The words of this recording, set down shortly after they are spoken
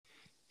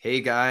Hey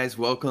guys,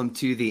 welcome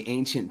to the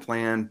Ancient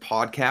Plan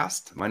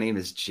podcast. My name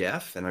is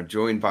Jeff, and I'm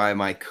joined by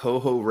my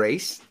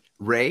co-host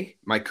Ray.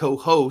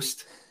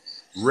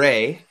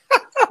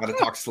 Got to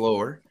talk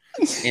slower,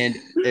 and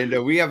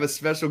we have a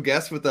special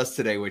guest with us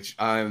today, which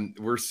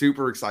we're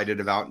super excited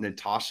about,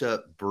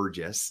 Natasha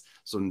Burgess.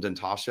 So,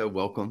 Natasha,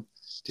 welcome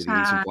to the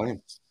Ancient Hi,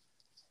 Plan.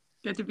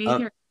 good to be Uh,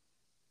 here.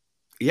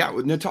 Yeah,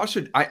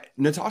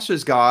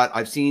 Natasha's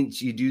I've seen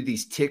she do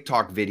these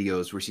TikTok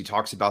videos where she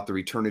talks about the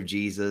return of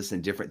Jesus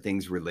and different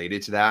things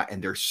related to that,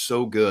 and they're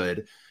so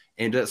good.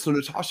 And so,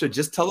 Natasha,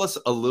 just tell us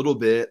a little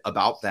bit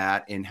about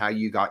that and how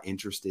you got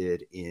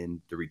interested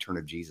in the return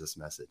of Jesus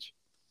message.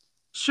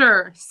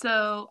 Sure.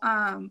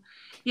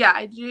 Yeah,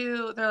 I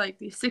do. They're like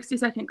these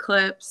 60-second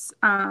clips.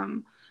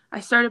 I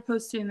started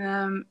posting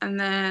them, and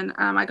then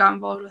I got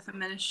involved with a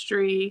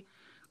ministry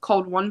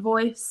called One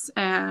Voice,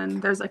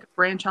 and there's like a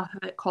branch off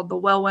of it called the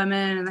Well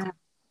Women, and they have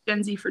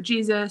Gen Z for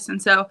Jesus.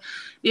 And so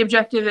the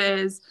objective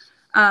is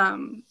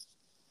um,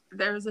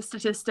 there's a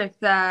statistic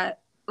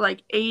that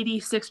like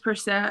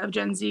 86% of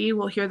Gen Z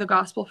will hear the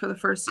gospel for the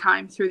first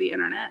time through the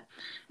internet.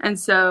 And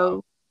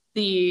so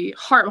the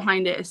heart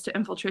behind it is to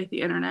infiltrate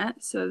the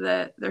internet so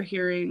that they're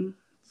hearing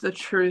the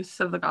truth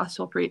of the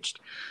gospel preached.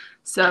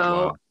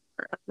 So Wow.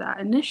 that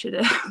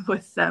initiative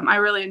with them, I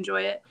really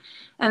enjoy it.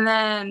 And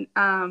then,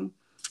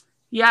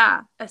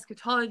 yeah,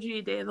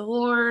 eschatology, Day of the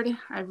Lord.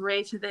 I have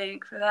Ray to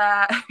thank for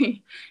that.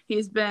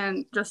 He's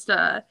been just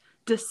a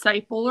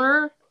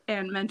discipler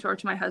and mentor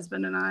to my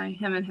husband and I,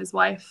 him and his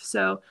wife.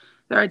 So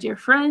they're our dear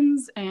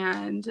friends.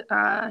 And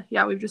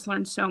yeah, we've just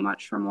learned so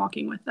much from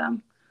walking with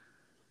them.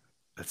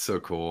 That's so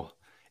cool.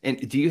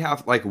 And do you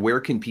have where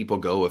can people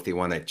go if they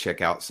want to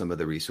check out some of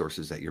the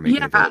resources that you're making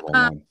Yeah, available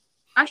online?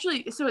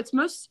 actually, so it's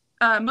mostly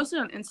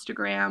on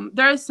Instagram.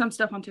 There is some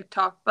stuff on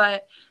TikTok,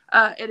 but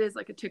it is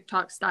like a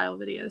TikTok style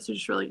video, so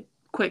just really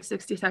quick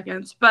 60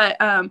 seconds. But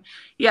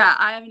yeah,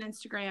 I have an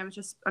Instagram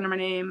just under my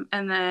name,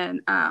 and then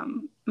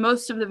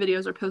most of the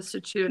videos are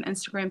posted to an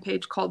Instagram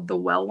page called The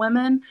Well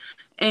Women,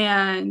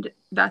 and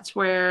that's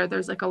where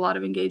there's like a lot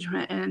of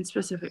engagement and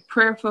specific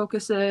prayer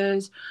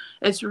focuses.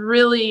 It's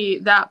really,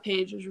 that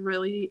page is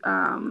really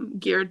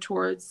geared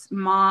towards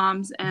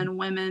moms and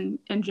women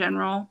in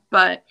general,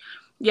 but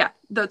yeah,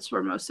 that's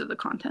where most of the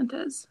content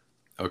is.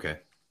 Okay,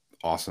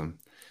 awesome.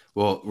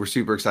 Well, we're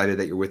super excited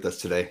that you're with us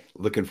today.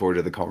 Looking forward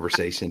to the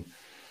conversation.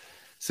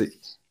 So,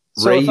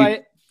 So Ray, if you I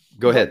go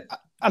go, ahead.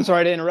 I'm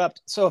sorry to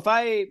interrupt. So if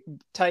I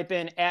type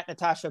in at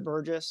Natasha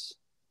Burgess,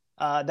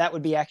 that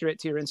would be accurate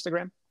to your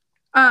Instagram.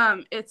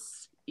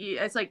 It's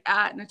like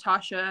at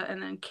Natasha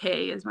and then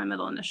K is my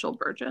middle initial,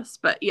 Burgess.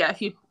 But yeah,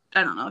 if you,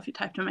 I don't know if you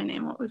typed in my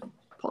name, what would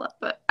pull up?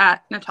 But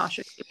at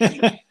Natasha K.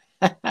 Burgess.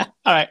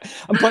 All right,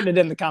 I'm putting it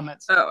in the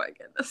comments. Oh my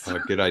goodness. Oh,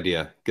 good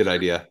idea. Good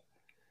idea.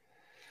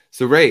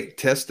 So, Ray,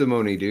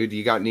 testimony, dude.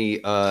 You got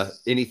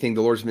anything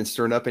the Lord's been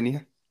stirring up in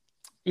you?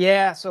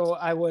 Yeah, so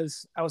I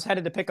was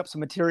headed to pick up some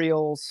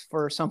materials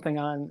for something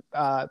on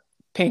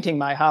painting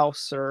my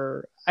house,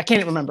 or I can't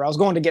even remember. I was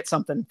going to get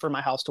something for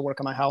my house to work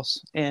on my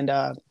house, and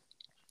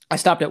I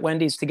stopped at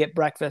Wendy's to get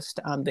breakfast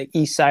on the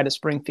east side of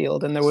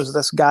Springfield, and there was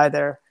this guy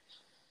there.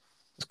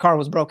 His car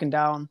was broken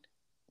down,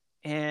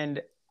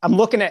 and I'm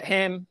looking at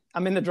him.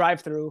 I'm in the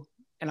drive-through,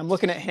 and I'm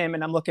looking at him,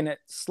 and I'm looking at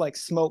like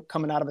smoke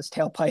coming out of his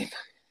tailpipe.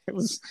 It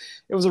was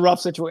a rough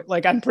situation.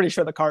 Like, I'm pretty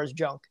sure the car is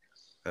junk,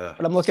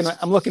 but I'm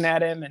looking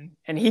at him,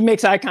 and he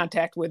makes eye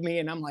contact with me,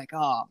 and I'm like,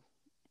 oh,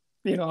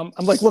 I'm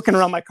like looking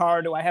around my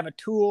car. Do I have a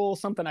tool,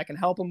 something I can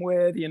help him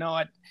with?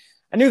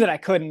 I knew that I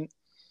couldn't,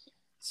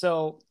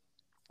 so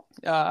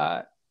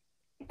uh,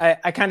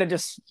 I kind of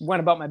just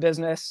went about my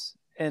business,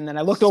 and then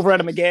I looked over at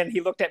him again.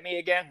 He looked at me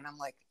again, and I'm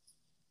like,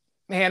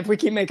 man, if we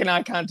keep making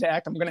eye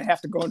contact, I'm gonna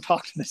have to go and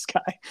talk to this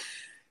guy.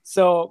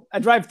 So I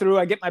drive through.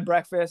 I get my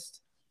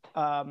breakfast.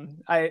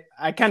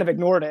 I kind of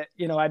ignored it.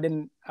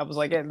 I was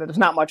like, there's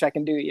not much I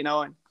can do,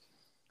 and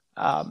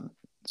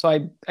so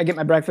I get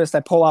my breakfast. I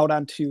pull out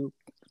onto,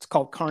 it's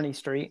called Kearney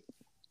Street,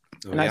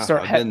 Oh, and I yeah,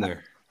 start I've been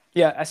there.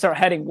 yeah, I start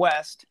heading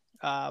west.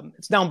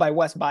 It's down by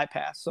West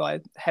Bypass, so I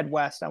head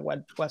west on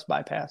West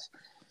Bypass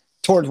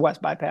towards West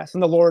Bypass,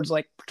 and the Lord's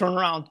like, turn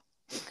around.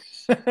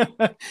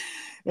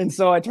 And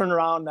so I turn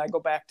around and I go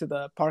back to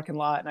the parking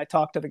lot and I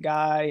talk to the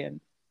guy, and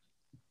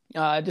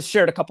I just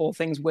shared a couple of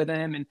things with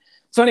him. And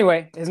so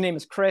anyway, his name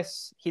is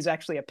Chris. He's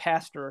actually a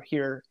pastor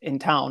here in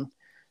town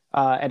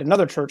at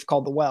another church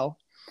called The Well.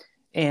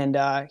 And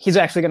he's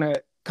actually going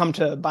to come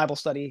to Bible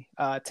study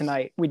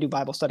tonight. We do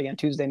Bible study on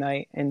Tuesday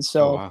night. And Oh,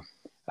 so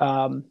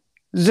wow.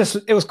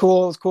 it was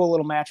cool. It was a cool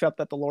little matchup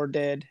that the Lord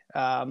did.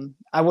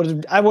 I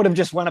would have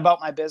just went about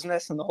my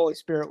business, and the Holy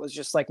Spirit was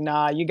just like,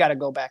 nah, you got to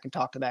go back and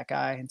talk to that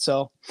guy. And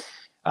so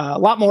a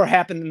lot more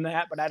happened than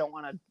that, but I don't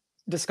want to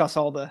discuss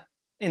all the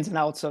ins and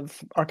outs of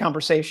our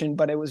conversation.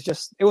 But it was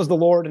the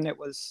Lord, and it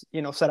was,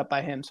 set up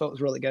by him. So it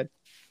was really good.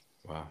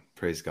 Wow.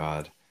 Praise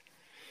God.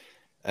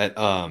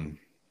 And,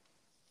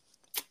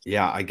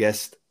 yeah, I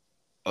guess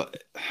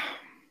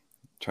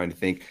trying to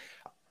think.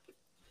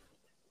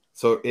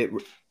 So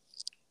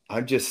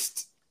I'm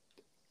just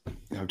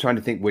I'm trying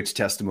to think which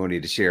testimony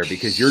to share,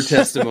 because your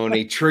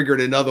testimony triggered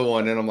another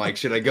one. And I'm like,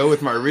 should I go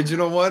with my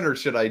original one or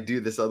should I do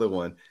this other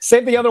one?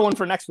 Save the other one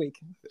for next week.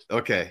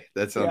 Okay.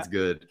 That sounds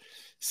good.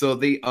 So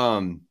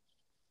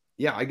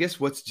yeah, I guess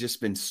what's just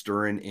been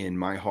stirring in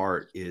my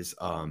heart is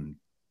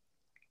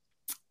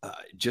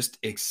just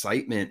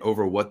excitement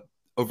over what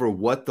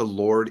the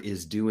Lord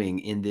is doing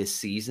in this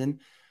season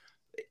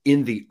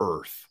in the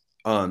earth.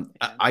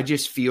 I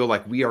just feel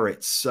like we are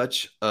at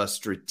such a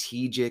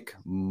strategic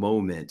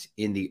moment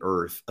in the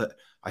earth.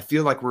 I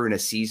feel like we're in a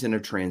season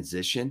of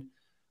transition.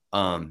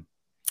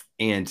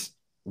 And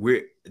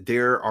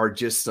there are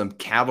just some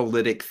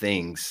catalytic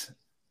things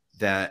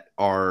that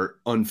are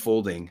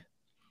unfolding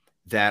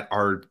that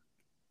are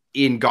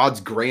in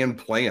God's grand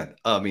plan.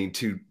 I mean,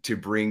 to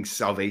bring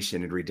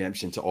salvation and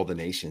redemption to all the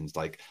nations.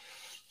 Like,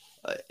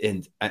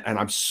 and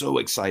I'm so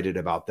excited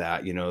about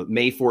that. You know,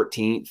 May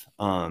 14th,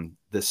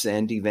 the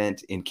Send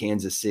event in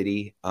Kansas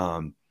City.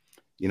 You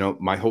know,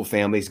 my whole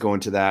family's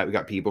going to that. We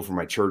got people from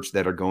my church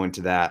that are going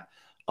to that.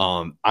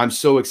 I'm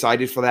so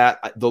excited for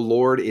that. The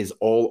Lord is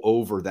all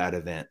over that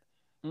event.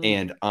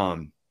 And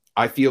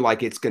I feel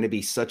like it's going to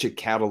be such a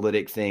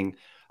catalytic thing.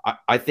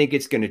 I think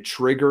it's going to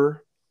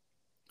trigger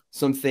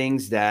some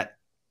things that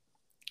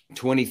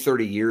 20,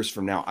 30 years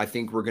from now, I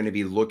think we're going to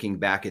be looking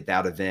back at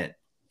that event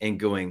and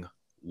going,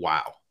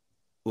 wow,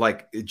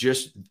 like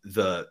just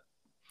the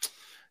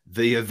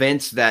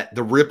events, that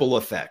the ripple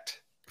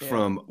effect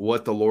from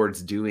what the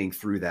Lord's doing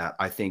through that,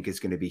 I think is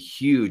going to be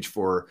huge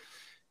for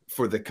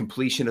the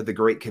completion of the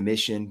Great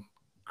Commission,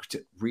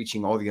 to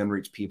reaching all the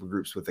unreached people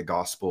groups with the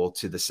gospel,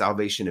 to the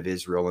salvation of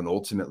Israel, and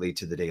ultimately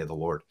to the day of the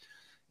Lord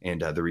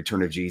and the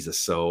return of Jesus.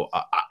 So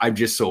I'm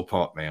just so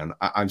pumped, man.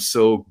 I'm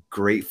so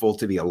grateful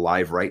to be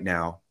alive right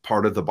now,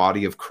 part of the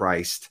body of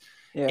Christ.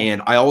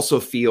 And I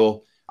also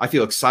feel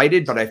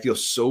excited, but I feel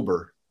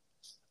sober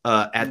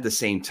at the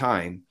same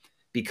time,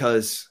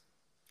 because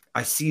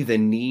I see the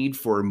need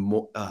for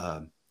more,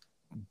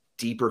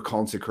 deeper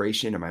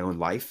consecration in my own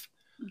life.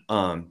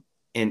 And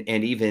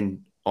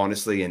even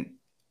honestly, in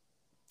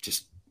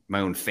just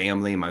my own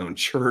family, my own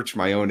church,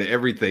 my own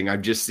everything,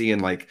 I'm just seeing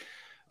like,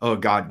 oh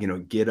God, you know,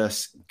 get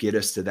us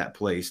to that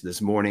place.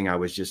 This morning, I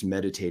was just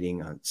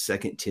meditating on 2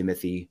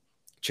 Timothy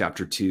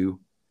chapter 2,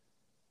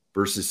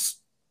 verses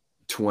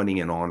 20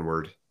 and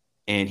onward.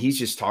 And he's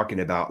just talking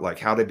about like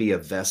how to be a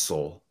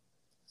vessel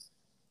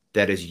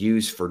that is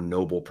used for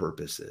noble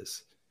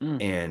purposes,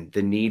 and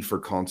the need for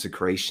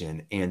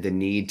consecration, and the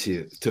need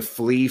to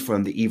flee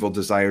from the evil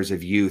desires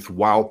of youth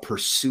while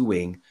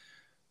pursuing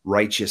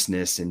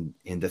righteousness and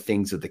the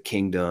things of the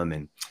kingdom.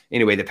 And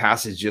anyway, the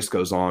passage just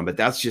goes on, but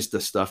that's just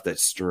the stuff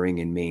that's stirring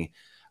in me.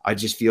 I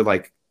just feel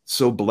like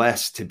so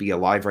blessed to be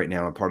alive right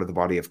now and part of the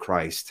body of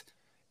Christ.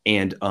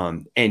 And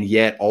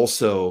yet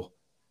also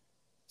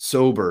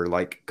sober,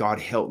 like, God,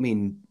 help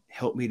me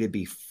to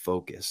be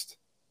focused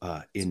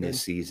in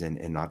this season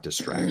and not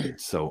distracted.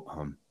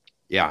 So,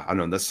 yeah, I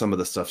know that's some of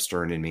the stuff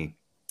stirring in me.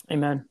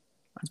 Amen.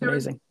 That's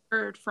amazing.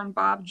 Heard from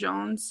Bob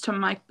Jones to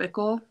Mike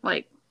Bickle,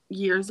 like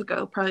years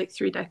ago, probably like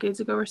 3 decades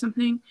ago or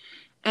something.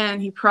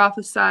 And he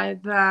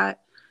prophesied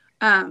that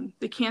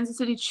the Kansas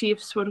City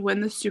Chiefs would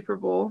win the Super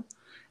Bowl,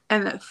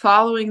 and that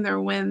following their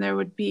win, there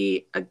would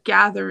be a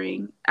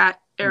gathering at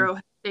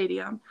Arrowhead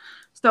Stadium.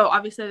 So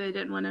obviously they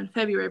didn't win in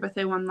February, but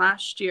they won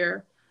last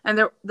year. And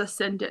the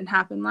sin didn't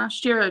happen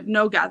last year.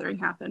 No gathering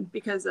happened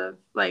because of,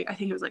 like, I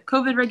think it was like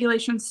COVID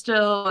regulations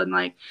still, and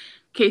like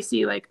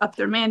Casey like upped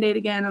their mandate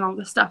again and all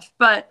this stuff.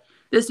 But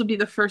this would be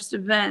the first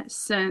event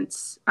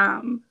since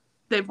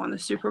they've won the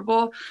Super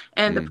Bowl.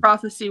 And the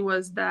prophecy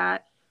was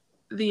that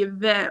the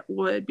event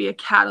would be a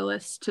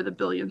catalyst to the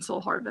billion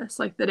soul harvest,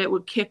 like that it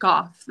would kick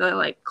off the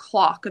like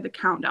clock of the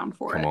countdown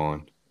for it. Come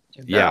on.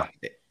 Yeah,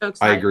 so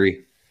I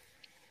agree.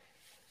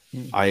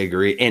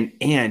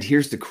 And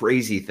here's the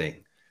crazy thing.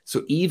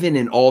 So even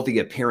in all the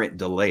apparent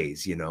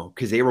delays, you know,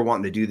 because they were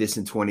wanting to do this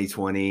in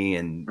 2020,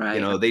 and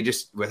you know, they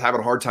just were having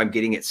a hard time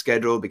getting it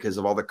scheduled because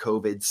of all the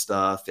COVID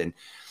stuff, and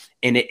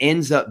it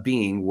ends up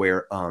being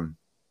where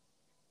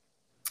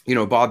you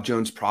know, Bob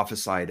Jones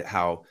prophesied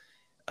how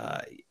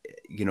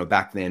you know,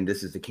 back then,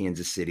 this is the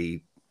Kansas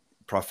City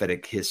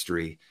prophetic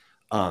history,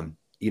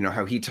 you know,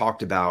 how he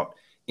talked about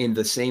in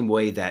the same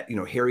way that, you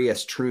know, Harry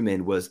S.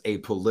 Truman was a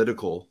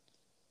political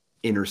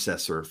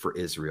intercessor for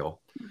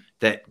Israel,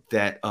 that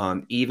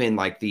even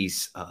like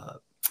these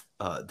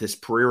this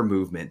prayer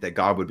movement that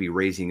God would be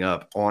raising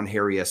up on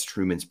Harry S.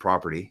 Truman's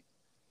property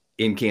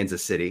in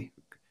Kansas City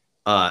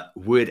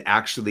would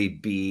actually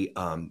be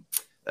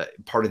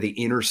part of the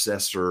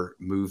intercessor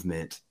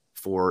movement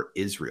for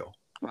Israel.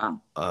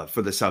 Wow.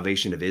 For the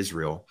salvation of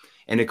Israel.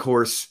 And of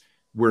course,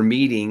 we're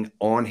meeting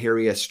on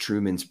Harry S.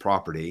 Truman's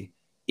property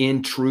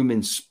in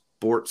Truman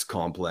Sports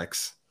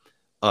Complex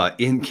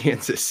in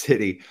Kansas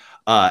City.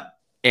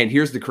 And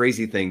here's the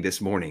crazy thing this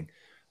morning.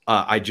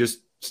 I just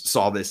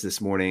saw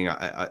this morning,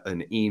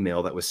 an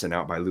email that was sent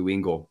out by Lou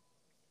Engle.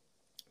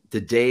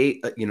 The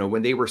day, you know,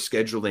 when they were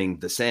scheduling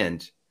the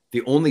Send,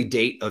 the only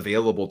date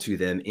available to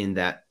them in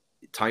that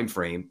time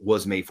frame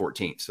was May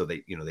 14th. So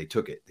they, you know, they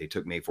took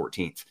May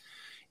 14th.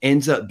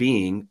 ends up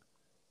being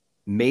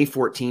May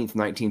 14th,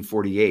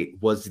 1948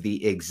 was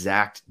the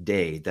exact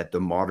day that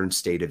the modern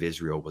state of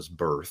Israel was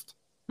birthed,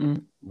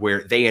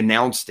 where they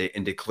announced it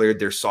and declared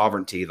their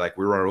sovereignty, like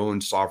we're our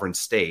own sovereign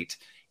state.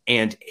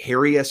 And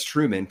Harry S.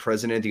 Truman,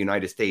 president of the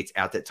United States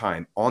at that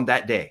time, on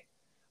that day,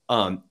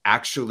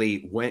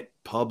 actually went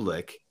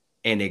public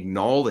and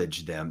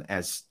acknowledged them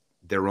as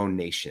their own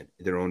nation,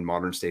 their own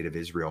modern state of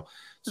Israel.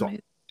 So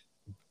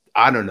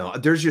I don't know.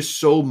 There's just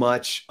so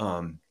much.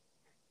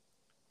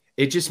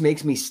 It just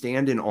makes me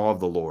stand in awe of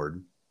the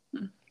Lord.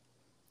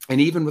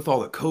 And even with all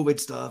the COVID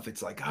stuff,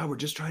 it's like, we're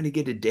just trying to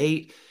get a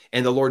date.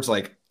 And the Lord's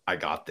like, I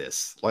got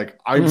this. Like,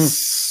 I'm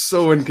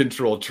so in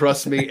control.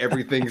 Trust me,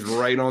 everything's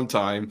right on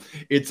time.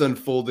 It's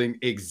unfolding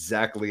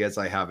exactly as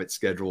I have it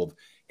scheduled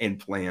and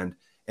planned.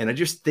 And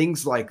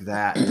things like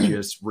that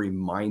just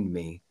remind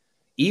me,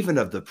 even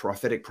of the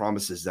prophetic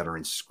promises that are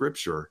in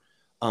Scripture.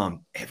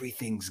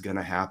 Everything's going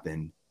to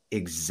happen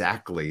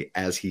exactly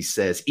as he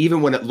says,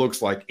 even when it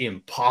looks like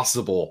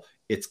impossible,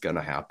 it's going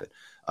to happen.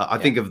 I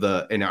think of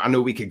and I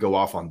know we could go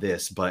off on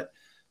this, but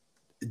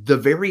the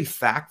very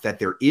fact that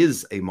there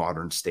is a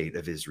modern state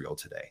of Israel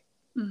today.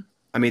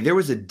 I mean, there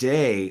was a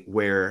day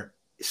where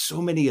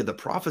so many of the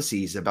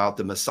prophecies about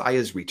the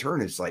Messiah's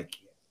return, it's like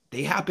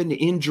they happened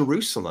in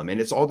Jerusalem, and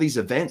it's all these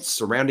events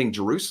surrounding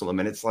Jerusalem.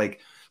 And it's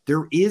like,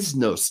 there is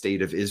no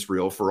state of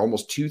Israel for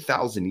almost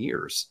 2,000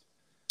 years.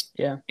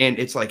 Yeah. And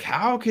it's like,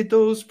 how could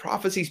those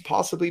prophecies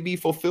possibly be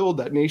fulfilled?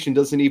 That nation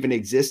doesn't even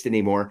exist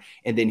anymore.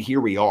 And then here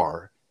we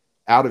are,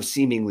 out of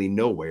seemingly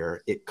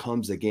nowhere. It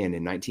comes again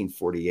in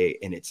 1948.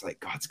 And it's like,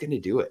 God's going to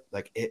do it.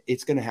 Like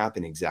it's going to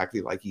happen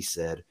exactly like he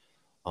said.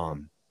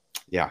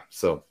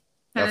 So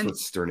that's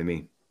what's stirring to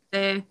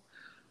me.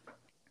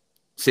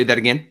 Say that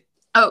again.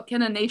 Oh,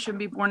 can a nation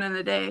be born in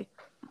a day?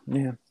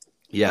 Yeah.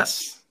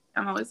 Yes.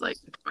 I'm always like,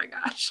 oh my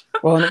gosh.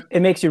 Well, and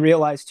it makes you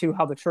realize too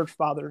how the church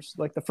fathers,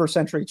 like the first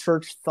century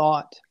church,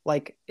 thought.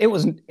 Like it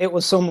was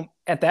so,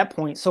 at that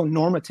point, so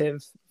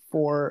normative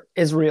for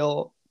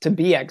Israel to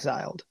be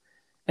exiled,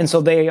 and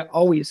so they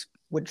always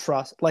would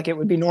trust. Like it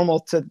would be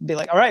normal to be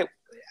like, all right,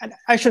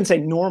 I shouldn't say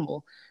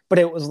normal, but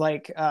it was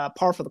like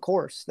par for the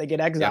course. They get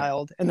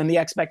exiled, and then the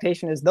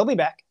expectation is they'll be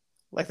back.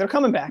 Like they're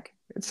coming back.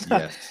 It's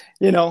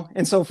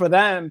and so for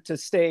them to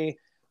stay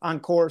on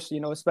course,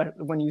 especially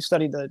when you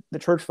study the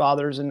church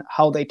fathers and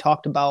how they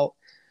talked about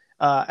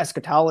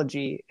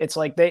eschatology, it's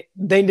like they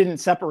didn't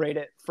separate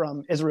it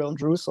from Israel and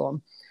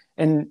Jerusalem,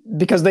 and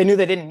because they knew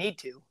they didn't need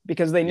to,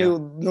 because they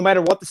knew no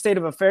matter what the state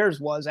of affairs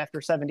was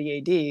after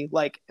 70 AD,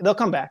 like they'll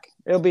come back.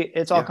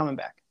 It's all coming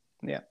back.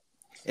 Yeah.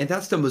 And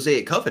that's the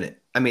Mosaic covenant.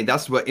 I mean,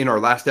 that's what in our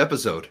last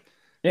episode,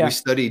 we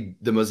studied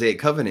the Mosaic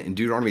covenant in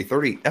Deuteronomy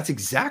 30. That's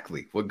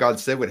exactly what God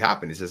said would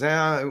happen. He says,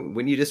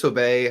 when you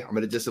disobey, I'm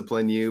going to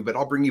discipline you, but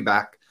I'll bring you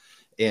back.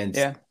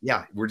 And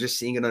we're just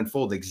seeing it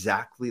unfold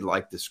exactly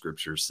like the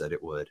scriptures said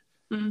it would.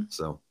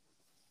 So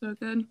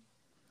good.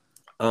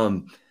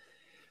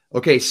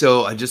 Okay.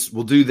 So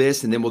we'll do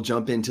this and then we'll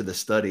jump into the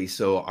study.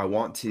 So I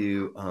want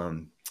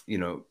to,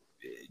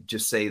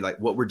 just say like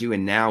what we're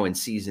doing now in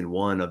season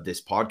 1 of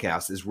this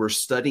podcast is we're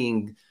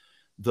studying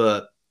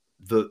the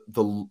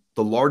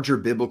larger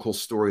biblical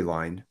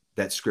storyline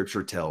that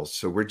scripture tells.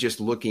 So we're just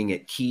looking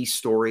at key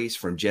stories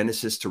from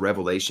Genesis to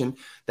Revelation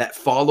that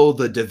follow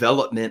the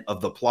development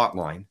of the plot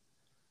line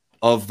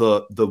of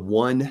the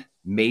one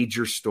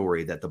major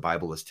story that the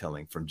Bible is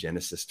telling from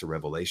Genesis to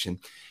Revelation.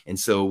 And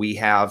so we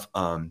have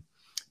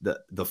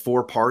the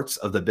 4 parts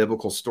of the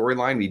biblical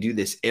storyline. We do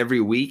this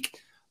every week.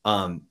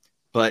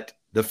 But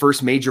the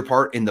first major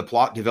part in the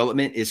plot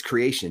development is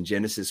creation,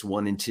 Genesis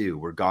 1 and 2,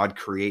 where God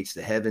creates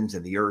the heavens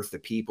and the earth, the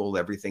people,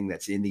 everything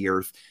that's in the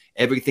earth.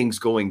 Everything's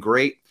going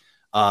great.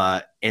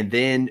 And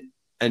then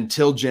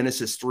until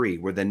Genesis 3,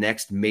 where the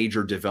next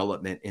major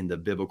development in the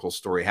biblical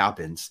story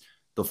happens,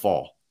 the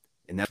fall.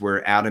 And that's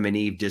where Adam and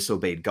Eve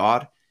disobeyed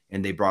God,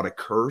 and they brought a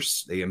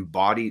curse. They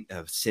embodied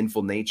a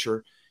sinful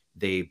nature.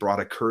 They brought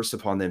a curse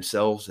upon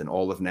themselves and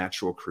all of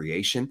natural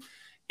creation.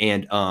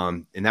 And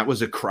that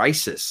was a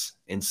crisis.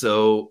 And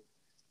so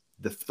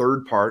the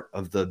third part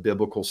of the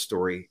biblical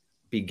story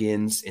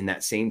begins in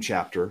that same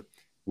chapter,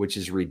 which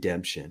is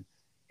redemption.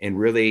 And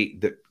really,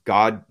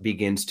 God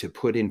begins to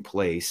put in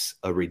place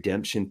a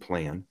redemption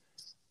plan.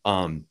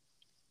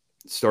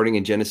 Starting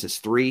in Genesis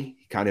 3,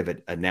 he kind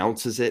of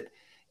announces it.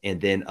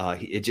 And then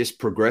it just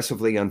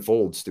progressively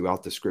unfolds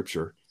throughout the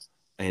scripture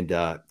and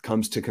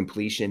comes to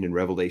completion in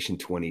Revelation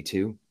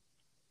 22.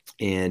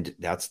 And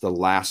that's the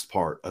last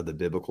part of the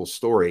biblical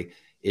story,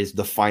 is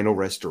the final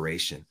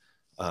restoration,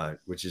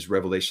 which is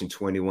Revelation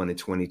 21 and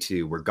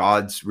 22, where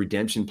God's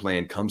redemption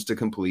plan comes to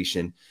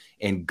completion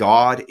and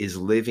God is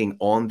living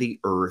on the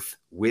earth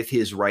with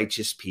his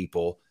righteous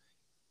people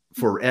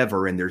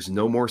forever. And there's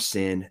no more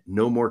sin,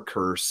 no more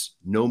curse,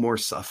 no more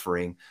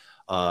suffering.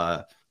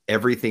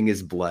 Everything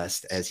is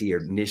blessed as he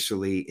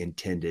initially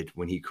intended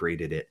when he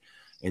created it.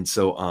 And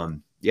so,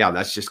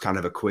 that's just kind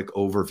of a quick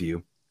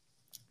overview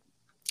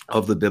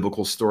of the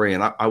biblical story.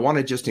 And I want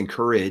to just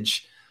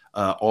encourage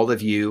all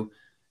of you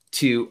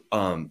to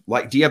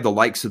do you have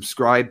the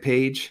subscribe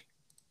page?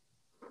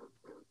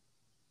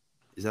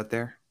 Is that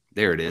there?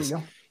 There it is. There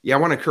you go. Yeah, I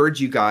want to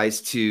encourage you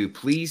guys to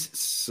please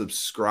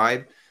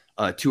subscribe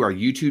to our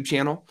YouTube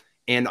channel.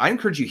 And I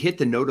encourage you hit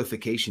the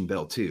notification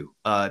bell too.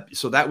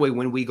 So that way,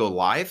 when we go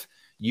live,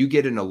 you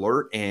get an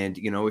alert. And,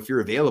 you know, if you're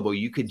available,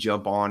 you could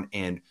jump on.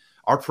 And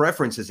our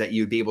preference is that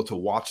you'd be able to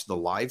watch the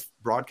live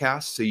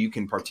broadcast so you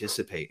can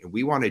participate. And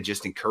we want to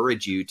just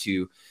encourage you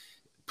to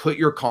put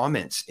your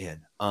comments in,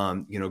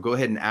 you know, go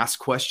ahead and ask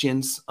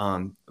questions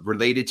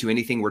related to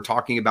anything we're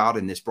talking about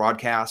in this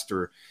broadcast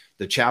or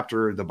the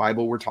chapter of the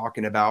Bible we're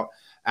talking about.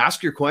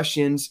 Ask your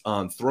questions,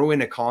 throw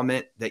in a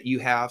comment that you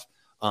have.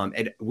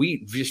 And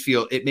we just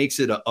feel it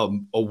makes it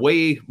a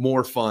way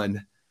more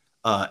fun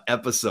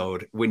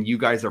episode when you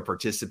guys are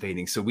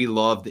participating. So we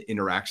love the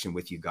interaction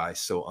with you guys.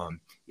 So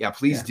yeah,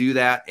 please do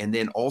that. And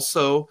then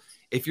also,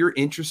 if you're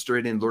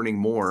interested in learning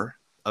more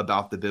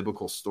about the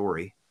biblical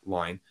storyline,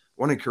 I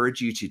want to encourage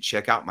you to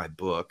check out my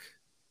book.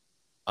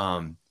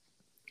 And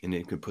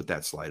you can put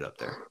that slide up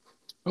there.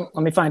 Oh,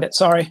 let me find it.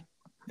 Sorry.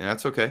 Yeah,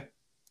 that's okay.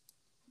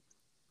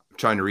 I'm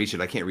trying to reach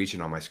it. I can't reach it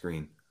on my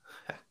screen.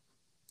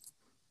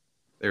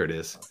 There it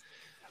is.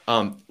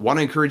 Want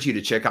to encourage you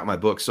to check out my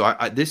book. So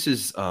this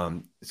is,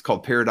 it's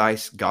called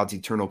Paradise, God's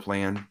Eternal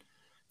Plan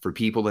for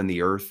People in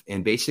the Earth.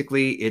 And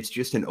basically it's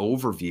just an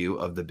overview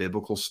of the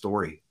biblical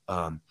story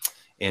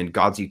and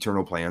God's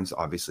eternal plans,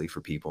 obviously, for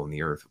people in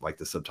the earth, like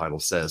the subtitle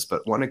says.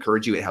 But want to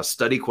encourage you, it has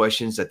study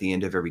questions at the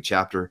end of every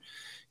chapter.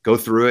 Go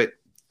through it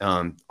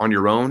on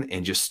your own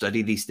and just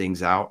study these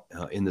things out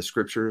in the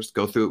scriptures.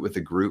 Go through it with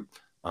a group.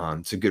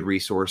 It's a good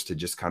resource to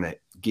just kind of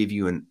give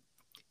you an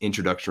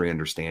introductory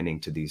understanding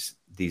to these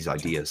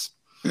ideas.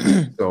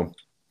 So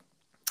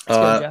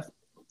Jeff.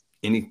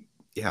 any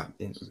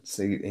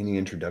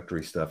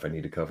introductory stuff I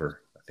need to cover?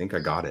 I think I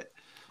got it.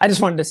 I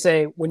just wanted to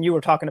say, when you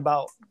were talking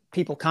about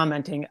people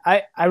commenting,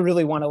 I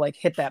really want to like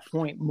hit that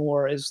point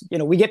more. Is, you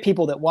know, we get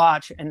people that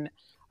watch, and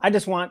I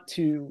just want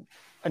to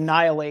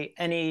annihilate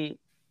any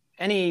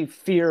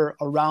fear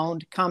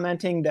around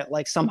commenting that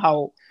like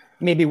somehow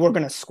maybe we're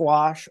going to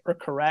squash or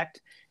correct.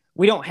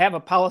 We don't have a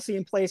policy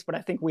in place, but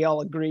I think we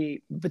all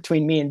agree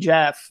between me and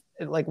Jeff,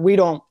 like we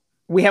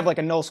have like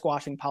a no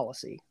squashing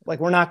policy. Like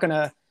we're not going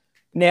to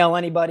nail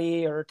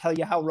anybody or tell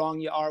you how wrong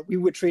you are. We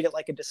would treat it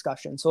like a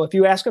discussion. So if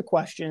you ask a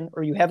question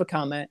or you have a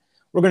comment,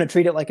 we're going to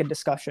treat it like a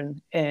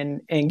discussion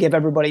and give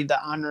everybody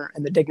the honor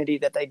and the dignity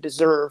that they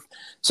deserve.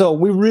 So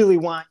we really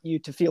want you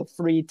to feel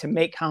free to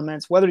make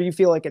comments, whether you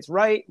feel like it's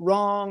right,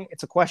 wrong,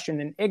 it's a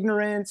question in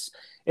ignorance,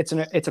 it's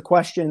a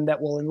question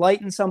that will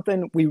enlighten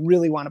something. We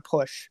really want to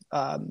push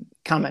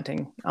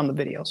commenting on the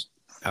videos.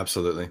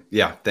 Absolutely.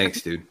 Yeah.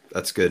 Thanks, dude.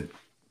 That's good.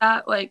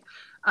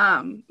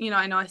 You know,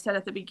 I know I said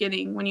at the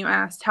beginning when you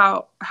asked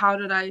how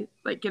did I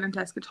like get into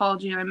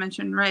eschatology, and I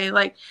mentioned Ray,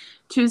 like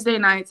Tuesday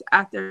nights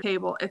at their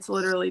table, it's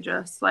literally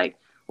just like,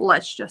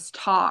 let's just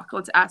talk,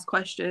 let's ask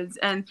questions,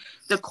 and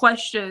the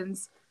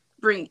questions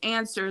bring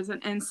answers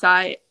and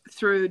insight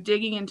through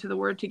digging into the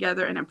word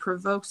together, and it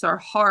provokes our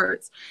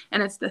hearts,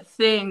 and it's the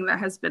thing that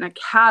has been a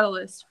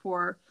catalyst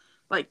for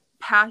like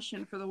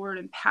passion for the word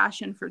and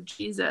passion for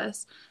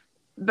Jesus.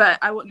 But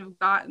I wouldn't have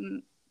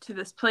gotten to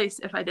this place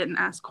if I didn't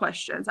ask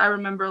questions. I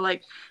remember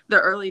like the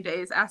early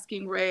days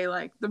asking Ray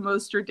like the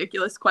most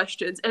ridiculous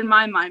questions in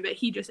my mind, but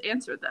he just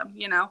answered them,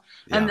 you know,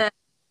 and then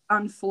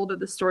unfolded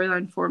the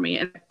storyline for me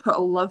and put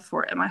a love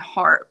for it in my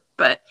heart.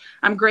 But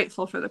I'm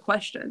grateful for the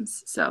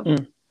questions. So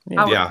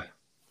yeah.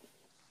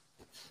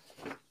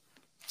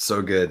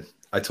 So good.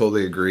 I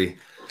totally agree.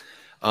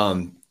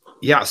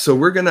 Yeah, so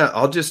we're going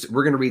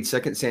to read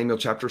 2 Samuel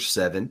chapter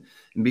 7.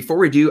 And before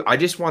we do, I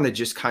just want to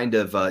just kind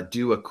of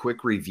do a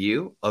quick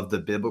review of the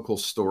biblical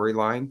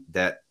storyline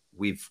that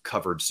we've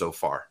covered so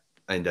far.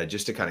 And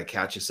just to kind of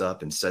catch us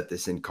up and set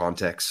this in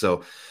context.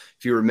 So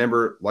if you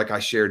remember, like I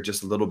shared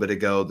just a little bit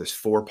ago, there's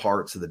 4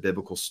 parts of the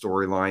biblical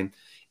storyline.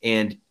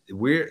 And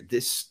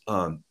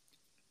and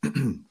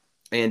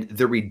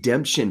the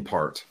redemption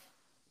part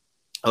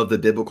of the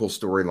biblical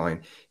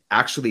storyline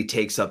actually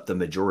takes up the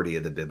majority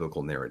of the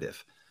biblical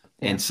narrative.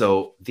 And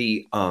so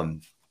the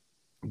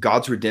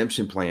God's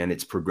redemption plan,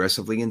 it's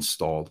progressively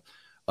installed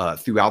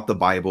throughout the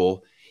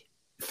Bible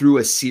through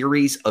a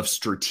series of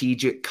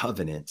strategic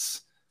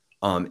covenants.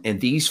 And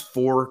these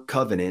 4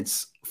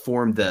 covenants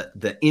form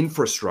the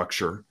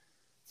infrastructure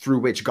through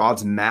which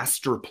God's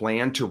master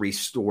plan to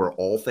restore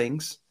all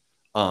things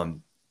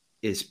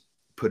is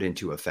put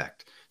into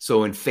effect.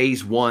 So in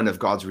phase 1 of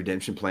God's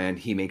redemption plan,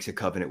 he makes a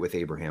covenant with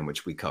Abraham,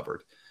 which we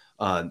covered.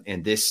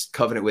 And this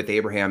covenant with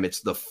Abraham,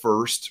 it's the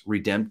first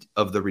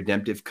of the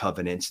redemptive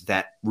covenants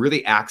that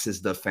really acts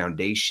as the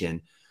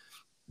foundation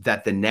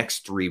that the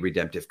next 3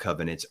 redemptive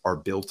covenants are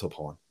built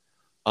upon.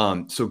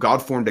 So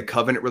God formed a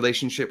covenant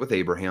relationship with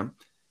Abraham,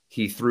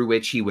 through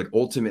which he would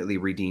ultimately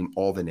redeem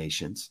all the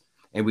nations.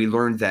 And we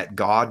learned that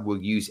God will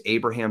use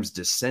Abraham's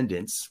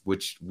descendants,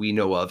 which we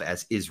know of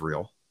as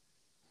Israel,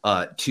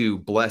 to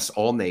bless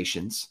all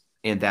nations,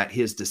 and that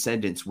his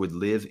descendants would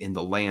live in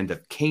the land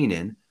of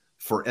Canaan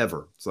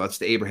forever. So that's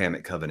the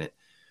Abrahamic covenant.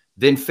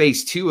 Then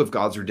phase 2 of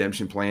God's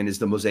redemption plan is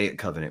the Mosaic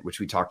covenant, which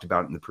we talked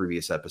about in the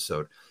previous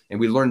episode. And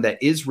we learned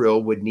that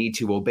Israel would need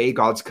to obey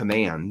God's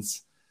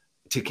commands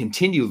to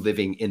continue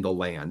living in the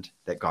land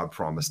that God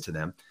promised to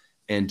them.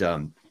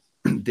 And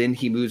then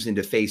he moves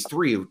into phase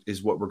 3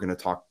 is what we're going to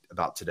talk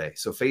about today.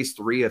 So phase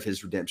 3 of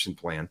his redemption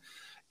plan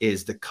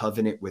is the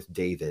covenant with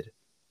David,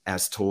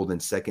 as told in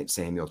 2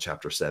 Samuel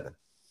chapter 7.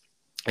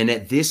 And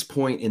at this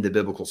point in the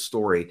biblical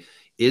story,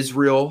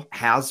 Israel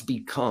has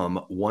become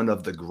one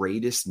of the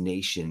greatest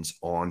nations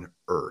on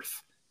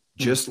earth,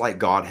 just like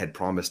God had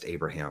promised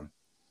Abraham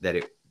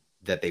that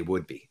they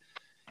would be.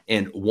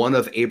 And one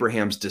of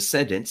Abraham's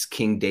descendants,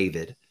 King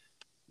David,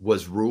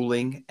 was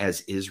ruling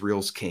as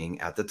Israel's king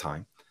at the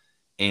time.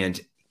 And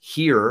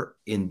here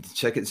in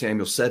 2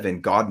 Samuel 7,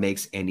 God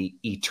makes an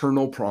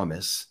eternal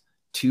promise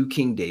to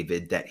King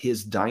David that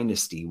his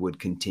dynasty would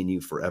continue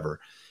forever.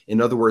 In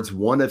other words,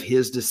 one of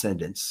his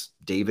descendants,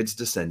 David's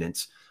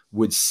descendants,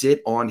 would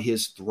sit on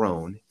his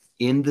throne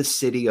in the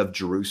city of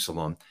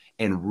Jerusalem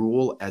and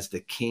rule as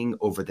the king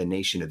over the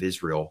nation of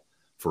Israel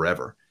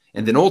forever.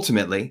 And then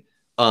ultimately,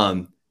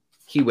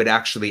 he would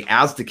actually,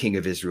 as the king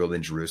of Israel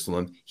in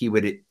Jerusalem, he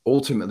would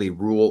ultimately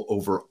rule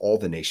over all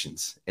the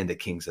nations and the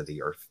kings of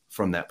the earth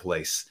from that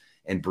place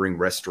and bring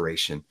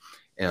restoration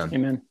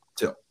Amen.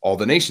 to all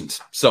the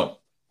nations. So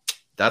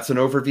that's an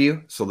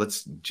overview. So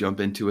let's jump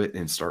into it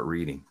and start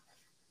reading.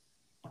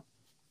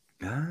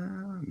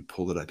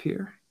 Pull it up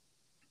here.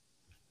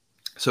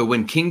 So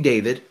when King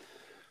David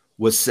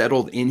was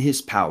settled in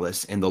his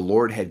palace and the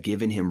Lord had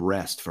given him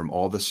rest from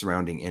all the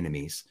surrounding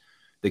enemies,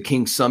 the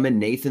king summoned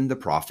Nathan the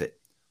prophet.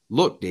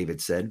 Look, David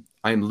said,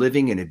 I am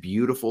living in a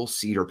beautiful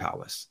cedar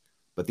palace,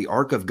 but the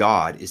ark of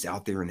God is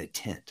out there in a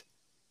tent.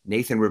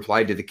 Nathan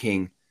replied to the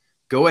king,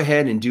 go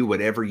ahead and do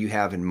whatever you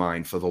have in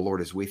mind, for the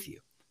Lord is with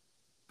you.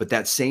 But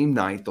that same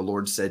night, the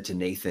Lord said to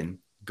Nathan,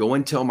 go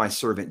and tell my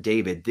servant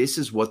David, this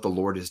is what the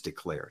Lord has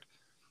declared.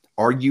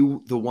 Are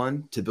you the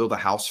one to build a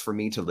house for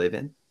me to live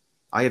in?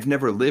 I have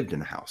never lived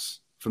in a house.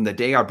 From the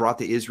day I brought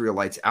the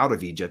Israelites out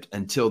of Egypt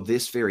until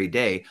this very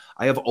day,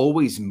 I have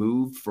always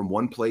moved from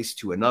one place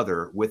to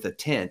another with a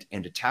tent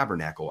and a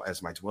tabernacle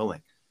as my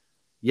dwelling.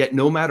 Yet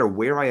no matter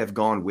where I have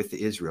gone with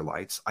the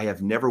Israelites, I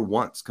have never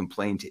once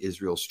complained to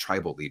Israel's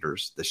tribal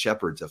leaders, the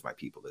shepherds of my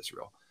people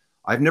Israel.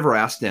 I've never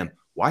asked them,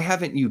 why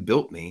haven't you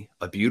built me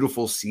a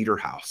beautiful cedar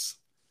house?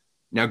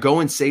 Now go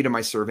and say to my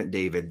servant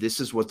David,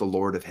 this is what the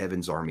Lord of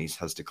heaven's armies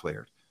has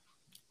declared.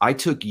 I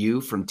took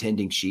you from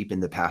tending sheep in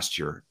the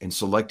pasture and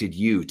selected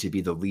you to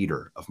be the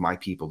leader of my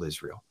people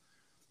Israel.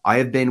 I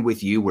have been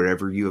with you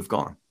wherever you have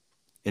gone,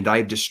 and I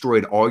have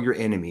destroyed all your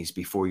enemies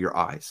before your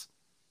eyes.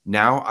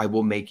 Now I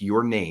will make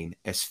your name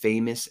as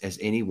famous as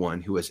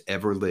anyone who has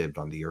ever lived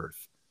on the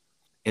earth.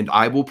 And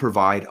I will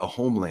provide a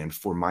homeland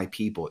for my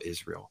people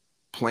Israel,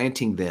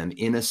 planting them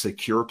in a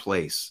secure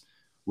place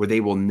where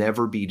they will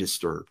never be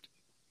disturbed.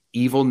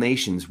 Evil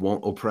nations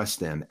won't oppress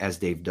them as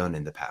they've done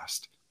in the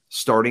past,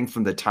 starting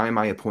from the time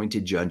I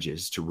appointed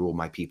judges to rule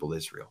my people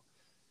Israel.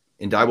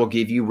 And I will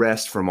give you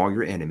rest from all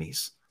your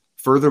enemies.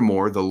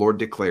 Furthermore, the Lord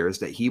declares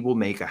that he will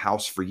make a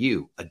house for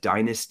you, a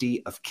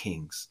dynasty of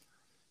kings.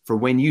 For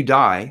when you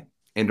die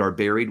and are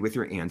buried with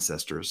your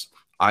ancestors,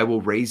 I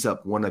will raise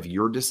up one of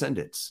your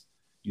descendants,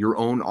 your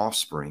own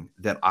offspring,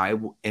 that I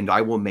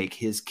will make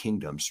his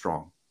kingdom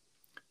strong.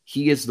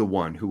 He is the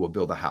one who will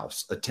build a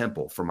house, a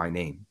temple for my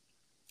name,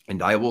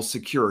 and I will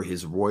secure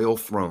his royal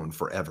throne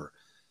forever.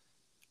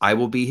 I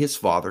will be his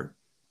father,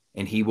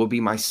 and he will be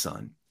my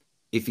son.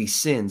 If he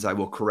sins, I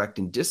will correct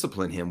and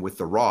discipline him with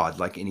the rod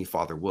like any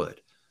father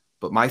would.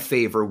 But my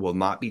favor will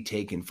not be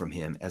taken from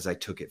him as I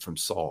took it from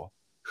Saul,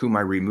 whom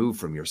I removed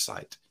from your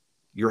sight.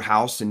 Your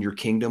house and your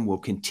kingdom will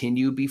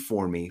continue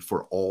before me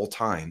for all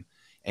time,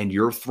 and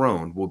your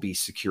throne will be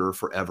secure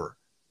forever.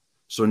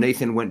 So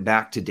Nathan went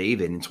back to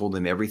David and told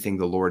him everything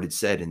the Lord had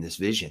said in this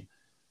vision.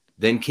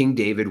 Then King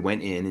David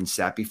went in and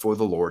sat before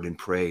the Lord and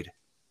prayed,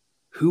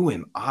 who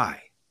am I,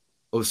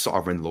 O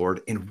sovereign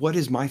Lord, and what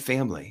is my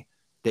family,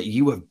 that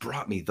you have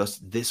brought me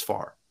this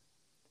far?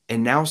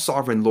 And now,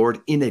 sovereign Lord,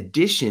 in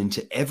addition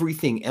to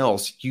everything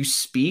else, you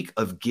speak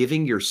of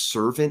giving your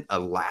servant a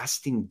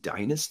lasting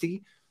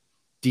dynasty?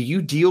 Do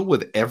you deal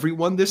with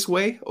everyone this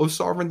way, O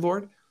sovereign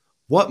Lord?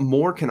 What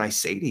more can I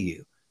say to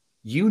you?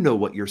 You know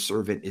what your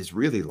servant is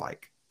really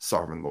like,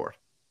 sovereign Lord.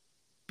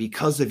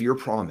 Because of your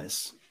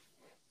promise,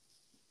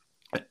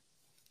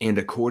 and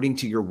according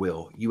to your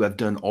will, you have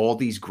done all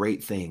these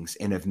great things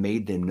and have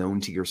made them known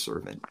to your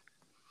servant.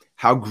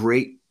 How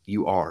great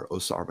you are, O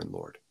sovereign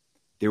Lord.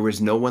 There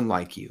is no one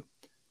like you.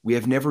 We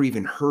have never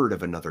even heard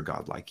of another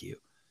God like you.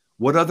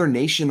 What other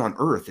nation on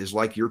earth is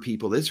like your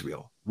people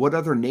Israel? What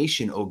other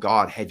nation, O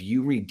God, have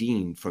you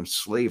redeemed from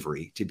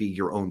slavery to be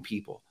your own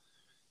people?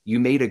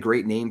 You made a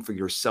great name for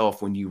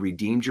yourself when you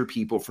redeemed your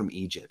people from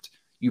Egypt.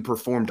 You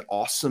performed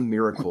awesome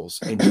miracles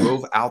and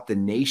drove out the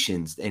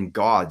nations and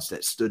gods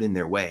that stood in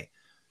their way.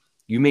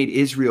 You made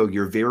Israel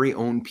your very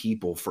own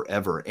people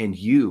forever, and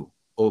you,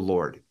 O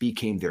Lord,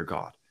 became their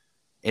God.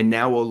 And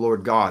now, O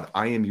Lord God,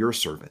 I am your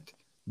servant.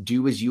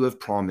 Do as you have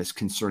promised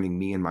concerning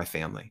me and my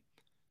family.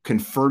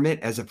 confirm it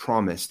as a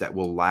promise that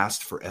will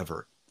last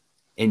forever.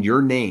 And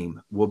your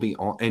name will be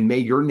on, and may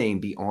your name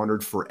be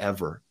honored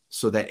forever,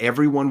 so that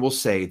everyone will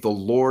say, the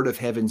Lord of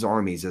heaven's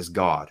armies is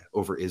God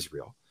over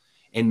Israel.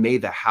 And may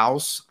the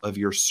house of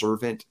your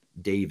servant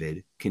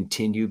David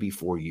continue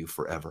before you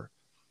forever.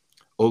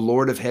 O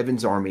Lord of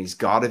heaven's armies,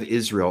 God of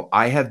Israel,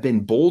 I have been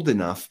bold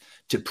enough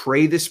to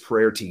pray this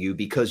prayer to you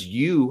because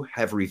you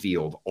have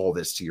revealed all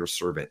this to your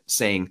servant,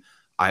 saying,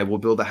 I will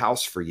build a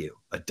house for you,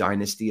 a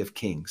dynasty of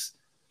kings.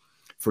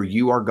 For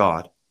you are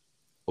God,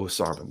 O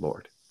sovereign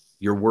Lord.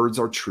 Your words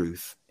are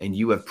truth, and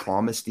you have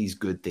promised these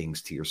good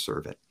things to your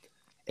servant.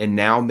 And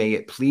now may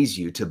it please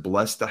you to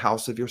bless the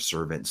house of your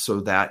servant so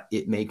that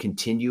it may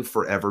continue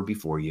forever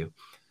before you.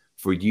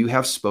 For you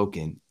have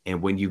spoken,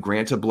 and when you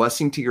grant a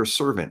blessing to your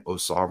servant, O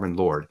sovereign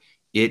Lord,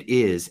 it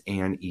is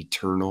an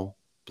eternal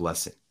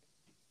blessing.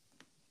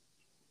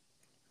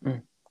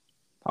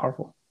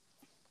 Powerful.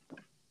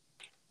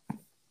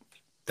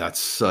 That's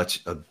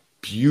such a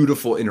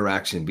beautiful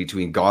interaction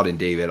between God and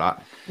David.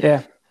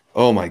 Yeah.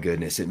 Oh my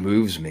goodness, it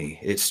moves me.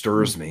 It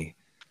stirs me.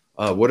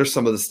 What are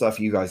some of the stuff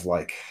you guys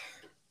like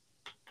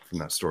from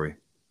that story?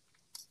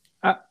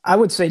 I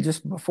would say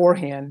just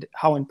beforehand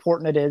how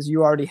important it is.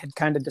 You already had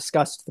kind of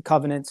discussed the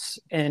covenants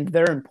and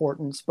their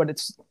importance, but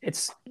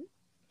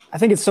I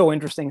think it's so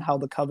interesting how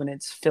the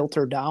covenants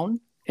filter down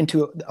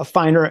into a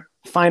finer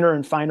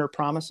and finer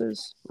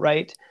promises,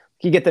 right?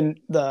 You get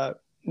the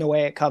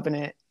Noahic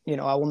covenant,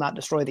 I will not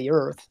destroy the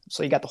earth.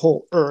 So you got the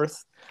whole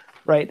earth,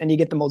 right? And you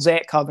get the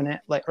Mosaic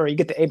covenant, or you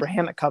get the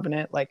Abrahamic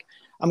covenant, like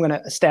I'm going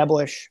to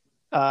establish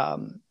a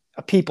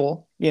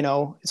people,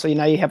 so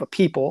now you have a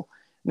people.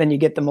 Then you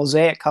get the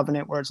Mosaic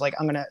covenant where it's like,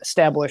 I'm going to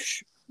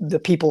establish the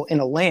people in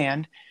a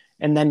land.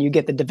 And then you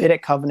get the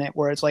Davidic covenant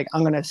where it's like,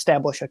 I'm going to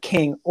establish a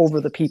king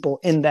over the people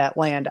in that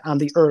land on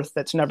the earth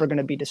that's never going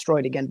to be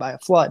destroyed again by a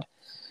flood.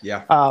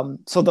 Yeah.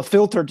 So the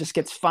filter just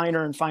gets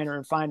finer and finer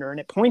and finer, and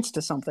it points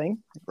to something,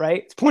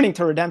 right? It's pointing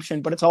to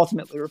redemption, but it's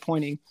ultimately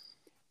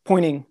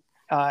pointing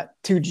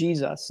to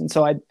Jesus. And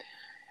so I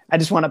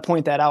just want to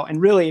point that out.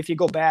 And really, if you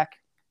go back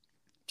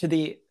to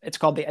it's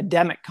called the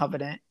Adamic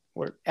covenant,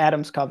 or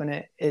Adam's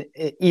covenant,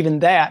 even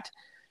that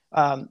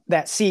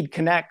seed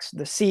connects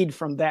the seed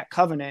from that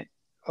covenant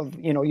of,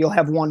 you'll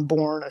have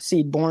a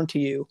seed born to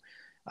you.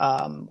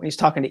 When he's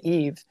talking to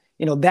Eve,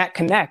 that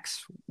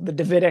connects the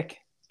Davidic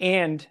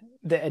and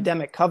the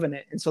Adamic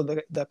covenant. And so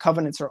the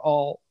covenants are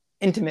all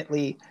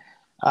intimately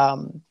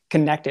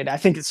connected. I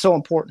think it's so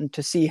important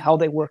to see how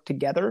they work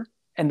together,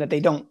 and that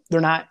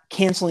they're not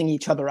canceling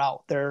each other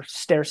out. They're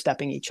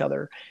stair-stepping each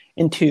other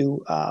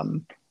into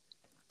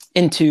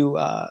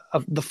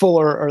the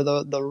fuller, or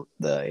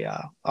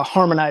the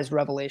harmonized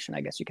revelation,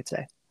 I guess you could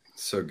say.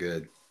 So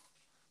good.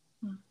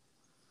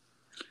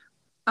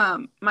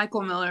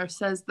 Michael Miller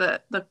says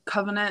that the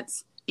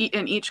covenants,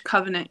 in each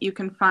covenant, you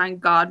can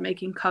find God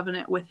making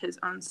covenant with his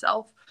own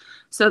self,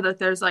 so that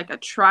there's like a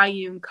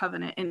triune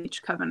covenant in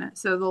each covenant.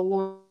 So the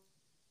Lord,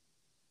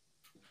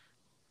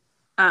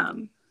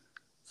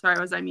 sorry,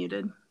 was I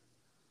muted?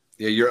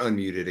 Yeah, you're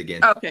unmuted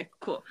again. Okay,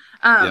 cool.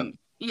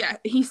 Yeah,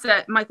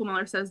 Michael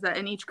Miller says that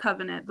in each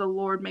covenant, the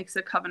Lord makes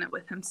a covenant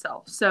with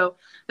himself. So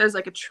there's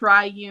like a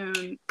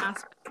triune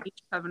aspect of each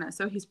covenant.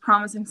 So he's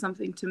promising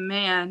something to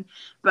man,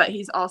 but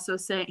he's also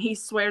saying, he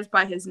swears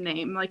by his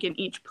name, like in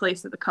each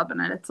place of the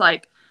covenant. It's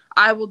like,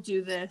 I will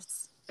do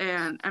this.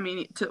 And I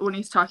mean, when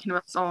he's talking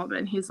about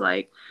Solomon, he's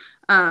like,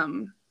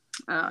 I'd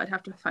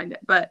have to find it.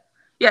 But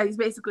yeah, he's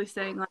basically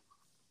saying, like,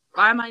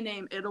 by my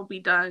name, it'll be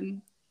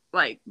done,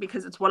 like,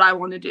 because it's what I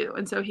want to do.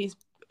 And so he's,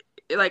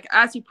 like,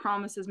 as he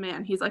promises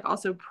man, he's like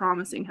also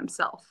promising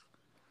himself.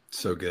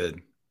 So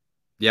good.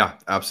 Yeah,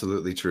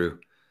 absolutely true.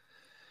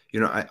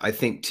 I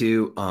think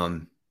too,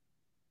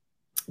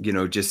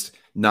 just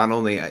not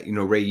only,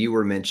 Ray, you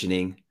were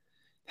mentioning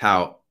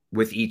how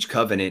with each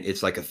covenant,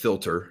 it's like a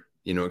filter,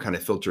 it kind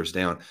of filters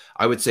down.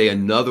 I would say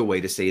another way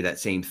to say that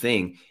same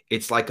thing,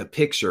 it's like a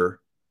picture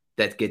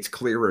that gets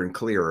clearer and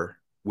clearer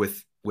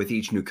with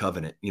each new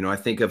covenant. I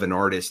think of an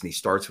artist, and he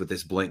starts with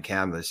this blank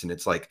canvas, and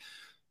it's like,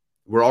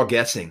 we're all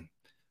guessing.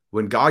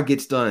 When God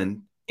gets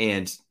done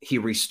and he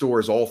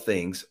restores all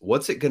things,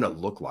 what's it going to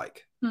look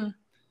like?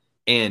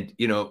 And,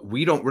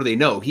 we don't really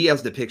know. He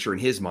has the picture in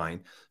his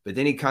mind, but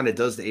then he kind of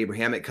does the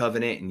Abrahamic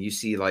covenant, and you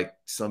see like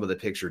some of the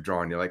picture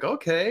drawn. You're like,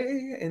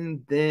 okay.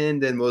 And then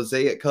the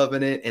Mosaic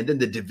covenant, and then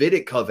the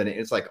Davidic covenant.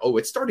 It's like, oh,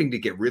 it's starting to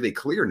get really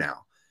clear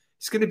now.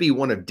 It's going to be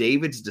one of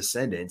David's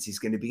descendants. He's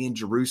going to be in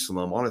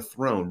Jerusalem on a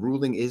throne,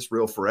 ruling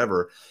Israel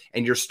forever.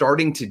 And you're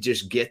starting to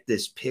just get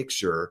this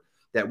picture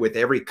that with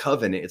every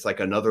covenant, it's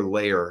like another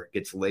layer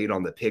gets laid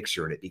on the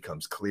picture, and it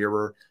becomes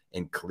clearer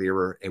and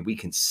clearer, and we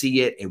can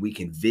see it and we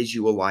can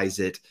visualize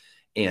it.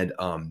 And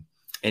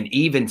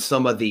even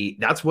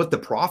that's what the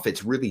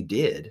prophets really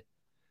did.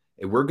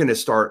 And we're going to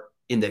start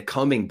in the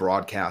coming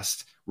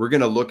broadcast. We're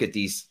going to look at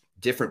these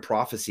different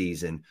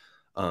prophecies and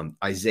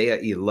Isaiah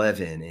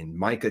 11 and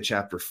Micah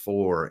chapter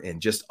 4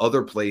 and just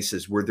other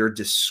places where they're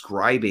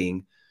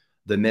describing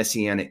the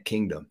Messianic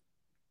kingdom.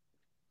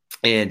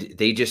 and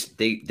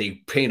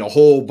they paint a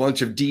whole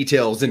bunch of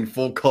details in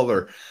full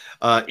color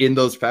in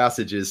those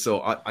passages.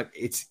 So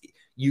it's,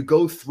 you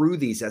go through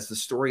these as the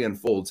story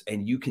unfolds,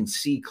 and you can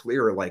see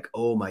clearer, like,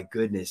 oh my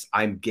goodness,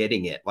 I'm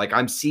getting it. Like,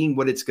 I'm seeing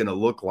what it's going to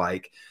look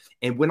like.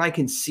 And when I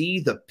can see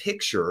the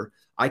picture,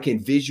 I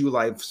can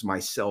visualize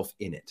myself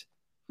in it.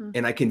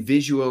 And I can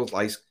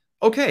visualize,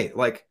 okay,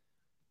 like,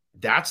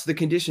 that's the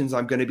conditions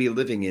I'm going to be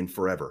living in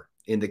forever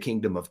in the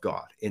kingdom of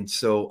God. And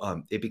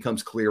so it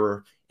becomes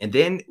clearer. And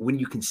then when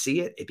you can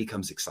see it, it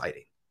becomes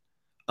exciting.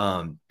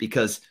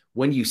 Because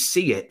when you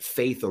see it,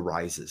 faith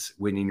arises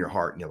within your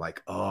heart, and you're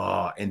like,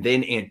 oh, and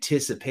then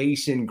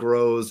anticipation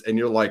grows, and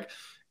you're like,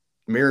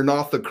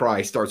 Maranatha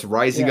cry starts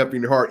rising up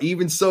in your heart.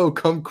 Even so,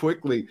 come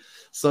quickly,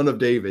 Son of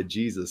David,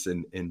 Jesus,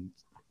 and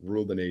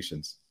rule the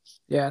nations.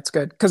 Yeah, it's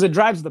good because it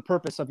drives the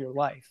purpose of your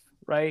life,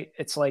 right?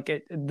 It's like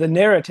the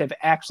narrative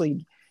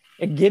actually,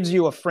 it gives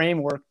you a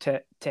framework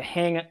to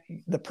hang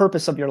the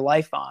purpose of your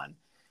life on.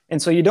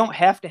 And so you don't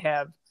have to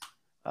have,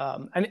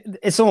 and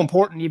it's so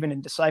important even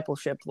in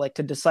discipleship, like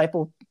to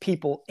disciple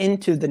people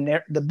into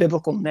the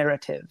biblical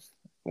narrative.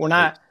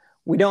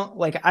 We don't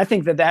like, I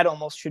think that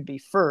almost should be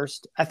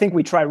first. I think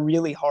we try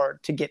really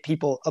hard to get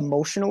people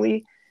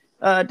emotionally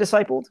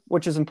discipled,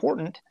 which is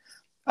important.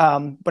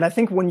 But I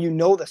think when you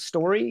know the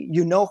story,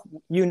 you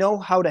know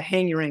how to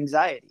hang your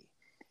anxiety.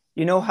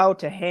 You know how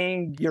to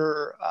hang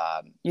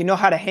you know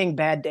how to hang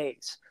bad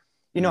days.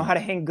 You know how to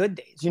hang good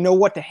days. You know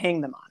what to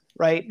hang them on,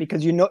 right?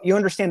 Because you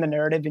understand the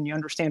narrative and you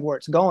understand where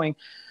it's going.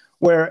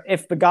 Where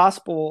if the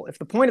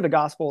point of the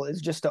gospel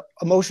is just to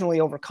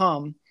emotionally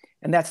overcome,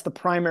 and that's the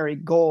primary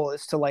goal,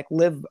 is to like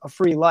live a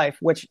free life,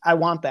 which I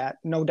want that,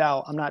 no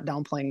doubt. I'm not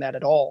downplaying that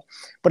at all.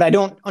 But I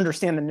don't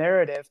understand the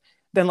narrative.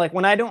 Then like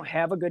when I don't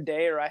have a good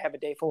day, or I have a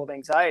day full of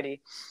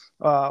anxiety,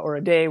 or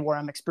a day where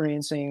I'm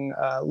experiencing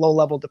low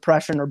level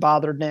depression or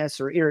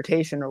botheredness or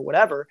irritation or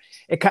whatever,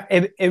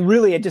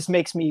 it just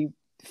makes me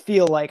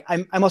feel like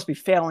I must be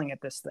failing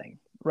at this thing.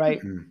 Right.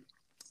 Mm-hmm.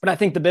 But I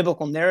think the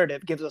biblical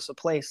narrative gives us a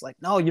place like,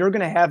 no, you're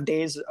going to have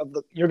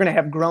you're going to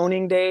have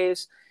groaning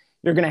days.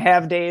 You're going to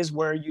have days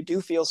where you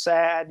do feel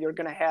sad. You're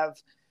going to have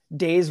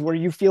days where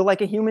you feel like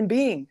a human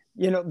being.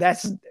 You know,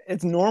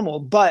 it's normal,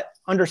 but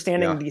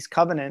understanding these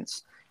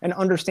covenants and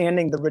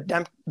understanding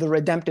the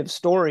redemptive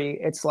story,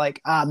 it's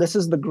like, this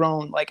is the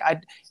groan. Like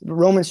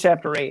Romans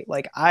chapter 8,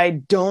 like, I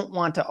don't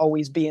want to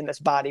always be in this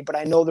body, but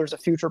I know there's a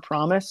future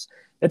promise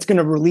that's going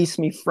to release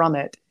me from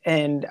it.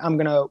 And I'm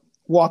going to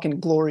walk in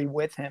glory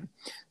with him.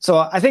 So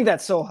I think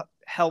that's so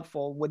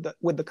helpful with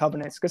the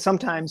covenants, because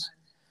sometimes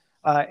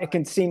it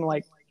can seem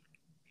like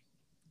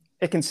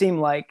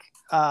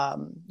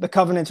the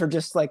covenants are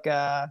just like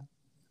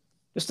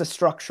just a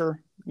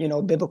structure, you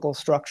know, biblical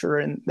structure,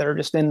 and they're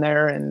just in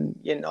there, and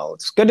you know,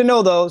 it's good to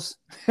know those.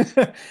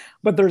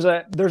 But there's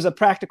a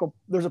practical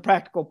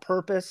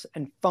purpose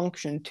and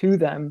function to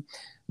them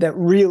that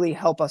really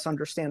help us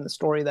understand the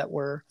story that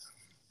we're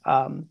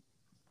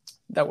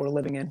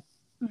living in.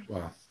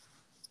 Wow.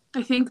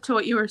 I think to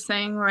what you were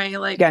saying, right?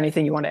 Like, got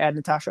anything you want to add,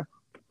 Natasha?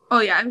 Oh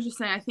yeah, I was just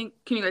saying, I think,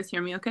 can you guys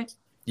hear me okay?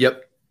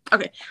 Yep.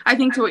 Okay. I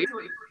think to what you're,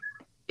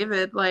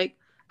 David, like,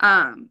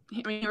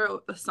 he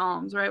wrote the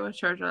Psalms, right,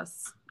 which are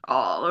just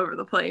all over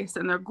the place,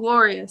 and they're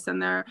glorious, and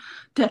they're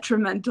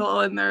detrimental,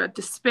 and they're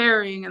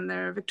despairing, and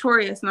they're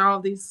victorious, and they're all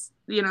these,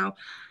 you know,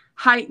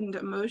 heightened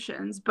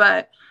emotions.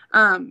 But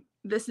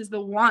this is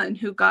the one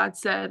who God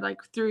said,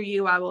 like, through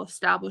you I will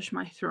establish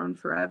my throne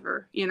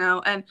forever, you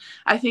know. And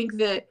I think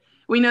that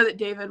we know that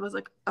David was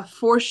like a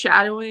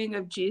foreshadowing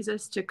of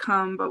Jesus to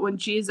come, but when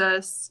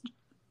Jesus,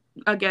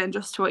 again,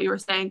 just to what you were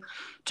saying,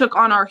 took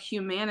on our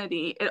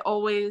humanity,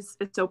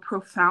 it's so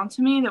profound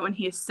to me that when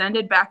he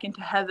ascended back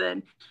into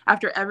heaven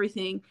after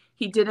everything,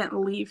 he didn't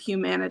leave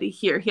humanity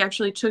here. He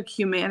actually took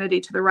humanity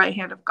to the right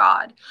hand of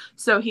God.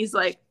 So he's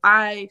like,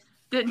 I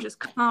didn't just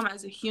come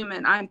as a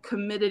human, I'm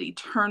committed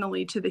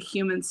eternally to the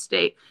human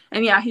state.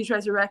 And yeah, he's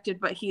resurrected,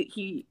 but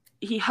he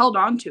held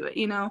on to it,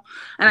 you know.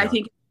 And I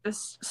think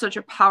it's such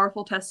a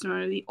powerful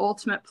testimony of the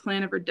ultimate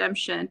plan of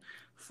redemption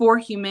for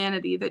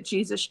humanity, that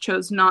Jesus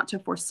chose not to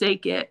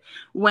forsake it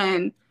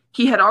when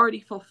he had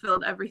already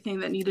fulfilled everything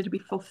that needed to be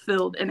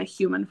fulfilled in a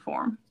human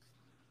form.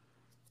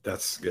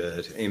 That's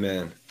good.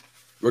 Amen.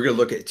 We're going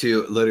to look at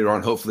too later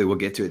on. Hopefully we'll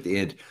get to it at the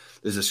end.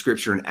 There's a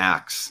scripture in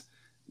Acts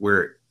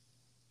where,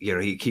 you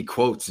know, he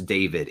quotes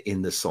David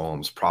in the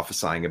Psalms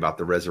prophesying about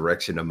the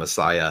resurrection of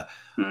Messiah,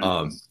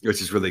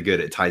 which is really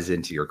good. It ties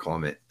into your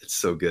comment. It's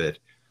so good.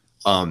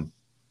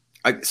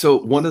 So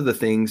one of the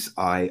things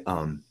I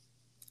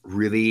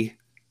really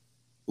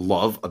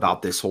love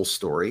about this whole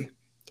story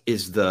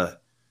is the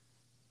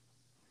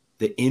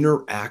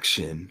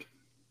interaction.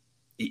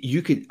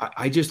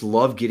 I just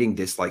love getting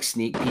this like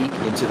sneak peek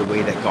into the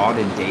way that God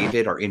and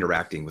David are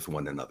interacting with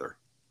one another.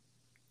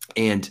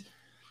 And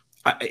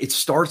it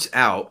starts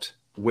out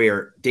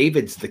where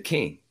David's the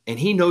king and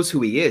he knows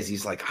who he is.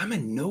 He's like, I'm a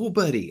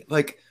nobody.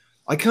 Like,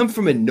 I come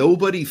from a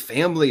nobody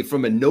family,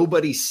 from a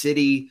nobody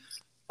city.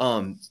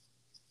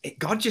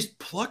 God just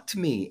plucked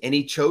me and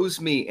he chose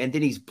me and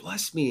then he's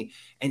blessed me.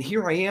 And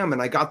here I am.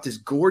 And I got this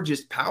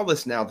gorgeous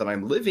palace now that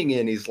I'm living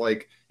in. He's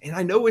like, and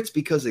I know it's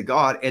because of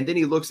God. And then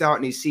he looks out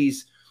and he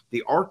sees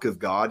the ark of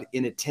God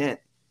in a tent.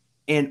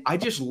 And I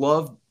just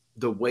love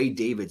the way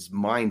David's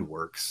mind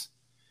works,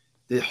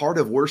 the heart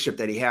of worship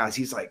that he has.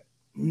 He's like,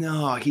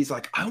 no, he's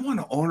like, I want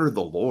to honor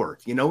the Lord.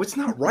 You know, it's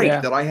not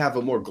right that I have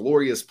a more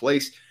glorious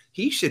place.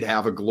 He should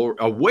have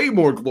a way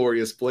more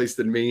glorious place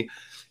than me.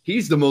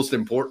 He's the most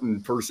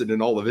important person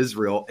in all of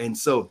Israel. And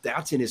so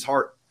that's in his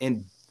heart.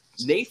 And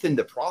Nathan,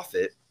 the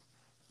prophet,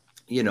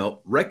 you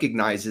know,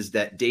 recognizes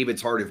that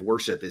David's heart of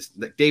worship is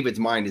that David's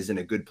mind is in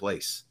a good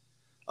place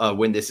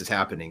when this is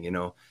happening, you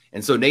know?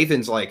 And so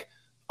Nathan's like,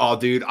 oh,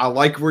 dude, I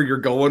like where you're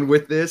going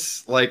with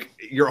this. Like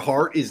your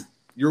heart is,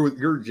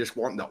 you're just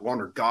wanting to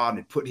honor God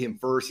and put him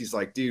first. He's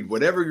like, dude,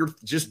 whatever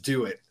just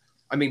do it.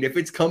 I mean, if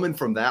it's coming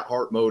from that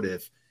heart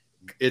motive,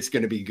 it's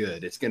going to be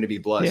good. It's going to be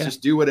blessed. Yeah.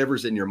 Just do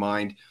whatever's in your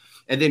mind.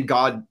 And then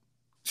God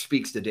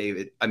speaks to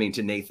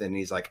Nathan. And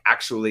he's like,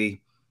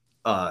 actually,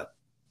 I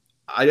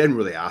didn't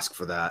really ask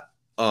for that.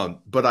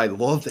 But I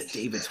love that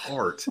David's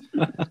heart.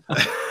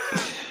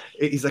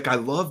 He's like, I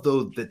love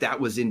though that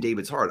was in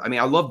David's heart. I mean,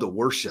 I love the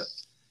worship.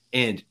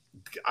 And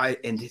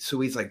so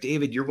he's like,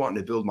 David, you're wanting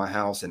to build my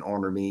house and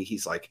honor me.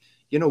 He's like,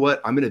 you know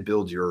what? I'm going to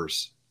build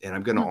yours and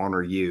I'm going to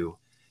honor you.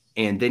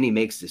 And then he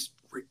makes this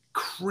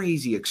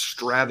crazy,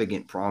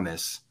 extravagant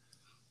promise.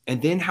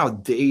 And then how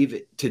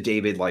David,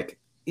 like,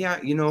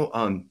 yeah, you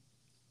know,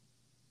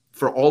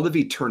 for all of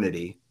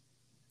eternity,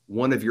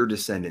 one of your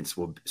descendants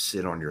will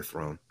sit on your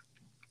throne.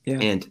 Yeah.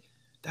 And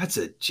that's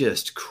a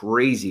just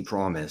crazy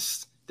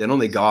promise that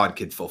only God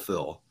could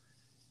fulfill.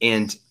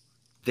 And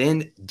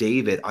then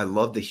David, I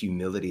love the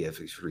humility of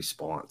his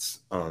response.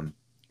 When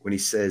he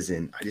says,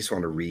 and I just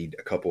want to read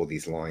a couple of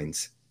these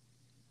lines.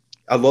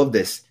 I love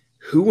this.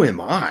 Who am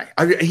I?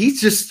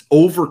 He's just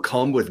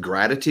overcome with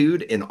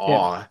gratitude and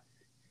awe. Yeah.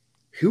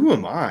 Who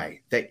am I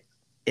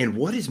and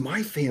what is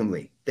my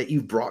family that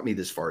you've brought me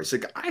this far? It's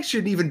like, I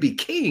shouldn't even be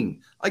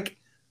king, like,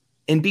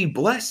 and be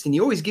blessed. And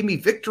you always give me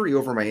victory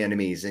over my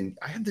enemies. And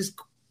I have this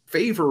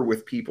favor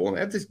with people and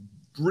I have this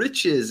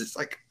riches. It's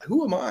like,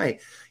 who am I?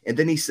 And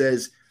then he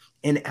says,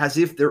 and as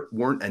if there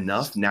weren't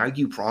enough, now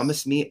you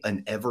promise me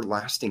an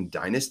everlasting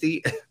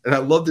dynasty. And I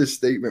love this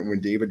statement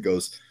when David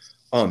goes,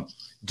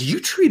 do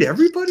you treat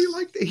everybody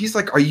like that? He's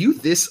like, are you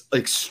this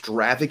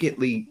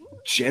extravagantly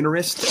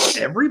generous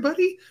to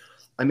everybody?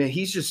 I mean,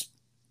 he's just,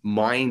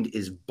 mind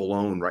is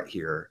blown right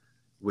here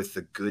with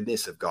the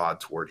goodness of God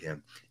toward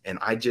him. And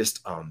I just,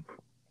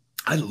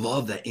 I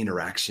love that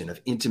interaction of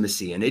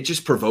intimacy. And it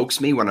just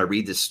provokes me when I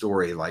read this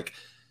story, like,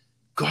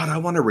 God, I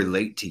want to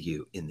relate to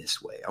you in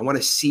this way. I want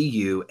to see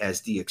you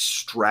as the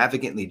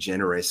extravagantly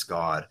generous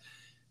God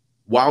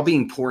while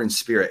being poor in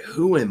spirit.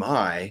 Who am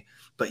I?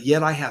 But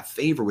yet I have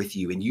favor with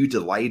you and you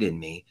delight in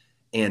me.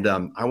 And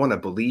I want to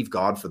believe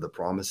God for the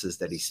promises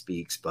that he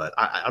speaks. But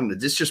I don't know,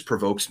 this just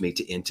provokes me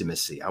to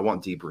intimacy. I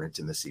want deeper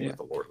intimacy with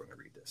the Lord when I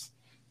read this.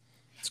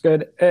 It's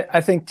good.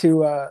 I think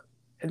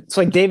it's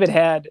like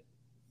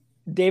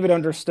David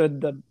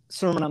understood the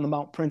Sermon on the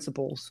Mount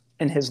principles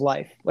in his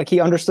life. Like he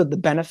understood the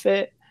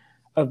benefit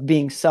of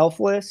being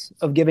selfless,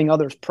 of giving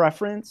others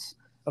preference,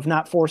 of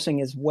not forcing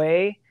his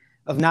way,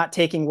 of not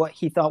taking what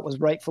he thought was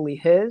rightfully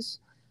his.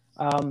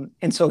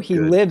 And so he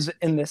lives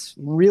in this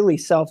really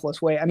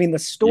selfless way. I mean, the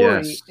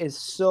story is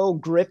so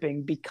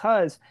gripping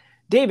because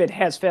David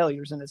has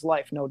failures in his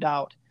life, no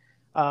doubt.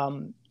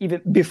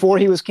 Even before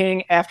he was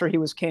king, after he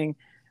was king,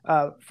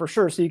 for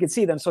sure. So you can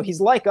see them. So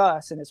he's like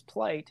us in his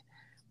plight.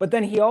 But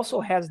then he also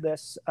has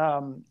this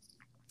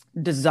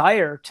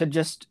desire to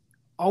just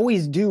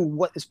always do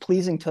what is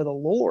pleasing to the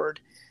Lord.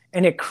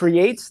 And it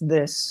creates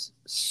this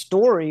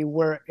story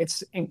where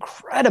it's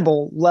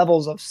incredible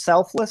levels of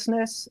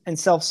selflessness and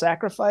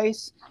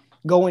self-sacrifice,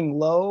 going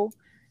low,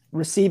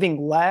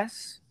 receiving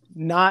less,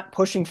 not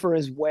pushing for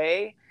his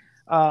way.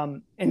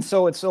 And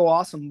so it's so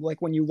awesome.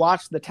 Like when you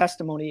watch the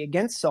testimony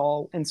against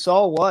Saul, and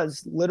Saul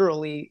was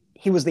literally,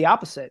 he was the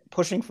opposite,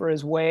 pushing for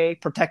his way,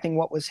 protecting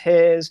what was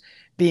his,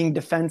 being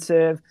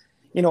defensive,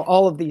 you know,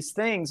 all of these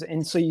things.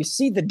 And so you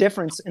see the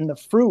difference in the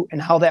fruit and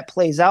how that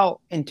plays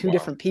out in two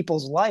different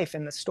people's life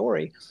in the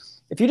story.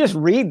 If you just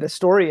read the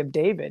story of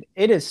David,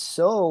 it is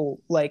so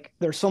like,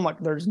 there's so much,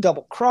 there's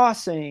double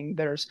crossing,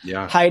 there's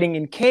hiding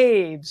in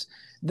caves,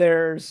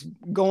 there's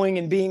going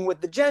and being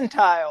with the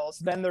Gentiles,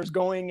 then there's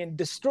going and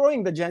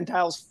destroying the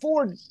Gentiles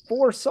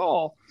for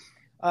Saul,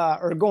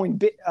 or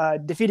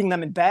defeating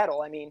them in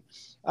battle. I mean,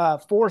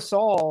 for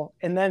Saul,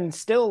 and then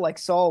still like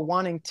Saul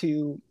wanting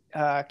to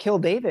kill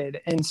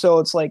David. And so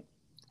it's like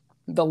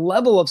the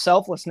level of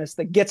selflessness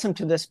that gets him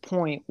to this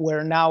point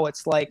where now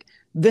it's like,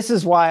 this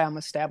is why I'm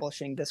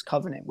establishing this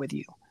covenant with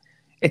you.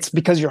 It's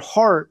because your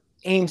heart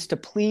aims to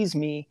please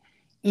me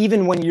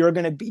even when you're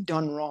going to be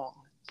done wrong,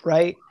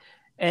 right?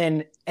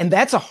 And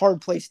that's a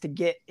hard place to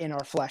get in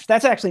our flesh.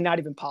 That's actually not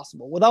even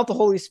possible. Without the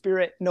Holy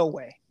Spirit, no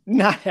way.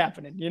 Not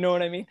happening. You know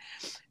what I mean?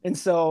 And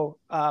so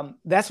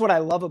that's what I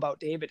love about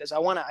David is I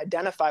want to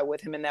identify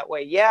with him in that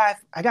way. Yeah,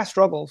 I got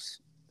struggles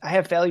I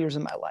have failures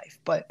in my life,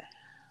 but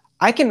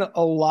I can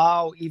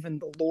allow even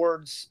the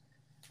Lord's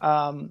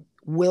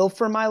will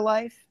for my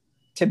life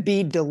to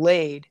be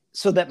delayed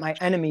so that my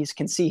enemies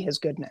can see his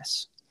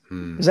goodness.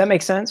 Does that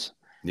make sense?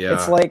 Yeah.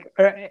 It's like,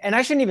 and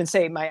I shouldn't even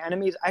say my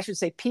enemies. I should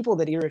say people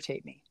that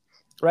irritate me,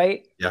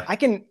 right? Yeah. I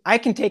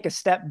can take a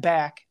step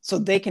back so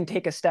they can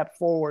take a step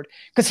forward,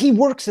 because he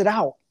works it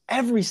out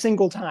every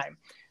single time.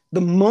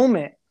 The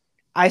moment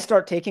I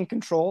start taking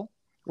control,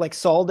 like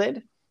Saul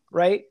did,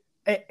 right?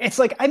 It's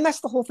like I mess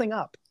the whole thing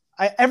up.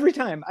 Every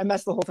time I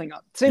mess the whole thing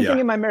up. Same thing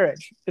in my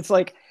marriage. It's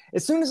like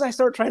as soon as I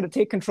start trying to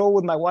take control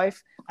with my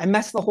wife, I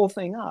mess the whole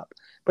thing up.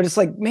 But it's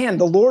like, man,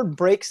 the Lord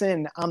breaks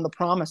in on the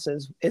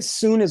promises as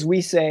soon as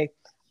we say,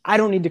 I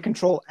don't need to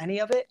control any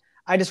of it.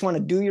 I just want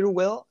to do your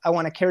will. I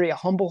want to carry a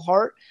humble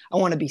heart. I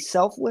want to be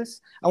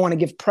selfless. I want to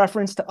give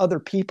preference to other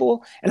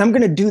people. And I'm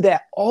going to do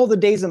that all the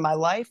days of my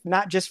life,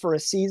 not just for a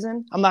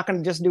season. I'm not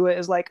going to just do it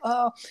as like,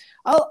 oh,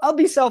 I'll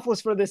be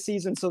selfless for this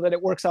season so that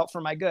it works out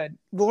for my good.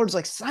 The Lord's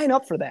like, sign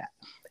up for that.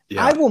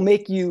 Yeah. I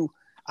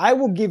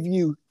will give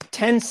you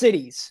 10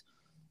 cities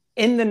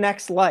in the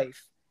next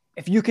life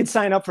if you could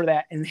sign up for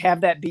that and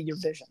have that be your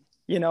vision,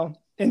 you know?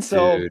 And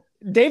so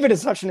David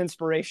is such an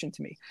inspiration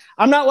to me.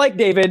 I'm not like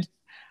David.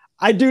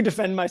 I do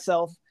defend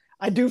myself.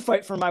 I do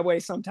fight for my way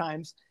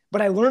sometimes,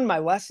 but I learned my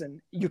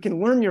lesson. You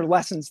can learn your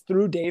lessons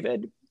through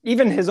David.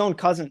 Even his own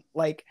cousin,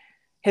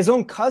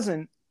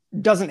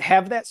 doesn't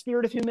have that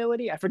spirit of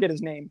humility. I forget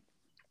his name,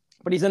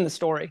 but he's in the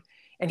story.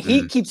 And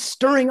he keeps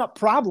stirring up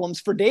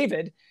problems for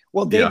David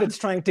while David's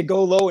trying to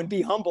go low and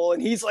be humble.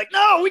 And he's like,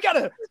 no, we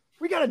gotta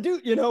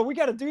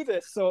do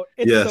this. So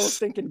it's so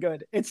stinking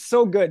good. It's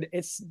so good.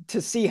 It's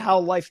to see how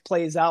life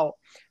plays out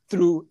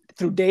through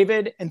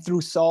David and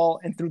through Saul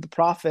and through the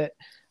prophet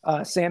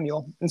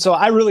Samuel. And so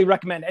I really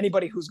recommend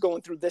anybody who's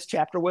going through this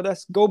chapter with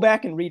us, go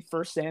back and read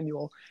 1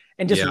 Samuel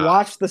and just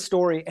watch the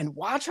story and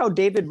watch how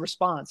David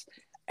responds.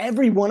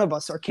 Every one of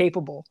us are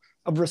capable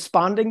of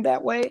responding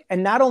that way,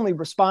 and not only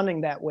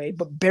responding that way,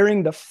 but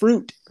bearing the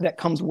fruit that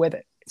comes with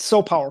it. It's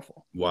so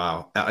powerful.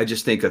 Wow. I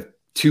just think of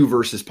 2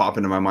 verses pop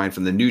into my mind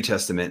from the New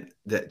Testament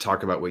that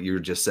talk about what you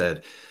just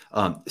said.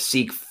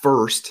 Seek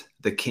first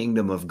the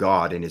kingdom of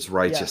God and his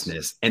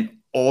righteousness, and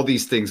all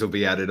these things will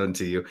be added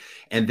unto you.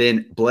 And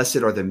then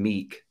blessed are the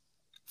meek,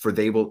 for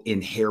they will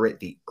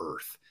inherit the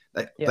earth.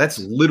 That's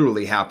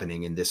literally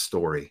happening in this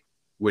story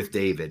with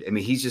David. I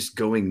mean, he's just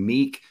going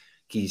meek.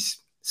 He's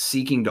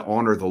seeking to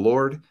honor the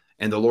Lord.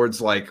 And the Lord's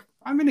like,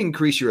 I'm going to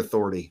increase your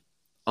authority.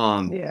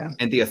 And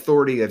the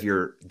authority of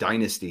your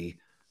dynasty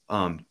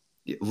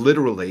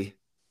literally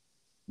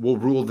will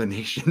rule the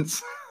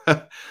nations.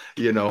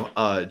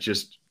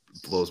 Just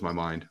blows my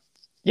mind.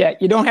 Yeah,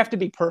 you don't have to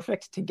be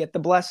perfect to get the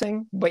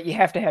blessing, but you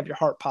have to have your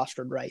heart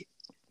postured right.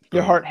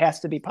 Your heart has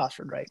to be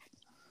postured right.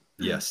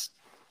 Yes.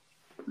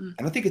 And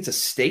I think it's a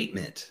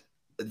statement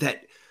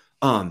that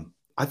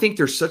I think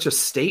there's such a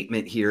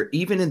statement here,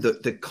 even in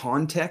the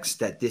context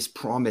that this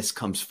promise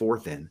comes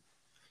forth in,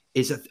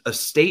 is a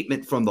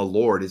statement from the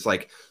Lord. It's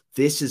like,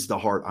 this is the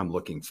heart I'm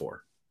looking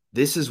for.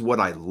 This is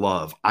what I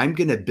love. I'm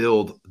going to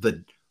build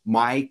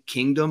my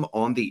kingdom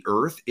on the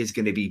earth is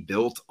going to be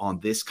built on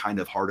this kind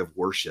of heart of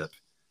worship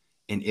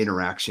and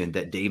interaction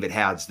that David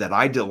has, that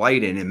I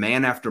delight in. And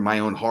man after my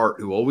own heart,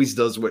 who always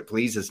does what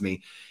pleases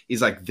me.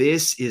 He's like,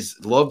 this is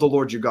love the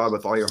Lord your God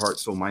with all your heart,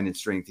 soul, mind, and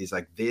strength. He's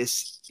like,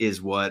 this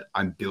is what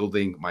I'm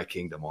building my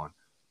kingdom on.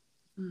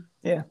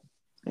 Yeah.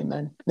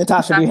 Amen.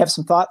 Natasha, do you have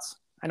some thoughts?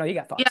 I know you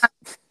got thoughts. Yeah,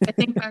 I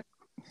think that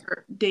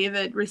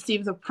David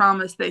received the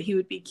promise that he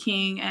would be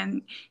king,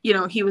 and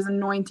he was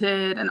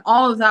anointed, and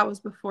all of that was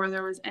before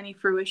there was any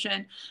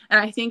fruition. And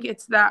I think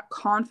it's that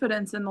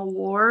confidence in the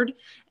Lord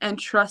and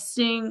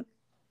trusting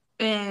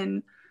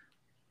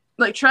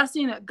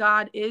that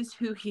God is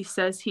who he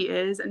says he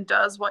is and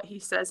does what he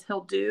says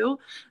he'll do,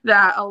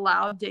 that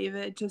allowed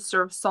David to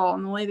serve Saul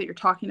in the way that you're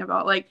talking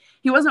about. Like,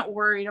 he wasn't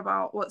worried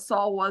about what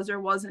Saul was or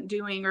wasn't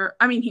doing,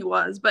 he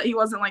was, but he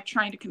wasn't like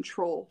trying to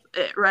control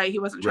it, right? He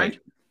wasn't trying to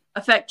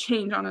affect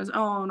change on his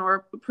own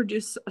or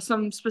produce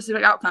some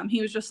specific outcome.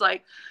 He was just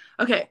like,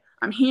 okay,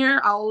 I'm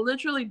here. I'll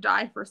literally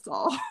die for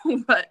Saul,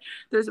 but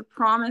there's a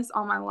promise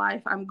on my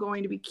life. I'm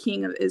going to be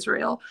king of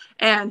Israel.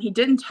 And he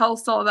didn't tell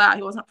Saul that.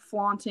 He wasn't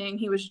flaunting.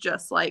 He was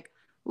just like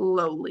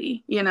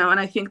lowly, and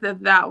I think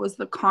that was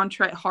the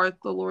contrite heart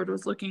the Lord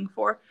was looking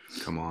for.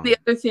 Come on. The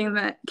other thing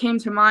that came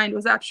to mind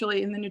was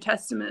actually in the New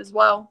Testament as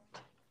well.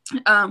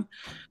 The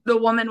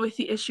woman with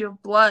the issue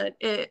of blood,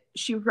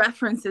 she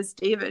references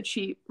David.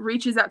 She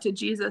reaches out to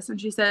Jesus and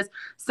she says,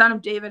 Son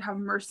of David, have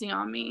mercy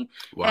on me.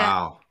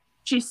 Wow. And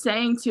she's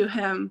saying to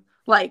him,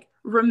 like,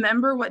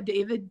 remember what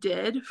David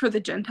did for the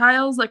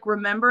Gentiles. Like,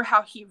 remember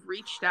how he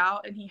reached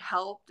out and he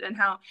helped and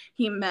how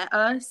he met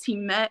us. He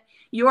met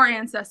your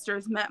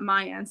ancestors, met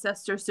my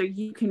ancestors, so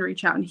you can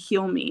reach out and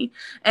heal me.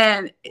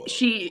 And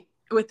she,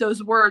 with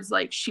those words,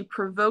 like, she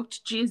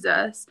provoked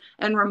Jesus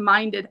and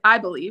reminded, I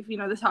believe,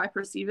 this is how I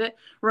perceive it,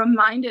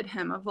 reminded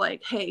him of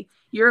like, hey,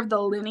 you're of the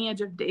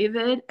lineage of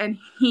David and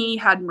he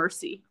had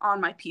mercy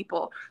on my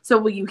people. So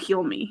will you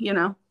heal me,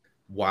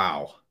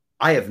 Wow.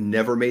 I have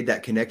never made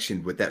that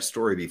connection with that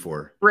story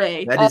before.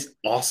 Ray. That is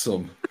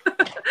awesome.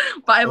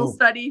 Bible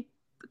study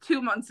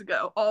 2 months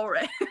ago, all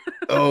Ray.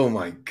 Oh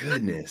my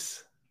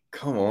goodness.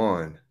 Come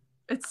on.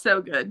 It's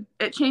so good.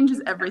 It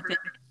changes everything.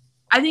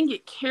 I think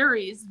it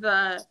carries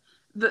that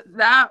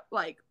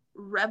like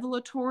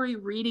revelatory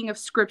reading of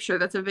scripture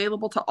that's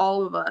available to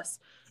all of us.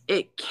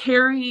 It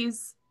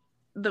carries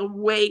the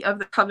weight of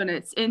the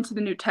covenants into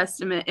the New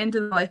Testament, into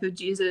the life of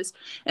Jesus,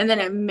 and then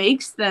it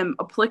makes them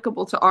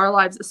applicable to our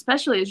lives,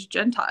 especially as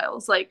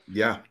Gentiles. Like,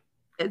 yeah.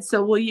 And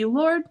so will you,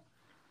 Lord?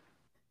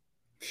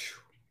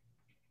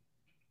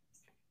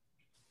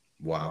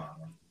 Wow.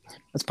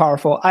 That's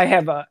powerful. I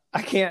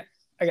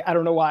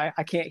don't know why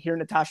I can't hear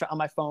Natasha on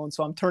my phone.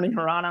 So I'm turning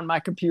her on my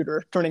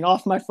computer, turning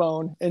off my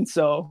phone. And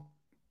so.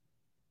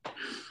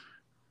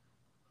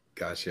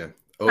 Gotcha.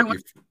 Oh, you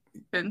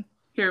can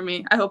hear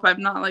me. I hope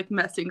I'm not like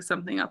messing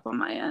something up on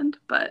my end,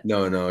 but.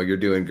 No, you're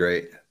doing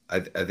great. I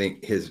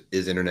think his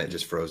internet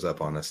just froze up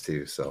on us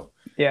too. So.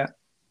 Yeah.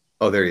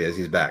 Oh, there he is.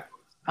 He's back.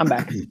 I'm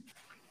back.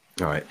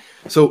 All right.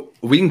 So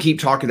we can keep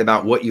talking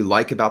about what you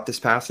like about this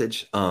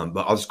passage. But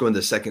I'll just go into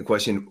the second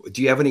question.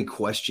 Do you have any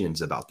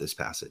questions about this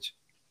passage?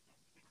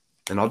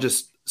 And I'll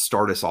just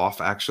start us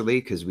off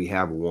actually, because we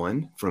have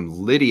one from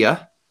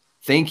Lydia.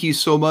 Thank you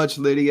so much,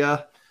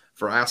 Lydia,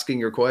 for asking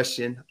your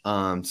question.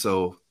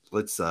 So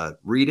let's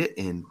read it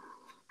and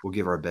we'll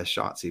give our best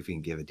shot, see if we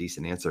can give a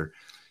decent answer.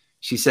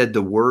 She said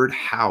the word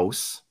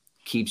house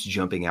keeps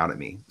jumping out at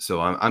me.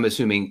 So I'm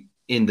assuming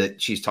in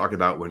that she's talking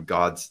about when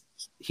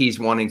he's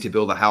wanting to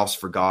build a house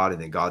for God.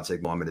 And then God said,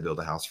 well, I'm going to build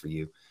a house for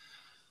you.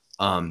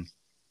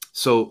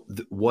 So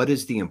what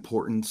is the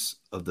importance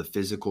of the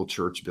physical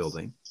church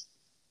building?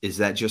 Is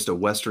that just a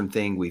Western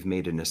thing we've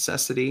made a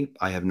necessity?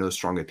 I have no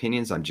strong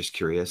opinions. I'm just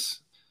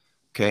curious.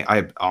 Okay.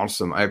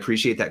 Awesome. I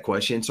appreciate that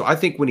question. So I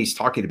think when he's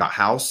talking about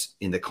house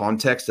in the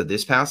context of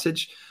this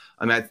passage,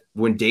 I mean,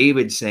 when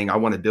David's saying, I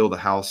want to build a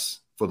house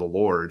for the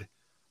Lord,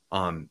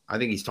 I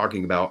think he's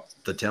talking about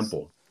the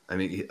temple. I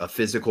mean, a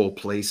physical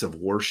place of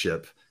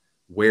worship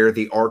where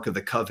the Ark of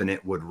the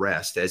Covenant would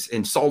rest,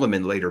 and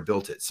Solomon later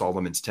built it,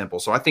 Solomon's temple.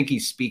 So I think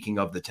he's speaking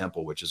of the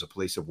temple, which is a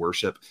place of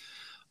worship,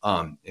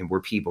 and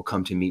where people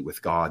come to meet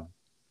with God.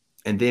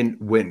 And then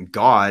when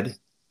God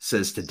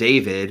says to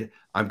David,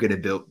 I'm going to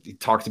build, he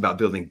talks about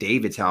building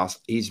David's house,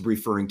 he's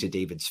referring to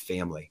David's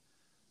family.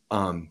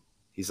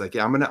 He's like,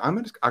 yeah,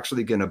 I'm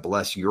actually going to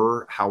bless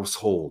your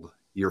household,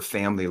 your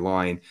family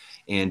line.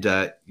 And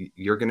I'm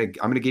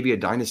going to give you a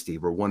dynasty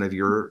where one of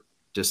your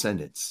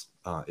descendants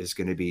is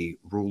going to be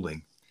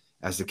ruling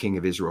as the king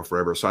of Israel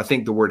forever. So I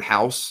think the word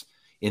house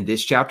in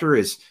this chapter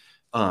is,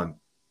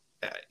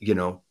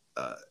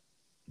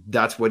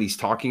 that's what he's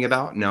talking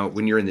about. Now,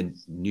 when you're in the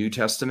New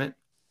Testament,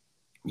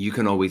 you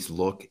can always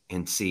look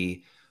and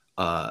see,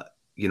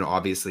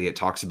 obviously it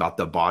talks about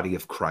the body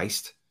of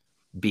Christ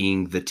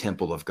being the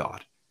temple of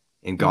God,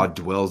 and God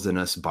dwells in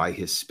us by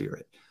his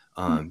Spirit.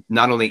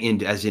 Not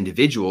only as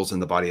individuals in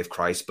the body of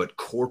Christ, but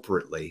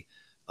corporately,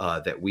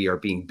 that we are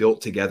being built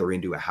together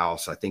into a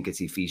house. I think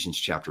it's Ephesians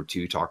chapter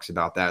 2 talks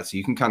about that. So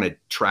you can kind of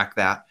track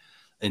that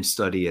and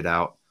study it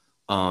out.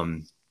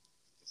 Do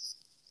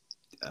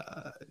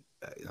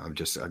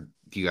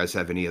you guys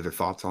have any other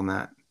thoughts on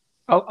that?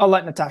 I'll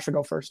let Natasha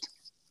go first.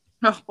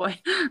 Oh boy.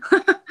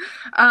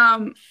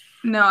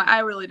 No, I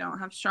really don't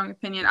have a strong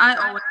opinion.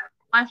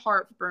 My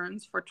heart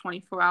burns for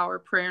 24-hour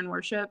prayer and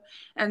worship.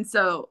 And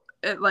so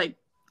it like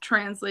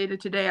translated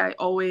today, I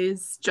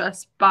always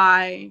just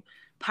by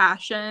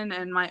passion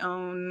and my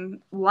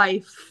own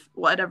life,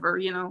 whatever,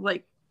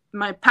 like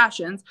my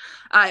passions,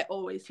 I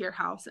always hear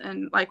house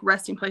and like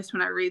resting place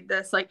when I read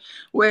this, like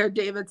where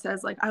David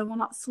says, like, I will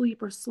not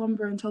sleep or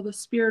slumber until the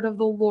Spirit of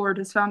the Lord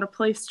has found a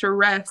place to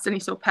rest. And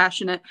he's so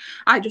passionate.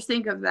 I just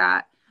think of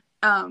that.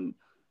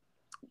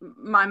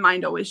 My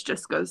mind always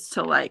just goes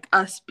to like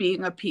us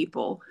being a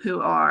people who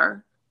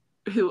are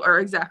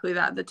exactly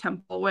that, the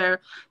temple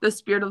where the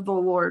Spirit of the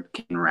Lord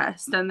can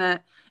rest, and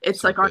that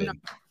it's so like good.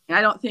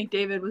 I don't think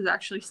David was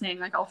actually saying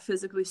like I'll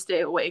physically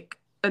stay awake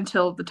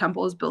until the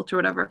temple is built or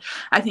whatever.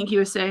 I think he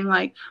was saying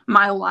like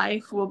my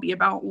life will be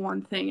about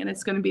one thing, and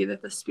it's going to be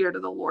that the Spirit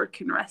of the Lord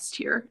can rest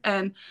here.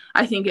 And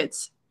I think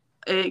it's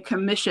a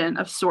commission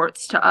of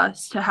sorts to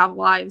us to have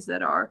lives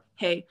that are,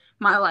 hey,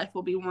 my life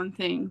will be one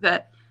thing,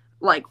 that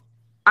like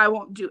I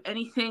won't do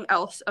anything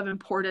else of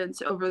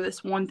importance over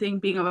this one thing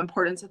being of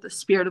importance, that the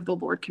Spirit of the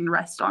Lord can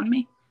rest on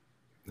me.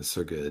 That's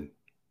so good.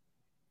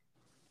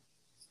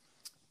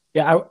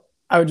 Yeah,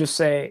 I would just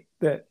say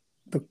that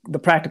the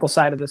practical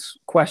side of this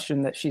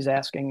question that she's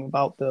asking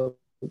about the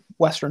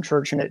Western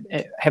church and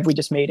have we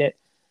just made it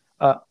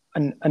a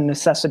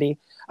necessity?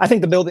 I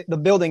think the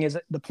building is,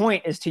 the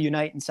point is to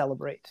unite and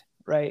celebrate,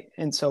 right?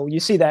 And so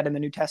you see that in the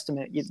New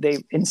Testament.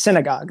 In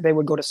synagogue, they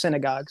would go to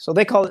synagogue. So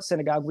they call it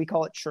synagogue, we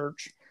call it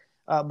church.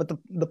 But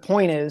the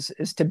point is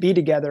to be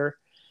together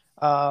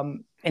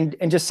and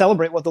just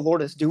celebrate what the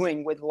Lord is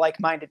doing with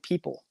like-minded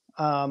people,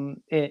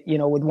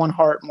 with one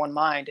heart and one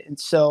mind. And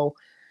so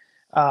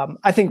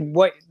I think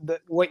what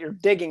you're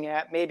digging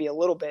at maybe a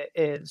little bit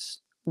is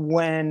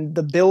when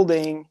the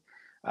building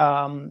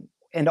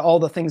and all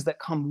the things that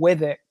come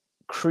with it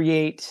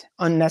create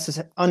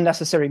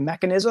unnecessary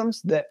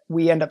mechanisms that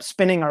we end up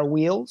spinning our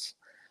wheels.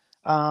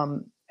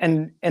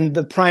 And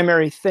the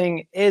primary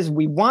thing is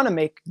we want to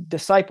make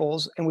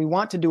disciples and we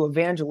want to do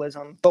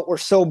evangelism, but we're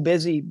so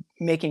busy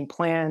making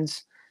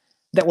plans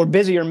that we're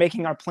busier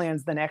making our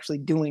plans than actually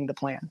doing the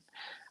plan.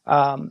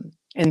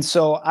 And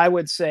so I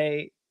would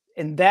say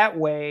in that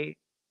way,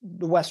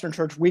 the Western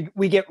church,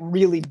 we get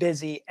really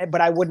busy,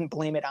 but I wouldn't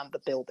blame it on the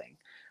building.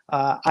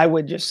 I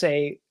would just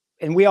say,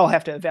 and we all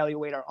have to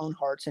evaluate our own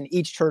hearts, and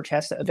each church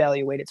has to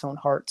evaluate its own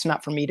heart. It's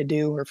not for me to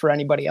do or for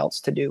anybody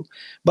else to do.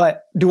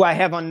 But do I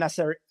have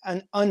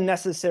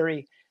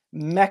unnecessary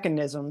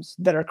mechanisms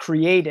that are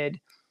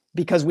created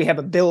because we have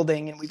a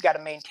building and we've got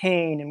to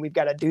maintain and we've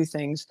got to do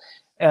things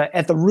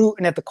at the root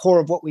and at the core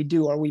of what we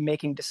do? Are we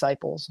making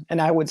disciples? And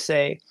I would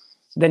say,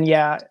 then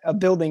yeah, a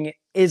building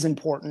is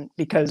important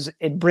because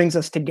it brings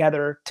us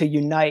together to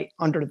unite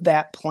under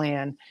that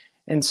plan.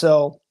 And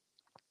so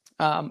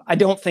I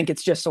don't think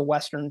it's just a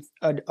Western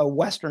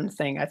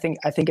thing. I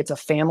think it's a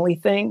family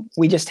thing.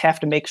 We just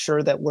have to make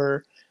sure that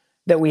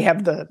we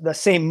have the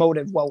same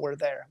motive while we're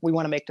there. We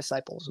want to make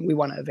disciples and we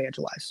want to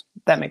evangelize.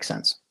 That makes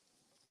sense.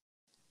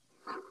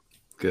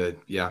 Good.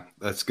 Yeah,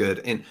 that's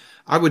good. And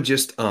I would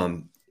just,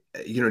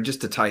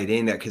 just to tie it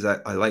in that, because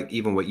I like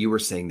even what you were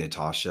saying,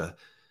 Natasha.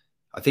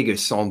 I think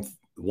it's Psalm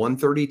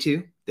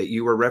 132 that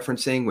you were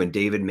referencing when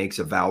David makes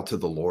a vow to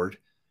the Lord.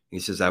 He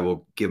says, I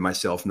will give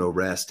myself no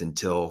rest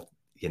until,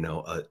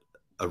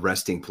 a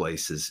resting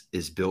place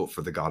is built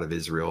for the God of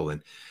Israel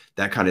and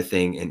that kind of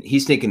thing. And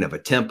he's thinking of a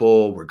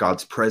temple where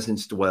God's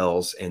presence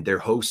dwells and they're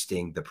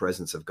hosting the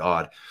presence of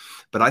God.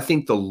 But I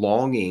think the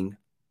longing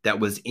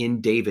that was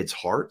in David's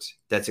heart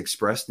that's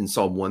expressed in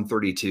Psalm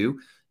 132,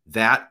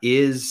 that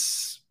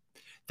is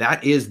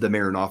the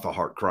Maranatha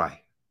heart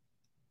cry.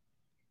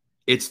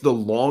 It's the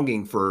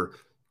longing for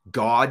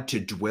God to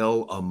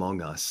dwell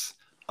among us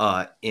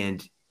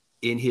and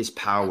in his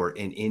power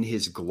and in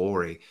his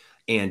glory.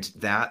 And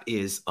that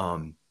is,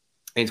 and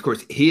of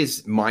course,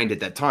 his mind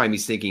at that time,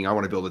 he's thinking, I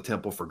want to build a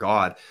temple for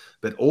God.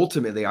 But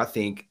ultimately, I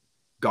think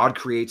God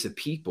creates a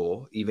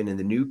people, even in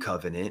the new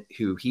covenant,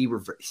 who he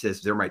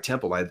says, they're my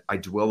temple. I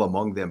dwell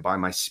among them by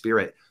my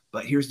spirit.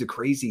 But here's the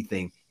crazy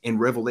thing. In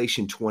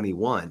Revelation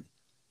 21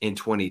 and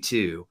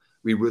 22,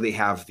 we really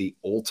have the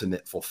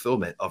ultimate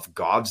fulfillment of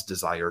God's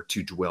desire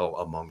to dwell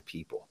among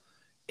people.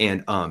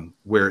 And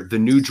where the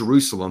New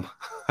Jerusalem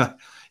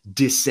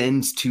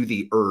descends to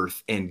the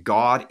earth and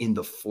God in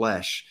the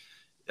flesh,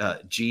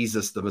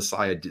 Jesus, the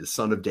Messiah, the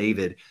son of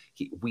David,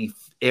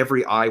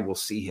 every eye will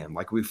see him.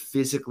 Like we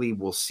physically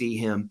will see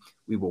him.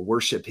 We will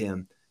worship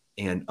him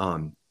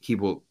and he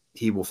will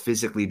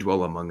physically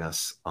dwell among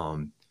us.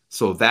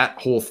 So that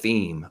whole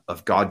theme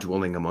of God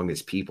dwelling among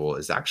his people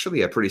is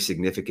actually a pretty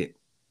significant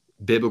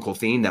biblical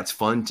theme. That's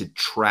fun to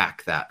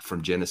track that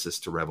from Genesis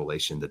to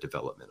Revelation, the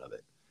development of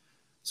it.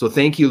 So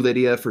thank you,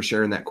 Lydia, for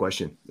sharing that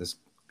question. That's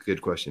a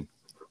good question.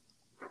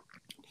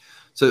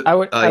 So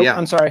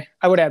I'm sorry.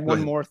 I would add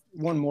one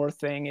more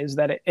thing is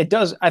that it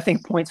does, I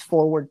think, points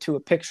forward to a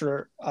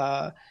picture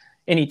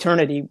in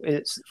eternity.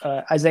 It's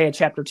Isaiah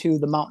chapter 2,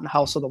 the mountain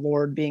house of the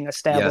Lord being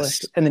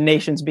established and the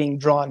nations being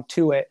drawn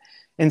to it.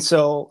 And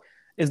so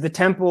is the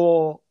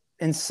temple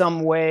in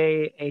some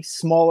way a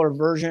smaller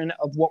version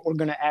of what we're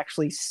going to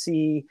actually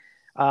see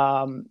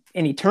in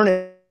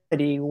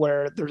eternity,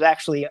 where there's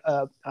actually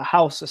a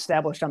house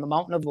established on the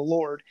mountain of the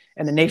Lord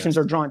and the nations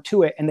are drawn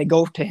to it and they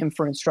go to him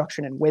for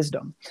instruction and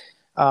wisdom.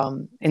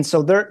 And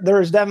so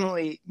there is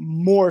definitely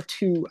more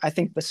to, I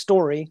think, the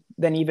story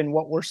than even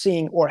what we're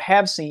seeing or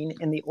have seen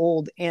in the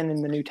Old and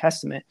in the New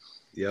Testament.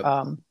 Yep.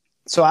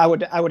 So I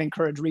would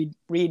encourage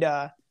read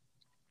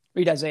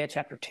Isaiah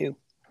chapter 2.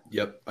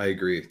 Yep, I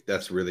agree.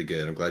 That's really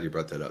good. I'm glad you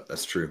brought that up.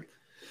 That's true.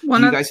 Do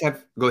you guys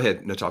have? Go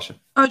ahead, Natasha.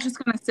 I was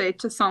just going to say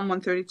to Psalm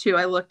 132.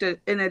 I looked at,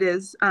 and it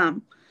is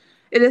Psalm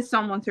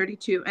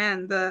 132,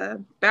 and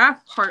the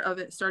back part of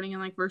it, starting in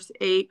like verse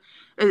 8,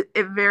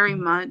 it very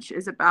much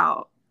is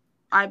about,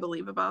 I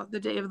believe, about the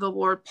day of the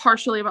Lord,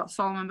 partially about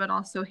Solomon, but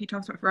also he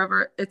talks about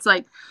forever. It's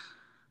like,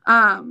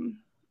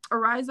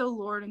 arise, O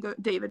Lord, and go.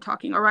 David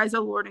talking. Arise,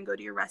 O Lord, and go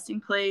to your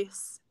resting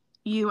place.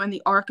 You and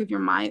the ark of your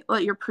might,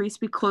 let your priests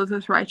be clothed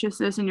with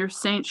righteousness, and your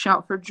saints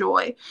shout for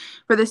joy.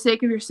 For the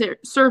sake of your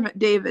servant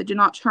David, do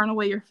not turn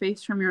away your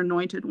face from your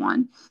anointed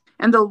one.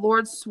 And the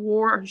Lord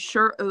swore a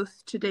sure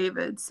oath to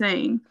David,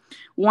 saying,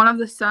 one of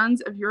the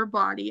sons of your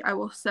body I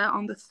will set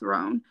on the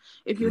throne.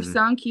 If your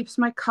son keeps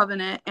my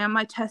covenant and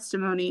my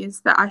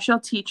testimonies that I shall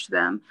teach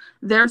them,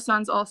 their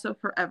sons also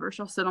forever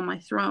shall sit on my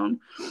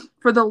throne.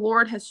 For the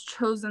Lord has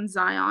chosen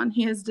Zion.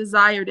 He has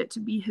desired it to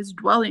be his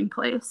dwelling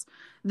place.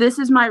 This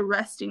is my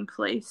resting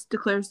place,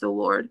 declares the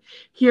Lord.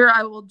 Here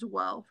I will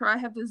dwell, for I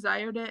have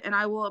desired it, and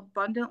I will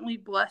abundantly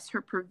bless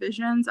her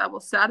provisions. I will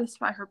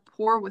satisfy her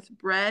poor with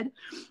bread.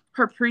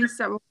 Her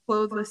priests I will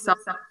clothe with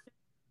salvation.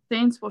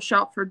 Saints will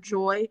shout for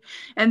joy,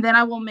 and then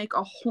I will make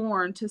a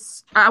horn to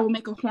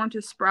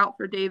sprout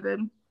for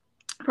David.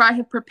 For I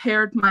have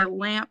prepared my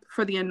lamp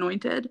for the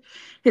anointed.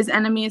 His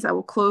enemies I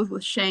will clothe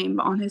with shame,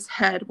 but on his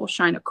head will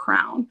shine a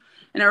crown.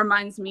 And it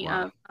reminds me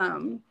of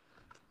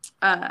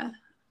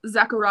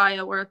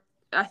Zechariah, where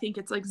I think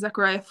it's like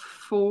Zechariah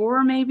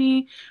 4,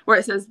 maybe, where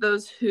it says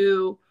those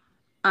who,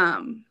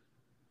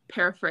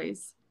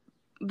 paraphrase,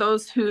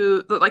 those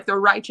who, like the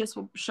righteous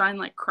will shine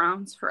like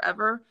crowns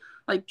forever,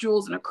 like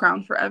jewels in a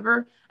crown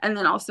forever. And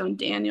then also in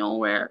Daniel,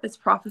 where it's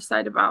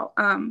prophesied about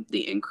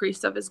the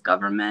increase of his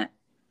government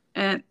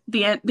and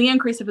the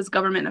increase of his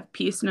government of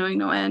peace, knowing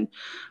no end.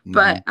 Mm-hmm.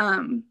 But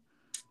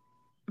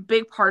a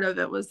big part of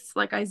it was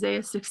like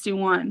Isaiah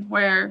 61,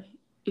 where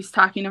he's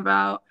talking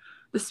about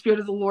the Spirit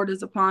of the Lord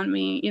is upon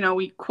me. You know,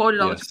 we quoted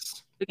all the time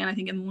again, I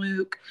think in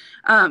Luke.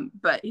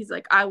 But he's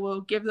like, I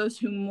will give those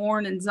who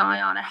mourn in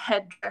Zion a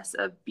headdress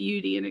of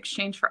beauty in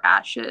exchange for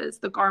ashes,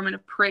 the garment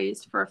of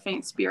praise for a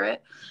faint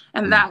spirit.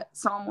 And that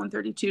Psalm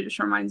 132 just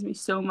reminds me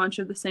so much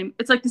of the same.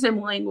 It's like the same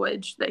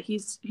language that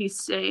he's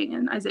saying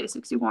in Isaiah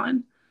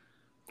 61.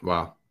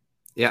 Wow.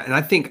 Yeah. And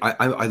I think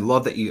I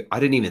love that I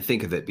didn't even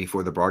think of it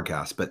before the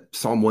broadcast, but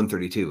Psalm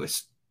 132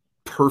 is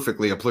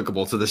perfectly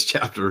applicable to this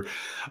chapter.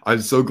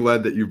 I'm so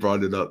glad that you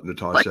brought it up,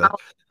 Natasha. Like,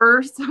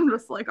 first, I'm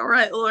just like, all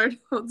right, Lord,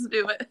 let's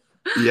do it.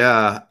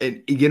 Yeah.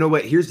 And you know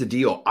what? Here's the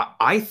deal.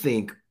 I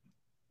think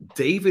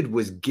David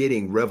was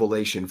getting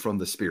revelation from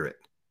the Spirit.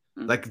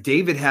 Like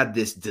David had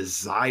this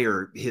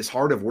desire. His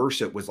heart of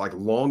worship was like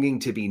longing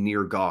to be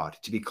near God,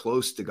 to be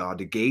close to God,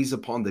 to gaze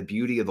upon the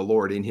beauty of the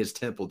Lord in his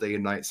temple day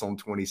and night. Psalm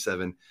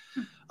 27,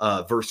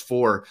 verse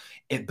 4.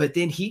 But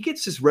then he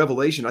gets this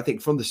revelation, I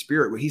think, from the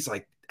Spirit, where he's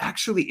like,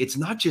 actually, it's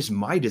not just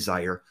my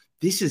desire.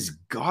 This is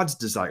God's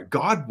desire.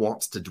 God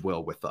wants to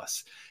dwell with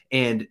us,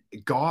 and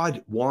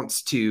God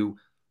wants to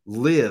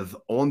live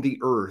on the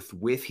earth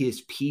with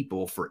his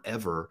people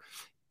forever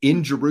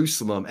in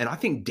Jerusalem. And I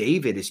think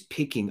David is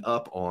picking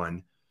up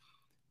on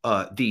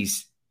the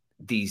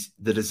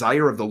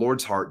desire of the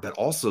Lord's heart, but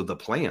also the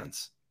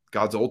plans,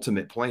 God's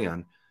ultimate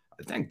plan.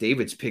 I think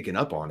David's picking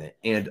up on it.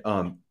 And,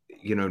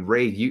 you know,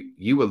 Ray,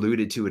 you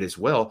alluded to it as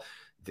well.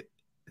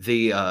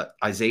 The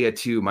Isaiah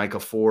 2, Micah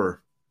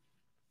 4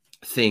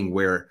 thing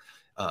where,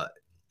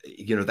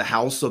 you know, the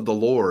house of the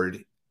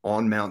Lord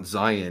on Mount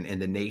Zion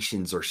and the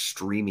nations are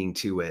streaming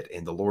to it,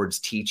 and the Lord's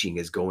teaching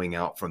is going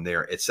out from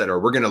there, etc.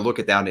 We're going to look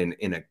at that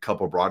in a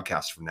couple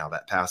broadcasts from now,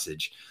 that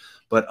passage.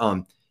 But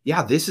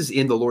yeah, this is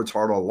in the Lord's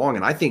heart all along.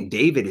 And I think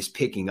David is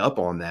picking up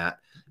on that.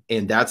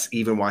 And that's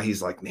even why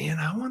he's like, man,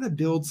 I want to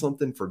build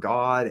something for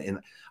God. And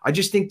I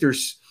just think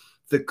there's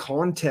the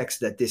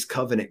context that this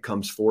covenant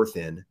comes forth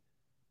in,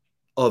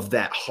 of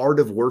that heart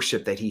of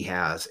worship that he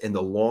has and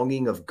the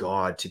longing of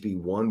God to be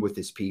one with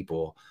his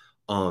people,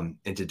 and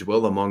to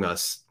dwell among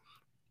us.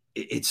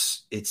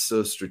 It's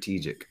so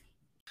strategic.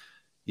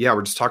 Yeah,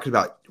 we're just talking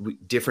about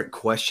different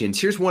questions.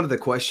 Here's one of the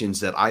questions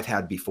that I've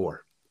had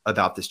before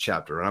about this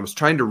chapter. And I was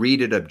trying to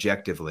read it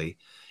objectively.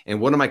 And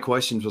one of my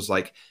questions was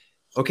like,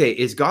 okay,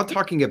 is God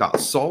talking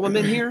about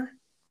Solomon here?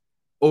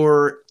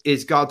 Or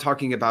is God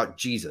talking about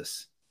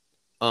Jesus?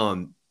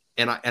 And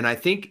I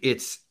think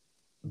it's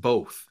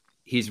both.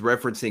 He's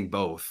referencing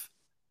both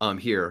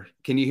here.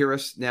 Can you hear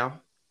us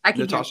now, I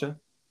can, Natasha?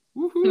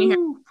 Woohoo. Can you hear?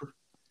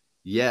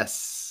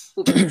 Yes.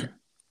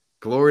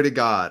 Glory to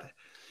God.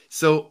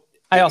 So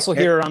I also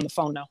hear her on the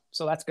phone now,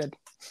 so that's good.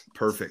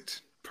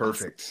 Perfect.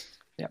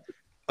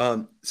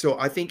 Yeah. So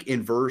I think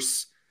in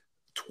verse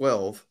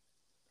 12,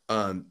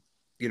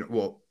 you know,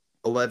 well,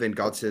 11,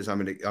 God says,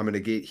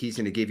 he's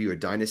going to give you a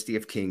dynasty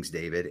of kings,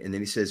 David. And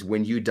then he says,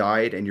 when you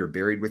died and you're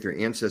buried with your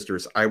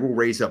ancestors, I will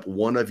raise up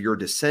one of your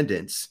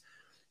descendants,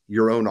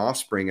 your own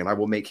offspring, and I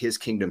will make his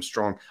kingdom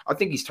strong. I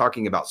think he's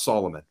talking about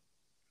Solomon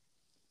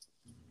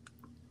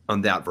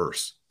on that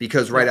verse,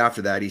 because right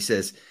after that, he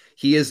says,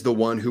 he is the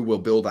one who will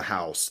build a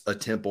house, a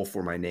temple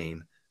for my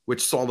name,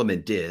 which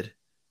Solomon did.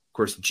 Of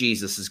course,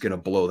 Jesus is going to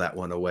blow that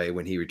one away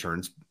when he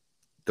returns.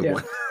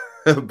 One.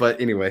 But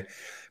anyway,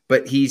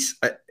 but he's,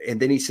 and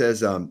then he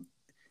says, but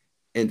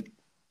then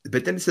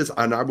it says,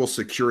 and I will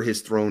secure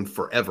his throne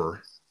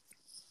forever.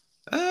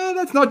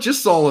 That's not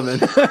just Solomon.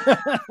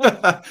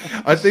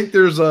 I think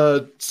there's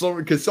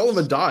because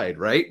Solomon died,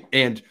 right?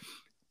 And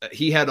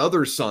he had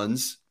other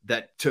sons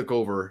that took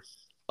over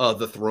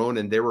the throne,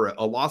 and there were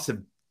a lot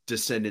of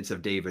descendants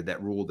of David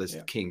that ruled as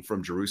king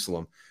from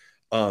Jerusalem.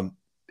 And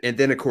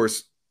then, of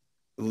course,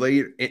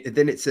 later, and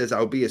then it says,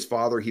 I'll be his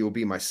father. He will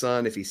be my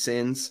son if he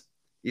sins.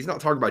 He's not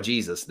talking about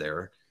Jesus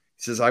there.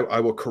 He says, I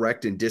will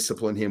correct and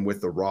discipline him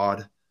with the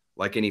rod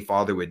like any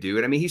father would do.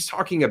 And I mean, he's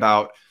talking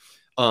about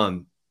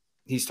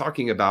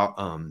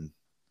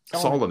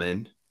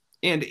Solomon,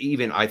 and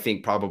even I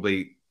think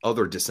probably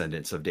other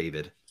descendants of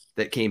David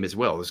that came as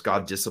well, as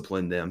God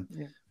disciplined them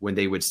when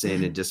they would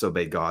sin and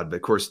disobey God. But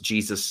of course,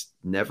 Jesus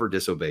never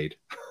disobeyed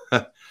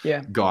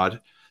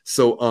God.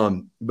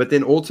 So, but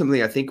then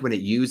ultimately, I think when it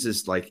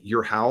uses like,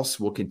 your house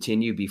will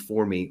continue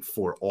before me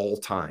for all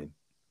time,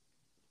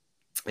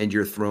 and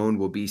your throne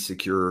will be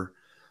secure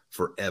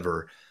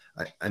forever.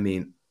 I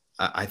mean,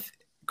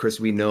 Chris,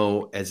 we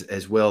know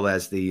as well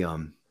as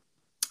the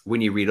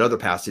when you read other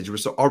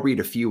passages, so I'll read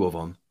a few of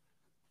them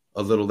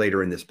a little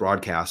later in this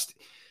broadcast,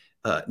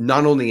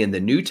 not only in the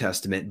New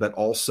Testament, but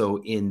also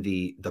in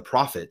the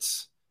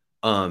prophets,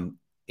 in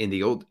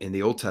the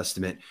Old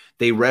Testament,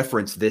 they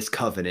reference this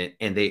covenant,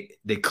 and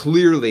they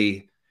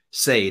clearly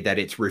say that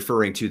it's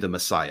referring to the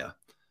Messiah.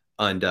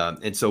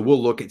 And so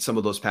we'll look at some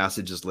of those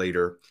passages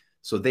later.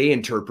 So they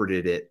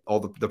interpreted it, all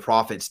the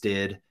prophets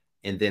did.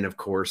 And then, of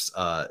course,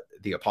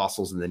 the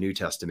apostles in the New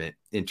Testament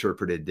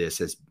interpreted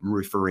this as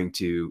referring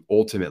to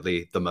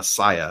ultimately the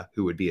Messiah,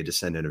 who would be a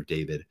descendant of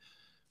David,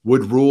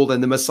 would rule.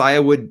 And the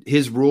Messiah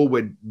his rule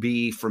would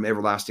be from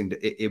everlasting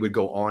to, it would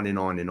go on and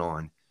on and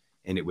on,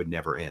 and it would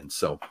never end.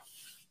 So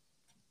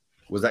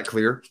was that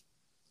clear?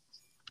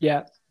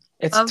 Yeah.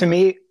 It's to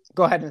me.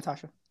 Go ahead,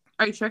 Natasha.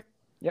 Are you sure?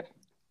 Yep.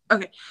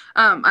 Okay.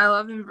 I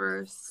love in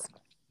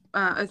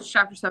it's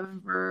chapter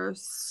 7,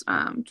 verse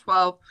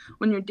 12.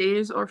 When your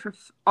days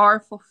are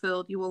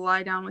fulfilled, you will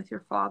lie down with your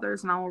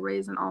fathers, and I will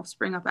raise an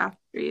offspring up after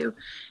you.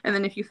 And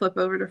then if you flip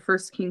over to 1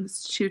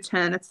 Kings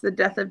 2:10, it's the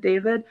death of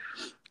David.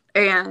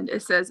 And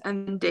it says,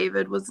 and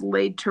David was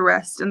laid to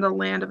rest in the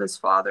land of his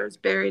fathers,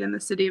 buried in the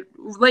city,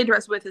 laid to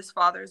rest with his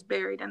fathers,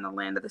 buried in the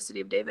land of the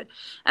city of David.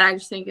 And I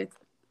just think it's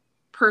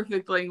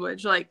perfect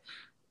language. Like,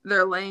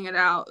 they're laying it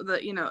out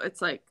that,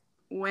 it's like,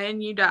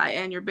 when you die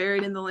and you're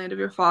buried in the land of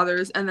your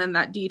fathers, and then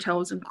that detail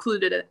was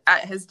included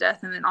at his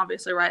death, and then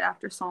obviously right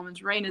after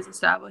Solomon's reign is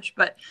established.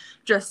 But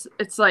just,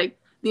 it's like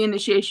the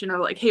initiation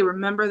of like, hey,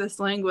 remember this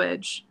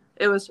language.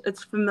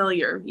 It's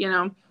familiar,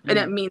 and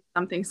it means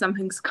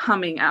something's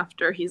coming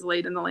after he's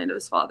laid in the land of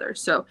his father.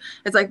 So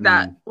it's like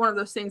that, one of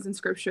those things in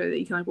scripture that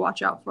you can like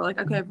watch out for, like,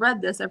 okay, I've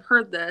read this, I've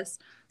heard this,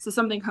 so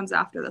something comes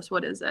after this.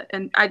 What is it?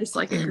 And I just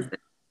like it because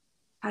it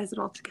ties it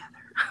all together.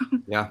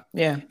 Yeah.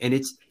 Yeah. And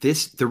it's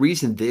the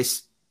reason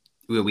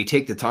we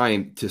take the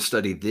time to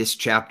study this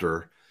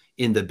chapter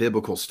in the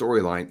biblical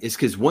storyline is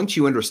because once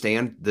you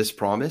understand this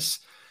promise,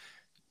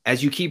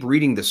 as you keep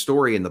reading the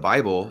story in the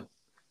Bible,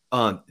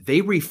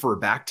 they refer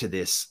back to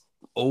this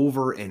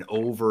over and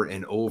over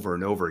and over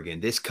and over again,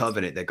 this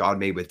covenant that God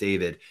made with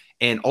David.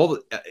 And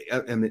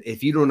I mean,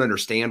 if you don't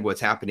understand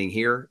what's happening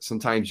here,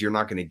 sometimes you're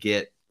not going to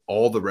get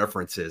all the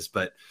references,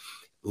 but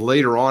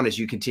later on, as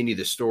you continue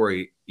the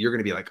story, you're going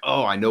to be like,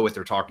 oh, I know what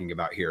they're talking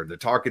about here. They're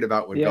talking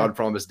about when God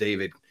promised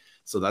David.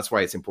 So that's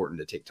why it's important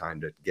to take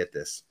time to get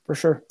this. For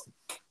sure.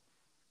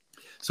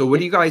 So what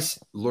do you guys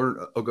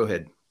learn? Oh, go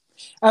ahead.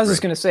 I was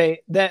just going to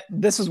say that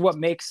this is what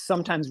makes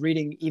sometimes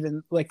reading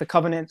even like the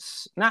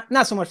covenants,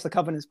 not so much the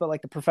covenants, but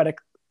like the prophetic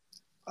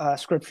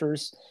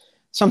scriptures,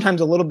 sometimes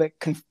a little bit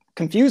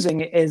confusing,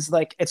 is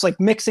like, it's like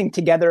mixing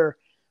together.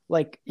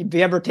 Like, have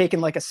you ever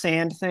taken like a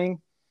sand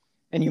thing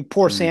and you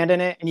pour sand in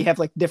it and you have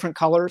like different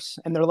colors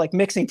and they're like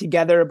mixing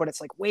together, but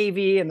it's like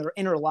wavy and they're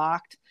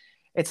interlocked.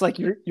 It's like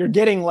you're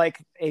getting like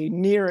a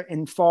near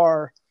and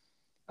far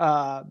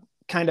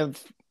kind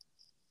of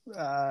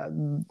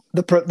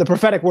the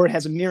prophetic word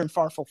has a near and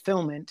far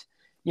fulfillment,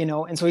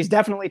 and so he's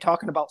definitely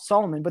talking about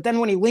Solomon. But then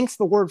when he links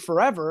the word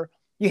forever,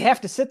 you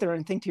have to sit there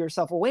and think to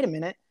yourself, well, wait a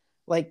minute,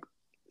 like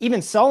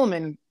even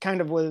Solomon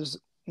kind of was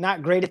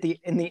not great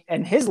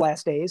in his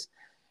last days,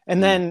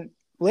 and then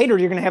later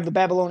you're going to have the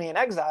Babylonian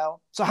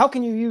exile. So how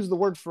can you use the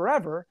word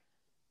forever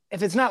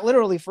if it's not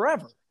literally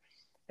forever?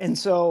 And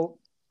so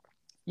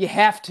you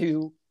have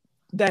to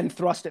then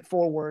thrust it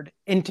forward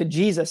into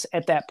Jesus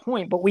at that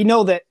point. But we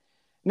know that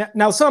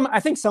now I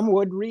think some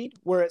would read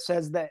where it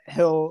says that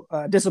he'll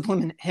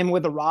discipline him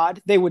with a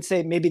rod. They would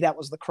say maybe that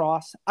was the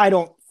cross. I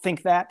don't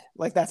think that.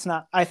 Like, that's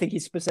not, I think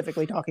he's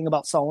specifically talking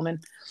about Solomon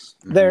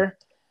there.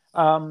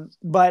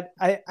 But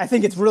I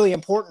think it's really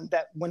important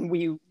that when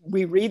we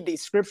read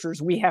these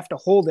scriptures, we have to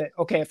hold it.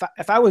 Okay,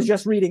 if I was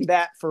just reading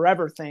that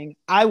forever thing,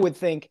 I would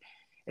think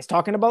it's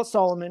talking about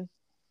Solomon,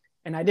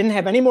 and I didn't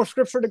have any more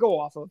scripture to go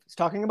off of. It's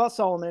talking about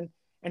Solomon,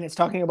 and it's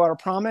talking about a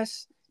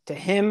promise to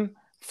him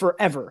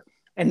forever,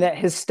 and that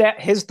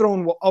his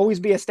throne will always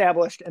be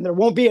established, and there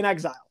won't be an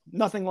exile.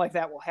 Nothing like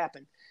that will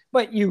happen.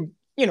 But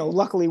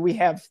luckily we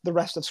have the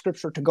rest of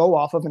scripture to go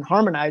off of and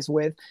harmonize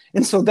with.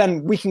 And so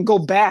then we can go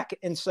back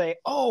and say,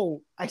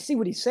 oh, I see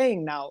what he's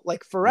saying now.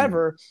 Like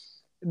forever,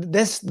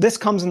 this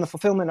comes in the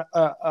fulfillment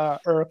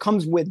or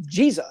comes with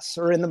Jesus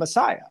or in the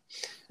Messiah.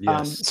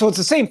 Yes. So it's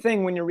the same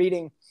thing when you're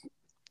reading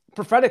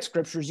prophetic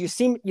scriptures. You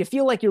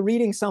feel like you're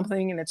reading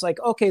something and it's like,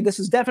 okay, this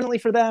is definitely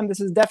for them. This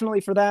is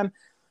definitely for them.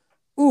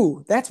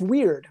 Ooh, that's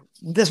weird.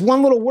 This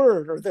one little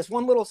word or this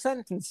one little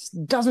sentence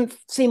doesn't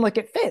seem like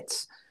it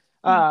fits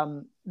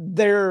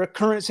their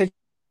current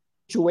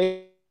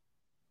situation.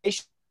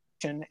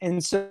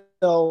 And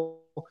so,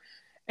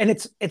 and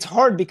it's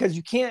hard because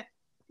you can't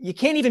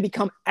even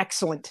become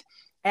excellent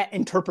at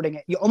interpreting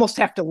it. You almost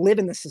have to live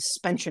in the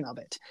suspension of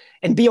it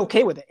and be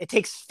okay with it. It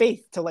takes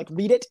faith to like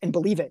read it and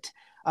believe it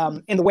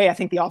in the way I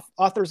think the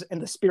authors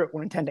and the Spirit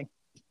were intending.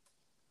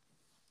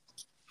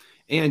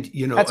 And,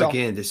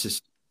 again,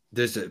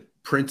 there's a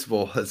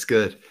principle that's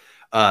good.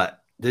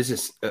 There's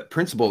this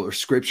principle or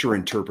scripture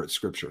interprets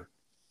scripture.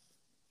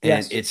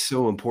 And it's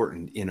so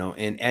important,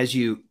 and as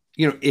if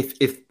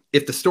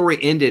the story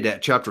ended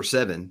at chapter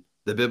 7,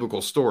 the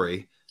biblical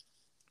story.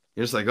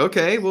 It's like,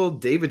 okay, well,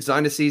 David's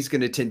dynasty is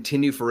going to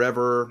continue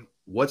forever.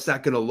 What's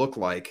that going to look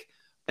like?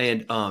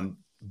 And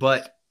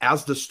but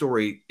as the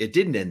story, it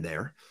didn't end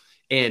there.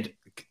 And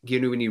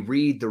when you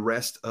read the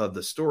rest of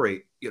the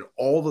story,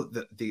 all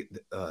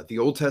the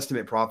Old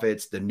Testament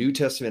prophets, the New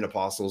Testament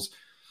apostles,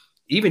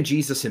 even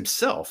Jesus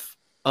himself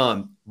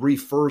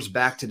refers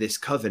back to this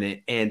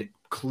covenant and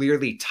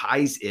clearly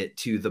ties it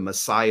to the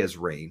Messiah's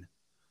reign,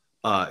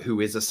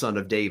 who is a son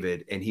of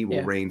David, and he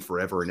will reign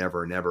forever and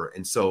ever and ever.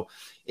 And so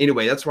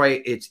anyway, that's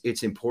why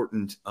it's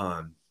important.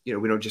 We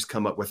don't just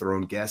come up with our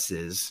own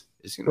guesses.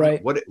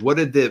 Right. What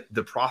did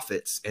the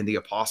prophets and the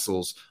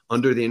apostles,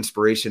 under the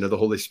inspiration of the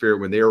Holy Spirit,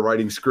 when they were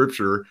writing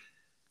scripture,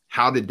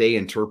 how did they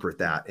interpret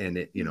that?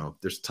 And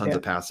there's tons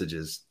of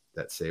passages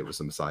that say it was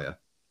the Messiah.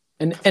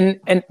 And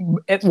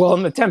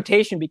the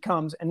temptation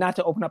becomes, and not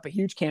to open up a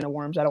huge can of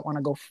worms, I don't want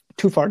to go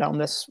too far down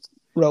this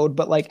road,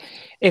 but like,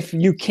 if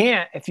you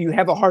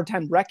have a hard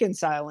time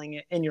reconciling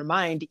it in your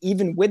mind,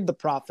 even with the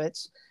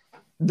prophets,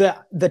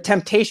 the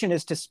temptation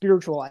is to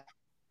spiritualize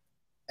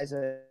as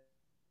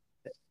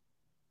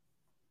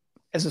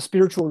a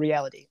spiritual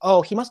reality.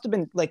 Oh, he must have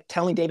been like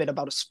telling David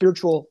about a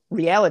spiritual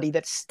reality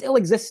that still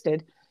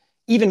existed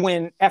even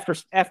when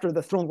after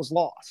the throne was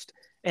lost.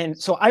 And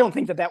so I don't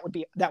think that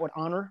would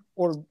honor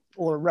or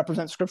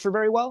represent scripture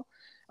very well.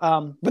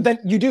 But then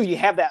you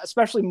have that,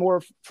 especially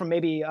more from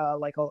maybe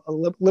like a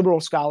liberal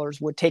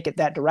scholars would take it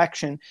that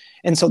direction.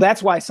 And so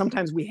that's why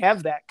sometimes we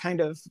have that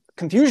kind of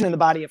confusion in the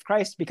body of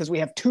Christ, because we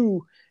have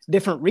two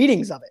different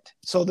readings of it.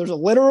 So there's a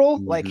literal,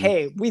 like,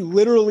 hey, we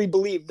literally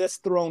believe this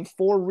throne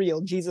for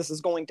real, Jesus is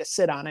going to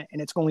sit on it,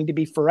 and it's going to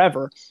be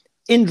forever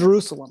in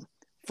Jerusalem,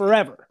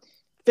 forever,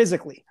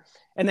 physically.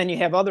 And then you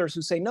have others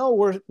who say,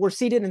 no, we're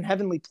seated in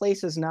heavenly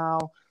places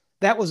now.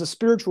 That was a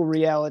spiritual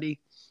reality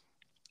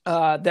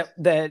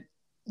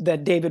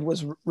that David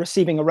was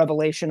receiving a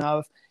revelation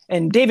of.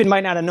 And David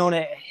might not have known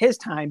it at his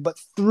time, but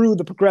through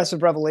the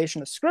progressive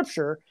revelation of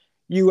scripture,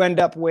 you end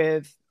up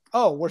with,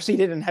 oh, we're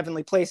seated in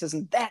heavenly places,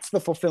 and that's the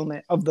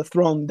fulfillment of the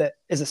throne that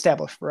is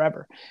established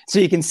forever. So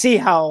you can see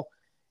how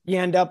you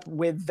end up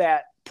with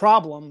that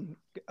problem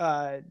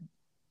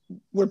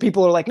where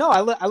people are like, no,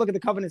 I look at the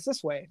covenants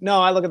this way. No,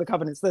 I look at the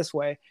covenants this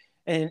way.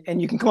 And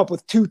you can come up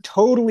with two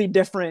totally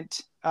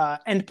different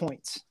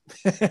endpoints,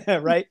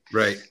 right?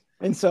 Right.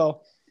 And so,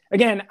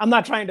 again, I'm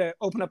not trying to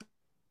open up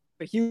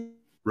a huge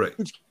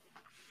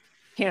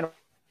can of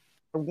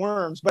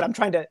worms, but I'm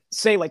trying to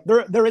say, like,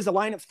 there is a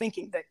line of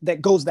thinking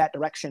that goes that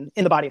direction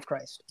in the body of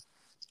Christ.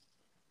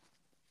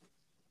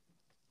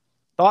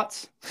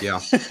 Thoughts? Yeah.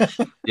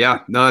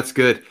 No, that's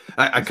good.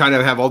 I kind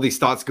of have all these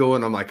thoughts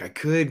going. I'm like, I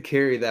could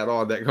carry that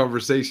on, that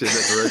conversation,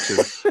 that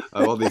direction. I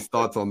have all these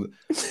thoughts on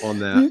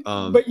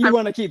that. But you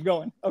want to keep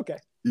going. Okay.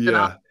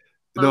 Yeah.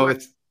 No,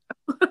 it's,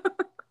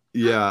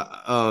 yeah.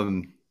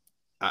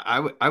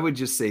 I would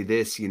just say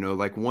this,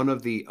 like one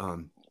of the,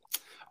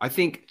 I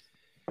think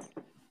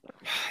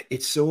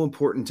it's so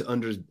important to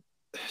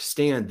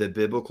understand the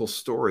biblical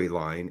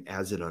storyline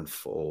as it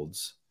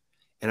unfolds.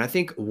 And I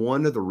think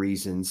one of the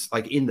reasons,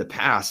 like in the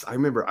past, I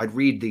remember I'd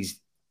read these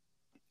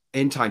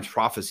end times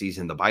prophecies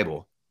in the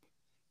Bible,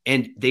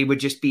 and they would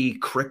just be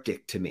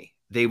cryptic to me.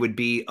 They would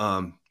be,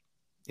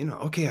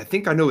 okay, I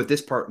think I know what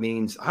this part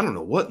means. I don't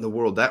know what in the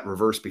world that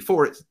reverse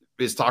before it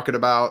is talking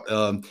about.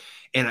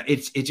 And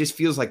it just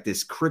feels like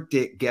this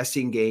cryptic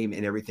guessing game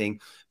and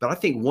everything. But I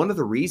think one of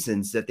the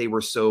reasons that they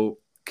were so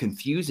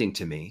confusing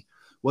to me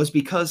was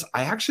because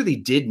I actually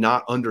did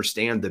not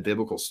understand the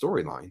biblical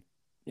storyline.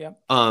 Yeah.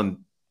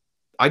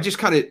 I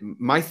just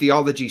my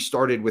theology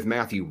started with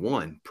Matthew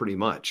 1 pretty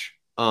much.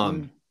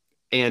 And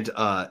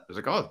I was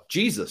like, oh,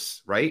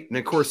 Jesus, right? And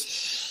of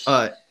course,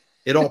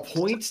 it all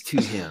points to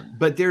him,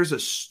 but there's a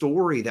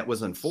story that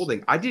was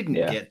unfolding. I didn't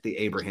get the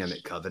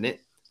Abrahamic covenant.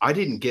 I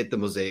didn't get the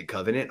Mosaic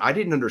covenant. I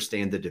didn't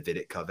understand the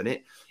Davidic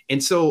covenant.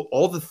 And so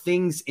all the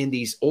things in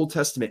these Old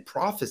Testament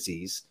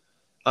prophecies,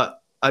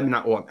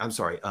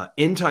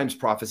 end times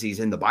prophecies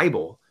in the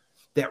Bible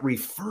that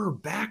refer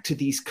back to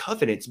these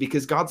covenants,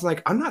 because God's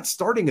like, I'm not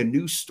starting a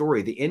new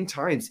story. The end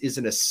times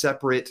isn't a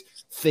separate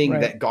thing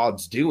that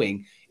God's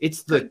doing.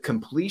 It's the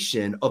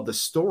completion of the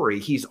story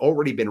he's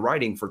already been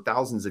writing for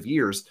thousands of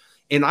years.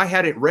 And I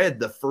hadn't read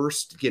the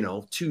first,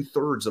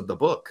 2/3 of the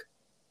book,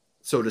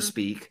 so to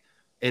speak,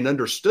 and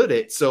understood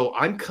it. So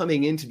I'm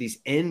coming into these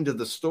end of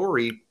the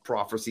story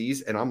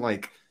prophecies, and I'm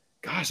like,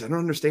 gosh, I don't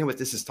understand what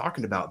this is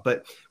talking about.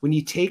 But when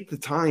you take the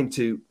time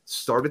to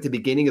start at the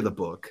beginning of the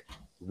book,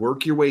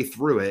 work your way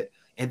through it,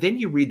 and then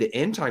you read the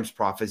end times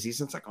prophecies,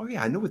 and it's like, oh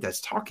yeah, I know what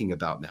that's talking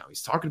about now.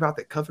 He's talking about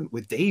that covenant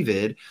with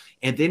David,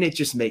 and then it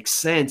just makes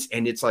sense.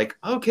 And it's like,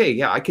 okay,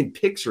 yeah, I can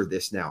picture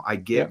this now. I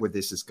get where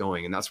this is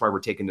going. And that's why we're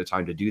taking the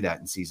time to do that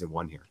in season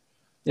 1 here.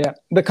 Yeah.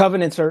 The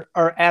covenants are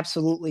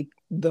absolutely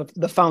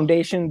the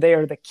foundation. They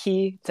are the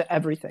key to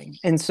everything.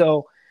 And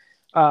so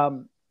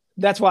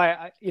that's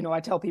why I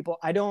tell people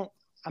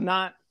I'm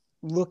not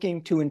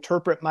looking to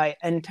interpret my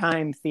end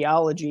time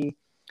theology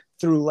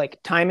through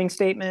like timing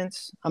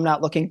statements. I'm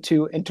not looking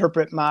to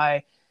interpret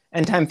my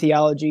end time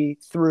theology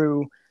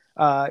through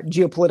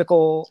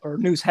geopolitical or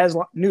news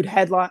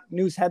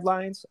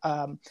headlines.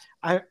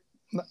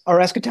 Our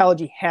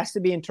eschatology has to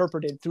be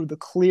interpreted through the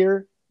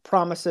clear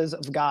promises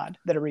of God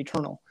that are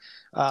eternal.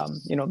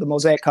 The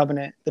Mosaic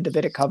covenant, the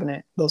Davidic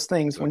covenant, those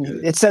things. When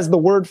it says the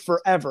word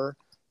forever,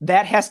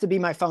 that has to be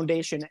my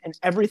foundation, and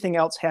everything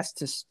else has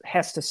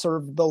to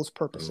serve those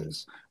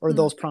purposes or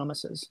those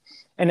promises.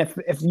 And if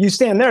you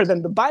stand there,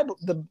 then the Bible,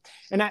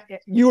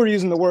 you were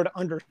using the word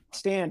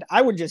understand.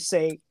 I would just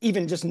say,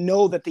 even just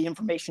know that the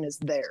information is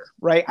there,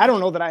 right? I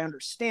don't know that I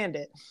understand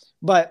it,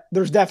 but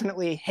there's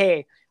definitely,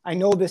 hey, I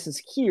know this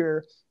is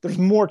here. There's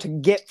more to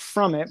get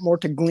from it, more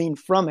to glean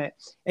from it.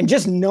 And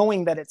just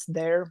knowing that it's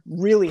there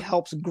really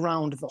helps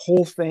ground the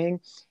whole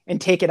thing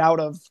and take it out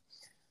of,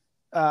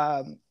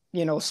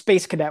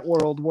 space cadet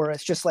world where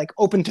it's just like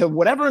open to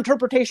whatever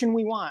interpretation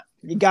we want.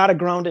 You got to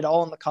ground it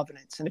all in the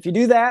covenants. And if you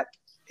do that,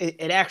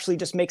 it actually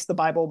just makes the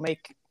Bible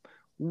make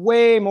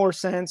way more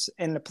sense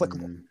and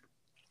applicable.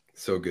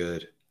 So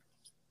good.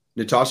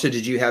 Natasha,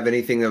 did you have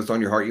anything that was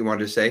on your heart you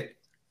wanted to say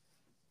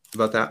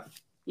about that?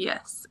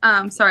 Yes.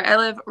 Sorry, I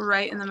live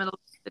right in the middle of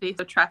the city,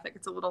 so traffic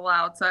gets a little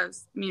loud, so I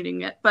was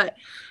muting it. But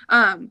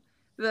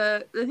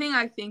the thing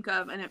I think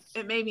of, and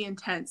it may be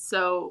intense,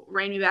 so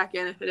rein me back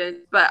in if it is,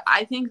 but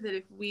I think that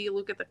if we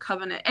look at the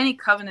covenant, any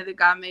covenant that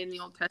God made in the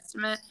Old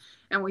Testament,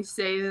 and we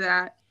say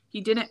that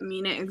he didn't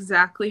mean it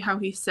exactly how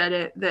he said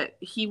it, that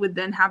he would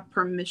then have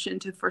permission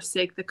to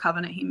forsake the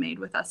covenant he made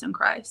with us in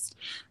Christ.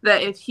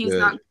 That if he's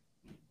not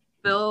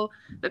fulfill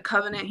the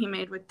covenant he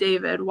made with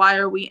David, why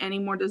are we any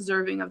more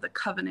deserving of the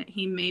covenant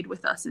he made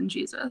with us in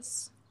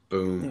Jesus?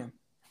 Boom. Yeah.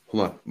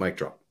 Hold on, mic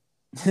drop.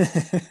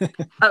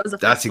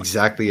 That's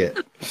exactly it.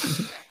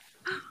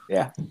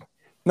 Yeah.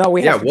 No,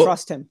 we have to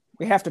trust him.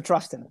 We have to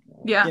trust him.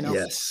 Yeah.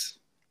 Yes.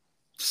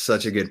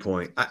 Such a good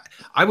point.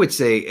 I would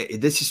say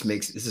this is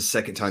the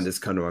second time this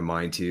come to my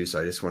mind too.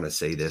 So I just want to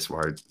say this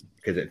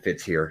because it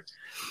fits here.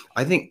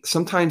 I think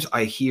sometimes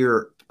I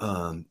hear,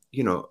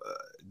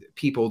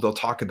 people, they'll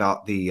talk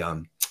about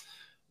and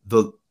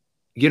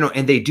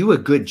they do a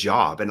good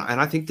job. And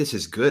I think this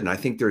is good. And I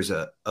think there's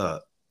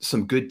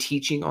some good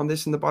teaching on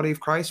this in the body of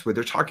Christ where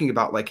they're talking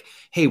about like,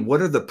 hey, what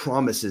are the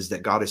promises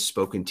that God has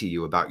spoken to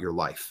you about your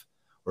life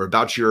or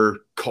about your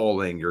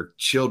calling, your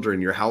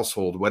children, your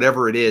household,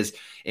 whatever it is,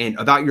 and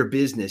about your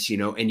business,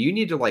 and you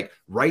need to like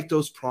write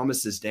those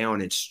promises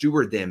down and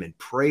steward them and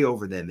pray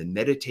over them and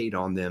meditate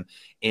on them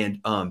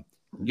and,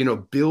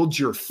 build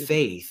your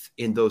faith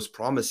in those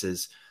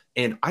promises.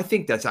 And I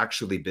think that's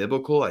actually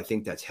biblical. I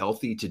think that's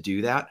healthy to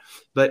do that.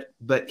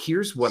 But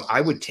here's what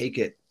I would take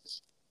it,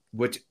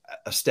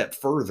 a step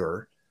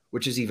further,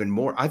 which is even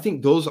more. I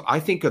think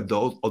of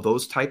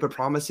those type of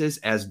promises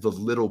as the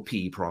little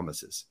p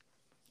promises.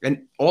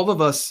 And all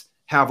of us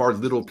have our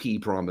little p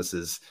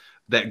promises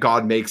that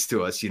God makes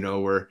to us,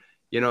 where,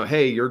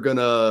 hey, you're going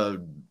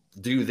to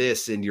do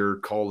this in your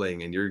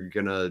calling and you're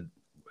going to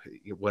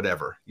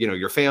whatever,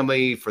 your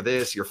family for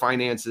this, your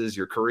finances,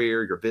 your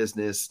career, your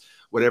business,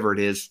 whatever it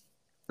is.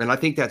 And I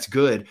think that's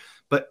good.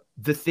 But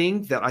the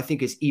thing that I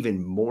think is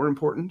even more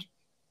important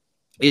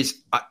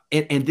is,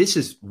 and this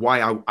is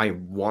why I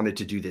wanted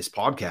to do this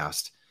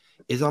podcast,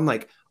 is I'm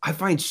like, I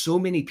find so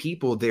many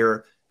people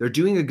they're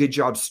doing a good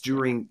job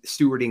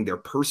stewarding their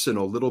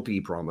personal little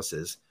p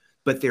promises,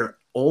 but they're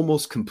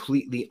almost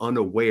completely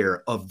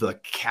unaware of the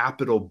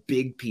capital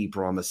big P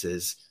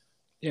promises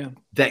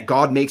that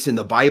God makes in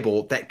the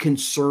Bible that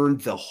concern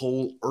the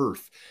whole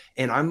earth.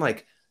 And I'm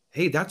like,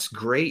 hey, that's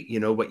great.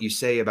 What you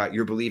say about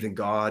your belief in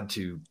God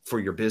for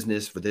your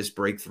business, for this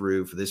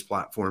breakthrough, for this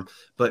platform.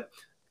 But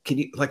can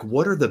you,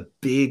 what are the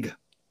big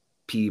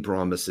P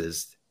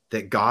promises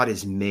that God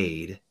has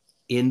made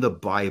in the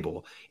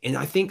Bible? And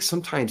I think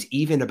sometimes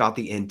even about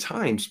the end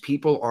times,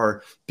 people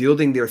are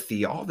building their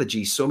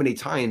theology so many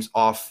times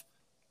off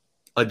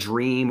a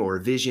dream or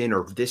a vision,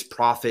 or this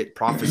prophet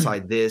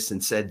prophesied this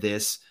and said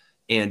this.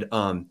 And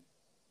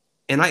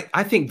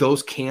I think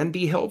those can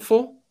be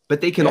helpful,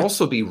 but they can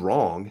also be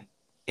wrong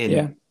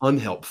and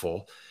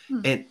unhelpful.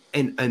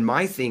 And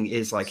my thing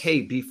is like,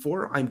 hey,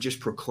 before I'm just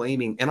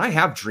proclaiming, and I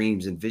have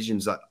dreams and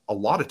visions a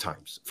lot of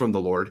times from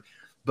the Lord,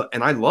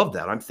 and I love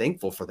that. I'm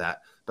thankful for that.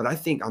 But I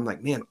think I'm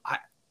like, man,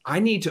 I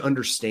need to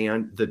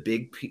understand the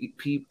big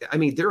P. I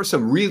mean, there are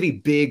some really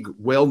big,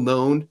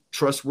 well-known,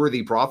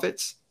 trustworthy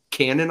prophets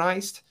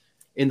canonized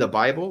in the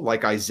Bible,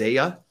 like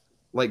Isaiah,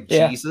 like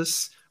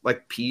Jesus,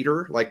 like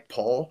Peter, like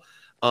Paul,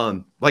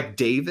 like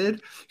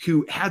David,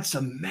 who had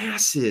some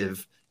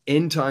massive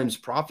end times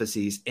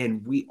prophecies,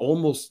 and we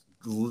almost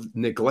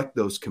neglect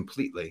those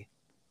completely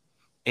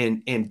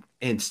and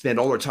spend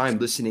all our time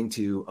listening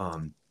to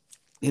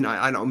and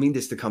I don't mean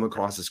this to come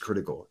across as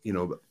critical,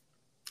 but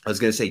I was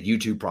going to say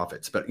YouTube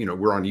prophets, but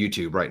we're on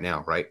YouTube right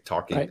now, right?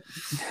 Talking. Right.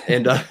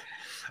 And I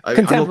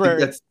don't think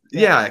that's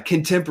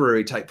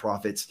contemporary type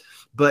prophets,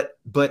 but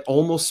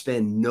almost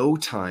spend no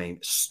time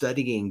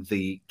studying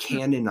the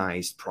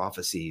canonized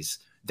prophecies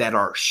that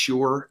are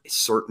sure,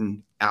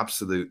 certain,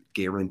 absolute,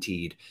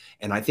 guaranteed.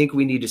 And I think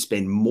we need to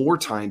spend more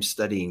time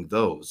studying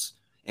those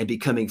and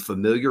becoming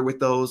familiar with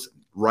those,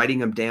 writing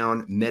them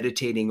down,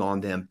 meditating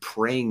on them,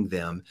 praying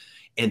them.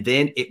 And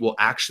then it will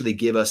actually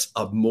give us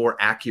a more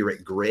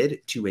accurate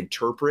grid to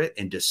interpret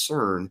and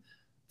discern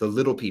the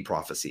little p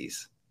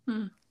prophecies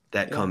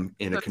that come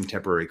in a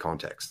contemporary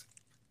context.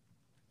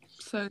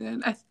 So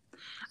good.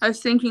 I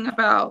was thinking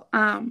about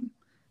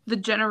the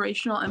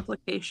generational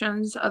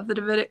implications of the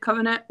Davidic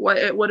covenant, what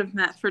it would have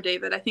meant for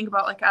David. I think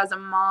about, like, as a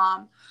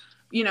mom,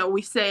 you know,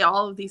 we say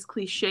all of these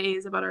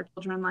cliches about our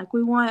children, like,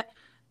 we want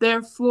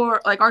their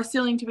floor, like our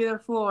ceiling to be their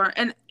floor.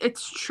 And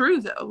it's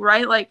true though,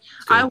 right? Like,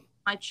 I want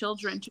my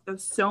children to go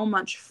so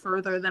much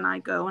further than I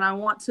go. And I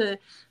want to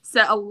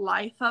set a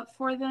life up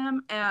for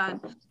them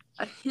and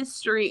a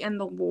history in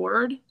the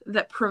Lord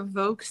that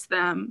provokes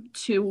them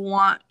to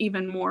want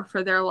even more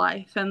for their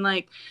life, and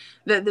like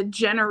that the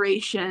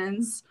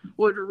generations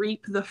would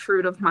reap the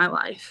fruit of my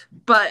life.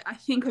 But I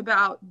think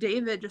about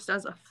David just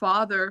as a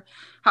father,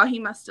 how he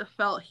must have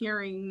felt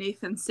hearing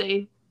Nathan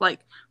say, like,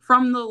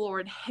 from the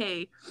Lord,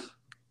 hey,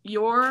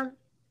 your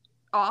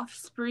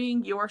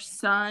offspring, your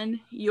son,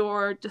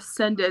 your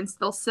descendants,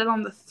 they'll sit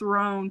on the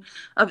throne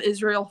of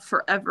Israel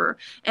forever.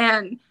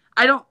 And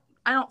I don't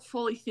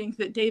fully think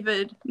that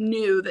David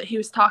knew that he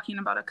was talking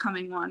about a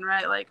coming one,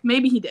 right? Like,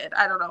 maybe he did,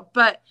 I don't know,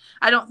 but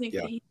I don't think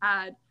that he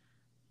had,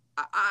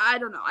 I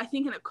don't know. I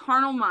think in a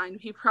carnal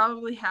mind, he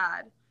probably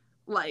had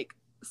like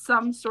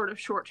some sort of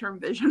short-term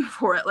vision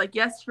for it. Like,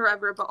 yes,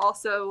 forever, but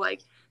also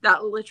like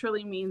that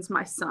literally means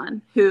my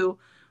son who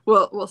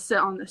will sit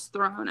on this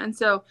throne. And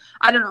so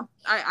I don't know.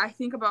 I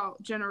think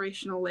about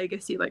generational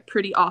legacy like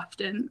pretty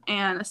often,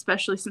 and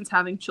especially since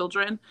having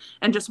children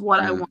and just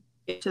what I want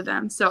to get to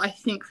them. So I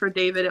think for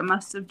David, it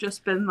must have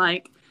just been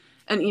like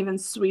an even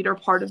sweeter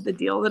part of the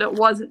deal, that it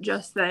wasn't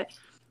just that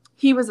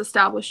he was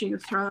establishing a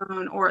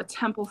throne or a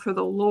temple for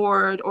the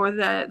Lord, or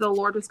that the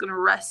Lord was going to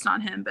rest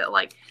on him, but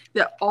like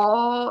that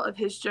all of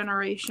his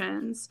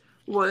generations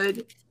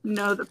would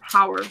know the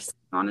power of sitting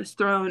on his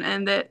throne,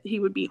 and that he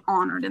would be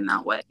honored in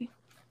that way.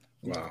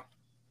 Wow.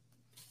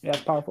 Yeah,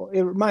 it's powerful.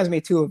 It reminds me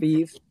too of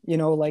Eve, you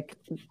know, like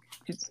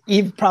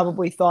Eve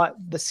probably thought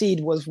the seed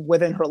was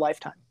within her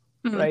lifetime,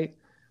 right?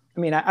 I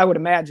mean, I would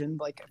imagine,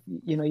 like,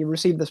 you know, you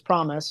receive this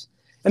promise,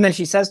 and then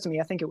she says to me,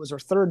 I think it was her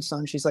third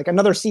son, she's like,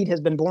 another seed has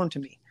been born to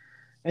me.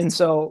 And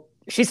so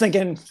she's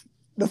thinking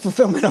the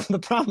fulfillment of the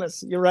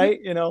promise, you're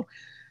right, you know?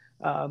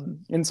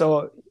 And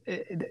so,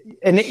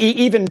 and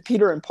even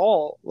Peter and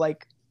Paul,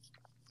 like,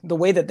 the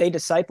way that they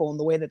disciple and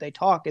the way that they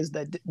talk is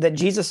that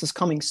Jesus is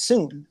coming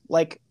soon,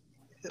 like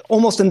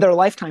almost in their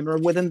lifetime or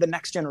within the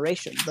next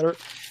generation. They're,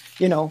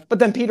 you know, but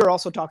then Peter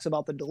also talks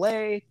about the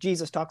delay.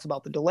 Jesus talks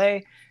about the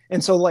delay.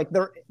 And so like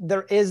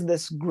there is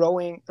this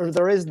growing, or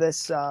there is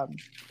this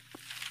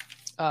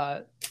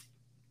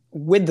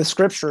with the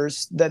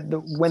scriptures that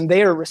when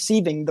they are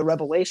receiving the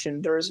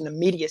revelation, there is an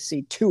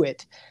immediacy to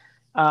it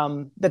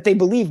that they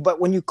believe. But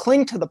when you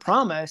cling to the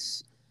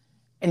promise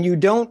and you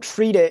don't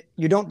treat it,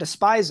 you don't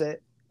despise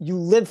it, you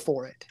live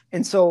for it.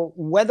 And so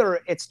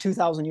whether it's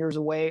 2,000 years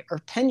away or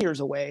 10 years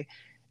away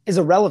is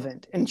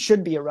irrelevant and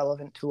should be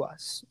irrelevant to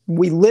us.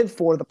 We live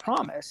for the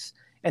promise,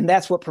 and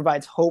that's what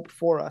provides hope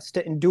for us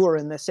to endure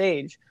in this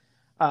age.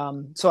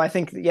 So I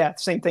think,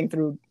 same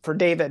thing for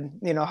David,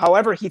 you know,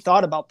 however he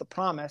thought about the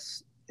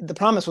promise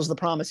was the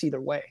promise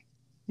either way,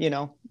 you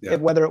know,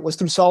 whether it was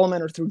through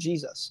Solomon or through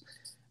Jesus.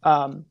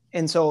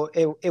 And so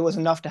it was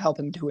enough to help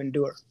him to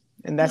endure.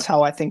 And that's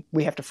how I think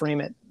we have to frame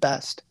it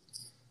best.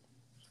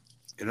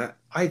 And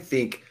I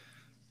think,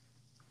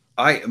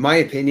 my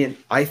opinion,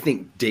 I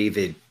think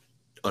David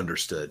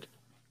understood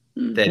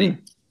that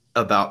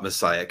about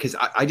Messiah, because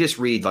I just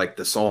read like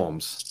the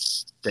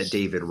Psalms that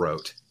David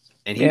wrote,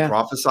 and he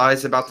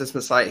prophesies about this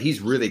Messiah. He's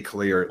really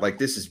clear. Like,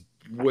 this is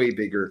way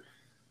bigger.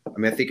 I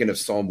mean, I'm thinking of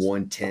Psalm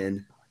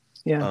 110.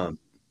 Yeah.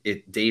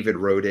 David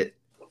wrote it.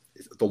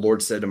 The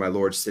Lord said to my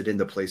Lord, sit in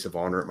the place of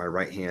honor at my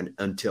right hand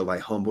until I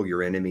humble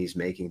your enemies,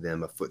 making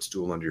them a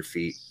footstool under your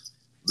feet.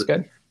 That's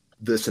good.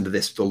 Listen to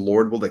this. The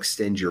Lord will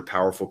extend your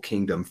powerful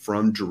kingdom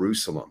from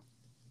Jerusalem.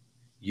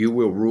 You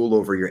will rule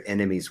over your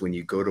enemies when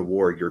you go to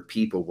war. Your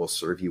people will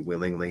serve you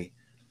willingly.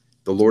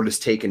 The Lord has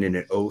taken in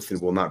an oath and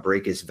will not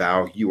break his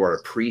vow. You are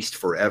a priest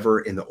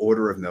forever in the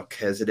order of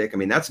Melchizedek. I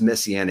mean, that's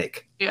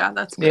messianic. Yeah,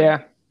 that's good.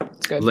 Yeah,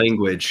 that's good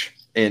language.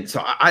 And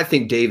so I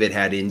think David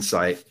had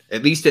insight,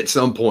 at least at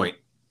some point.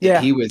 Yeah,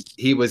 he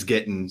was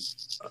getting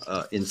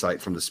insight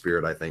from the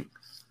Spirit, I think.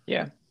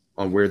 Yeah.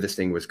 On where this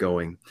thing was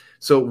going.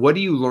 So what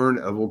do you learn?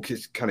 We'll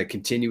just kind of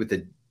continue with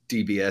the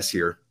DBS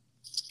here.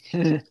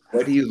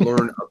 What do you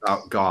learn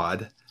about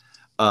God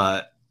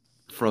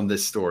from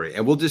this story?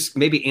 And we'll just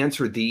maybe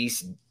answer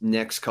these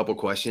next couple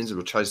questions, and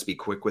we'll try to be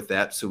quick with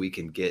that so we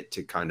can get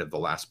to kind of the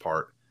last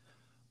part.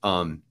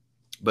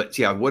 But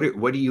yeah,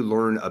 what do you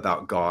learn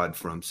about God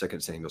from 2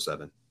 Samuel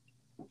 7?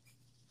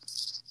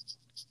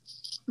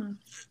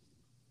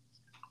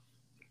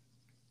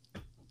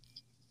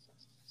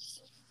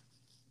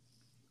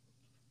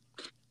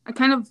 I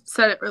kind of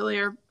said it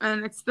earlier,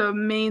 and it's the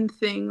main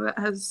thing that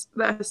has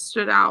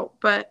stood out,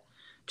 but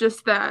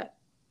just that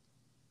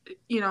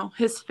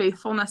his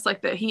faithfulness,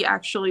 like that he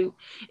actually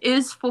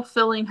is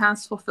fulfilling,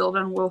 has fulfilled,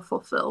 and will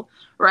fulfill,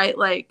 right?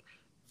 Like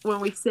when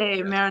we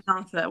say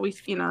Maranatha,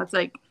 it's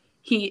like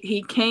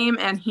he came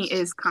and he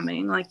is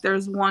coming. Like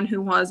there's one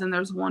who was and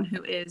there's one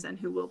who is and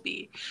who will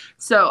be.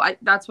 So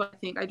that's what I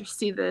think. I just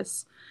see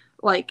this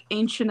like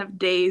Ancient of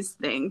Days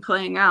thing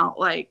playing out,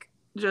 like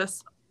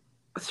just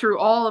through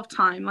all of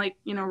time. Like,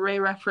 Ray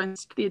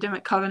referenced the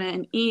Adamic covenant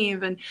and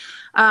Eve, and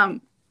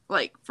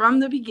like from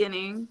the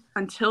beginning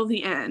until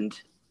the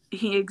end,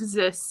 he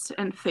exists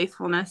in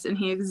faithfulness, and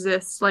he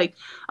exists like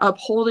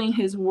upholding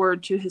his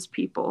word to his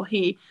people.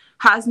 He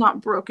has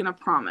not broken a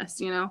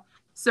promise,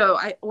 So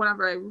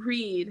whenever I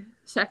read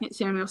 2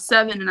 Samuel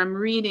 7 and I'm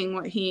reading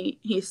what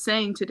he's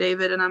saying to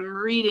David, and I'm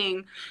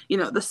reading,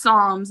 the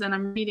Psalms, and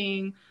I'm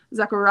reading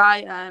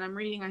Zechariah, and I'm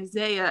reading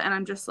Isaiah, and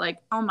I'm just like,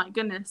 oh my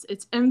goodness,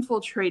 it's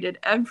infiltrated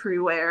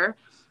everywhere.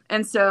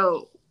 And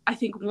so I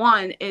think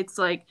it's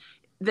like,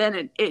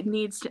 then it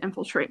needs to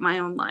infiltrate my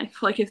own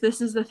life. Like if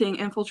this is the thing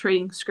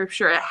infiltrating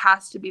scripture, it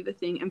has to be the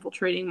thing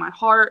infiltrating my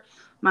heart,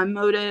 my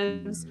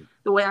motives,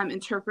 the way I'm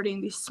interpreting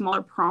these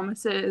smaller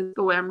promises,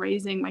 the way I'm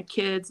raising my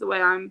kids, the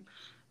way I'm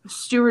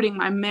stewarding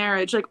my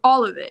marriage, like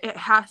all of it. It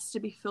has to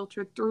be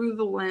filtered through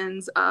the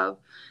lens of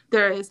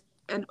there is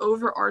an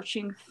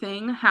overarching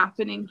thing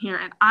happening here,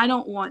 and I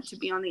don't want to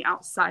be on the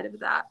outside of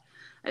that.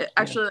 I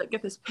actually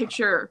get this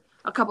picture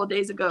a couple of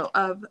days ago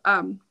of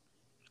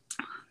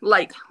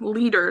like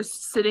leaders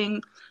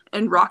sitting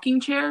in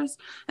rocking chairs,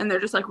 and they're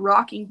just like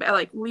rocking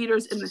like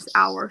leaders in this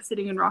hour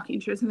sitting in rocking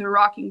chairs, and they're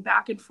rocking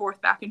back and forth.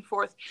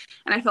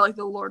 And I felt like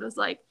the Lord was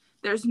like,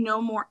 there's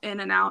no more in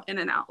and out.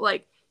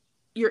 Like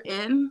you're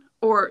in,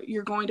 or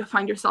you're going to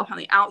find yourself on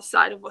the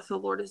outside of what the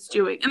Lord is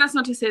doing. And that's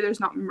not to say there's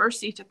not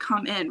mercy to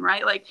come in,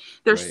 right? Like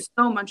there's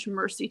so much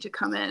mercy to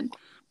come in,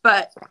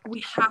 but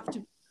we have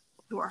to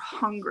who are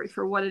hungry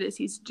for what it is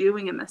he's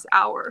doing in this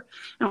hour,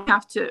 and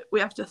we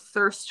have to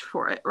thirst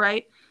for it,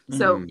 right?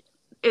 So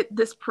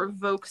this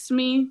provokes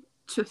me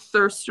to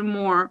thirst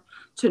more,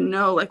 to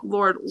know, like,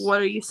 Lord,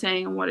 what are you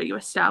saying and what are you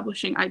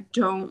establishing? I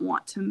don't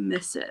want to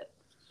miss it.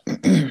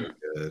 Good.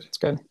 It's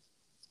good.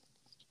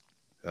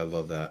 I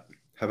love that.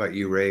 How about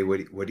you, Ray?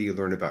 What do you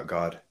learn about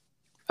God?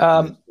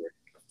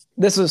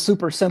 This is a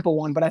super simple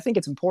one, but I think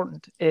it's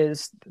important,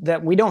 is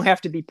that we don't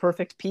have to be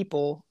perfect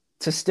people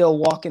to still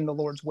walk in the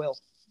Lord's will.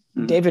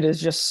 David is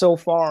just so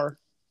far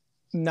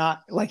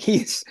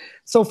he's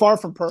so far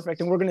from perfect,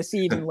 and we're going to see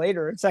even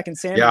later in 2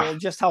 Samuel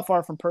just how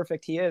far from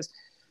perfect he is.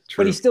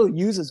 True. But he still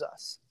uses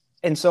us.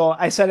 And so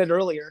I said it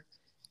earlier,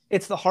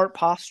 it's the heart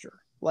posture.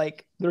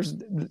 Like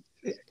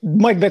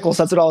Mike Bickle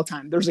says it all the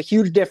time. There's a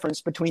huge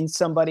difference between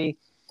somebody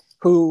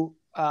who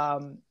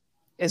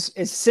is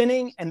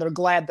sinning and they're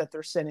glad that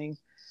they're sinning,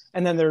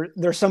 and then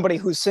there's somebody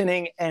who's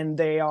sinning and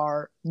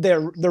they're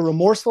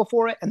remorseful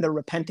for it and they're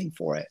repenting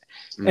for it.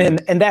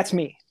 And that's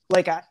me.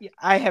 Like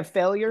I have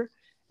failure,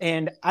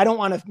 and I don't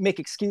want to make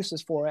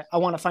excuses for it. I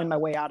want to find my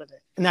way out of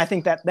it. And I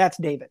think that's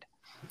David.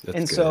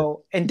 That's good.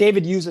 And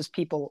David uses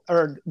people,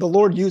 or the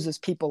Lord uses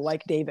people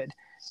like David.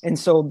 And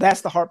so that's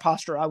the heart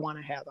posture I want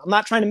to have. I'm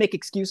not trying to make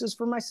excuses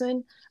for my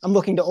sin. I'm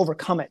looking to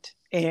overcome it.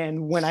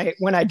 And when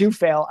I do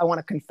fail, I want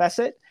to confess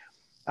it.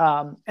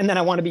 And then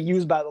I want to be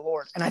used by the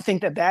Lord. And I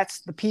think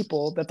that's the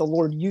people that the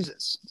Lord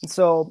uses. And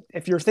so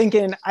if you're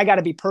thinking I got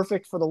to be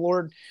perfect for the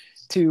Lord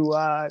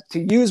to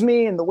use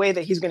me in the way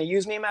that he's going to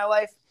use me in my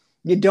life,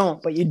 you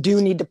don't, but you do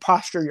need to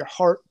posture your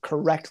heart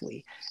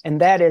correctly.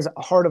 And that is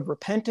a heart of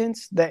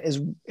repentance that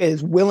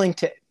is willing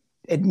to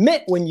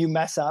admit when you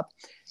mess up,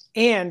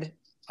 and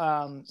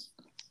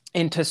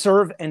to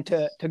serve and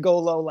to go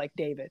low like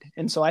David.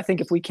 And so I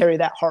think if we carry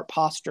that heart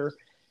posture,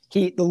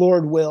 the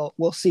Lord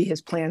will see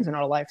his plans in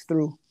our life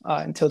through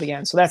until the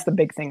end. So that's the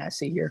big thing I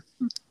see here.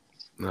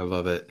 I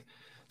love it.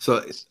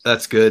 So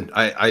that's good.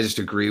 I just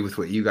agree with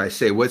what you guys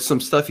say. What's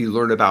some stuff you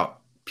learned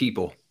about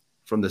people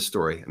from this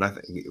story? And I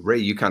think, Ray,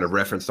 you kind of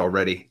referenced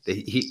already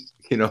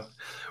that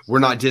we're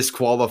not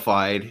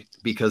disqualified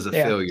because of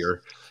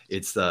failure.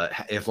 It's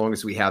as long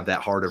as we have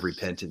that heart of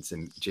repentance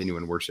and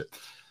genuine worship.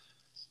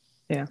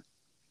 Yeah.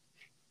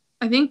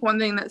 I think one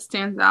thing that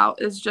stands out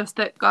is just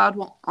that God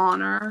will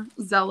honor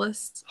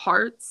zealous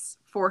hearts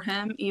for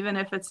him, even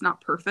if it's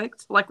not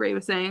perfect. Like Ray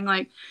was saying,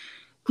 like,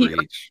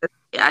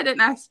 I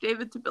didn't ask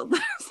David to build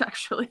this,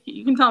 actually.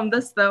 You can tell him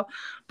this, though.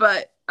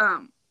 But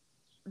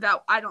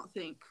that I don't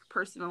think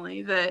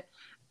personally that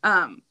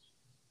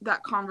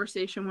that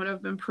conversation would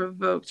have been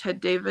provoked had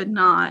David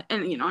not.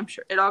 And, I'm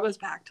sure it all goes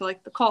back to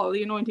like the call,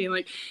 the anointing.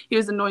 Like he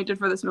was anointed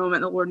for this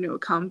moment. The Lord knew it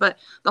would come. But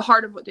the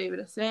heart of what David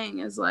is saying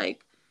is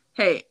like,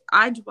 hey,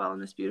 I dwell in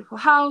this beautiful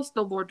house.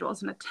 The Lord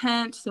dwells in a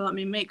tent. So let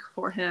me make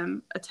for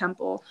him a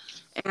temple.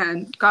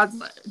 And God's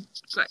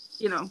like,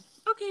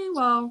 okay,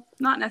 well,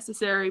 not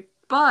necessary,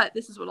 but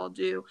this is what I'll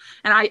do.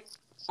 And I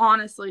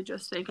honestly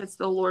just think it's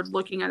the Lord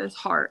looking at his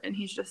heart, and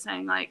he's just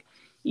saying, like,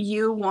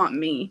 you want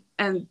me,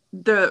 and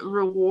the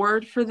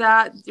reward for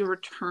that, the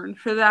return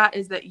for that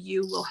is that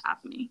you will have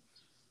me.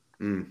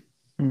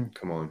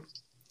 Come on.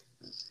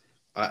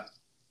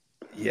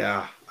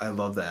 Yeah, I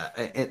love that.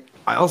 And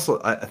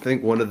I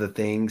think one of the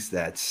things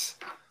that's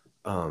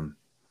um,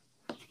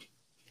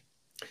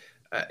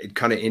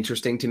 kind of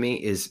interesting to me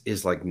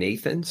is like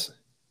Nathan's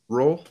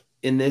role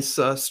in this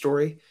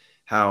story.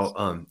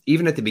 How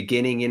even at the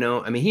beginning,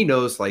 I mean, he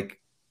knows like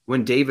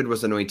when David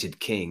was anointed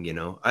king.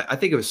 I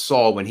think it was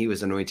Saul when he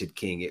was anointed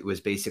king. It was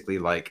basically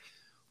like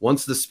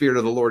once the Spirit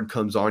of the Lord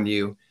comes on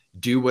you,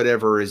 do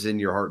whatever is in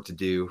your heart to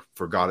do,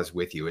 for God is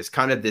with you. It's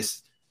kind of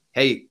this,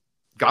 hey,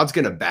 God's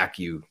going to back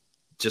you.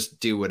 Just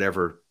do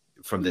whatever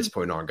from this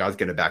point on. God's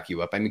going to back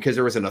you up. I mean, because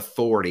there was an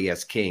authority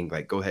as king,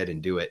 like go ahead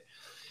and do it.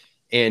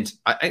 And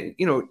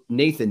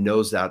Nathan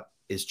knows that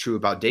is true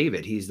about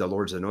David. He's the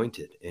Lord's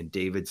anointed. And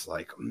David's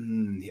like,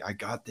 I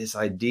got this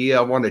idea.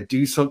 I want to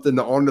do something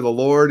to honor the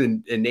Lord.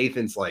 And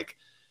Nathan's like,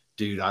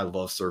 dude, I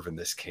love serving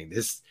this king.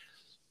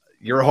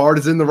 Your heart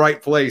is in the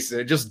right place.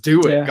 And just do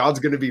it. Yeah. God's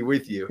going to be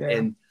with you.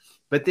 Yeah.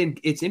 But then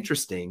it's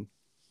interesting,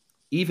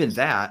 even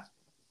that,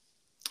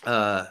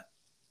 I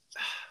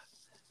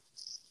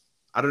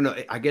don't know.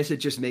 I guess it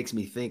just makes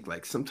me think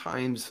like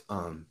sometimes,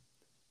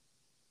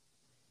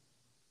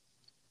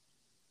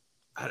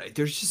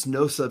 there's just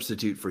no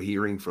substitute for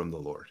hearing from the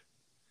Lord.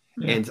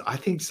 Yeah. And I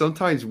think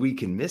sometimes we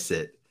can miss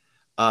it.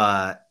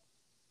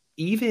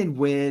 Even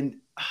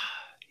when,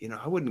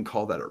 I wouldn't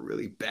call that a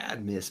really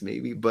bad miss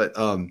maybe, but,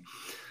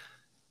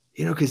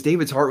 because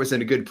David's heart was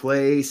in a good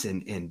place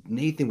and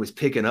Nathan was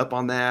picking up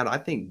on that. I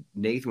think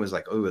Nathan was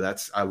like, oh,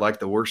 I like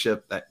the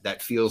worship.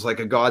 That feels like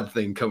a God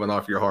thing coming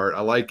off your heart.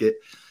 I like it.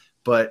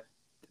 But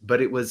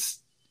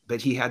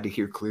he had to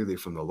hear clearly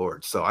from the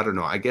Lord. So I don't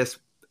know. I guess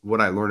what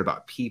I learned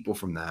about people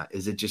from that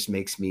is it just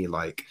makes me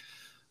like,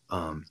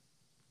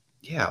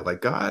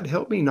 like God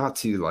help me not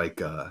to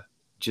like,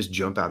 just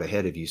jump out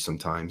ahead of you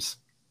sometimes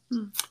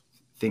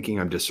thinking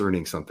I'm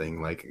discerning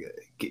something. Like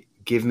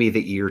give me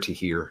the ear to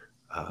hear,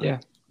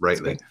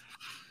 rightly.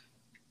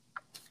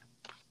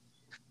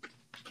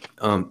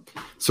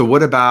 So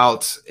what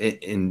about,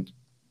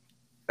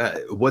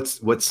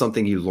 what's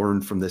something you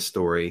learned from this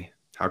story?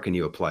 How can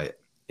you apply it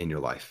in your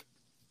life?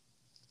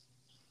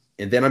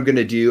 And then I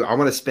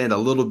want to spend a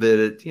little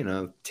bit,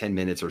 10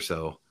 minutes or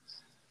so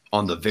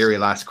on the very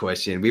last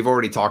question. We've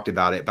already talked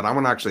about it, but I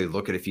want to actually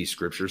look at a few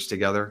scriptures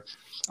together,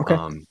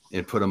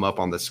 and put them up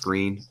on the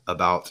screen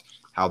about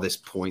how this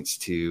points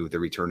to the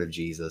return of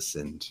Jesus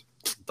and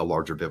the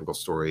larger biblical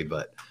story.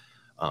 But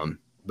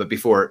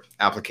before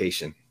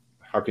application,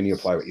 how can you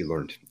apply what you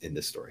learned in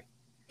this story?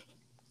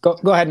 Go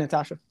ahead,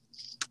 Natasha.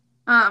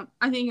 I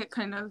think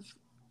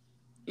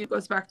it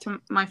goes back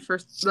to my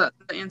the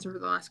answer for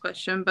the last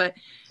question, but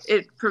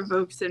it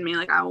provokes in me,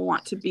 like, I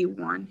want to be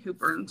one who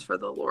burns for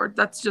the Lord.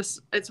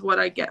 It's what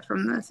I get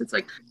from this. It's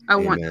like,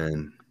 want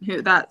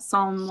that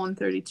Psalm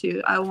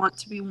 132. I want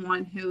to be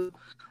one who,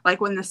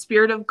 like, when the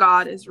Spirit of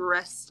God is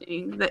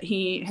resting, that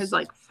he has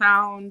like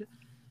found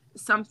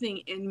something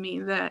in me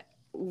that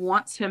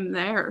wants him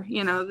there,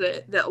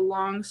 that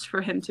longs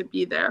for him to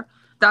be there.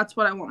 That's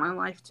what I want my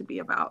life to be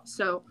about.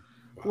 So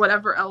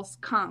whatever else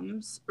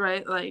comes,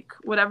 right? Like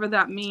whatever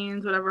that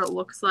means, whatever it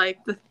looks like.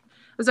 I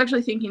was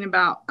actually thinking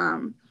about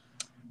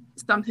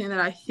something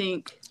that I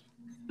think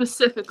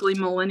specifically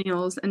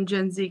millennials and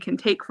Gen Z can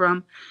take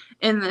from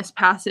in this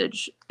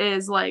passage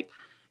is like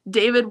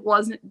David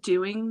wasn't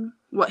doing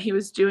what he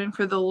was doing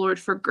for the Lord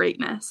for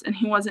greatness, and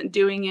he wasn't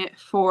doing it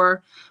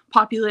for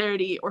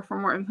popularity or for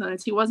more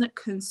influence. He wasn't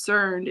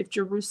concerned if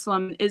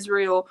Jerusalem and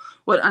Israel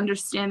would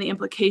understand the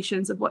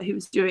implications of what he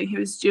was doing. He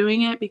was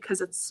doing it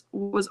because it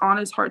was on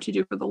his heart to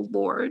do for the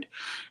Lord,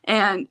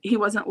 and he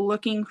wasn't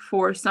looking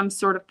for some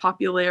sort of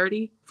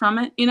popularity from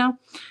it, And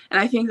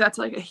I think that's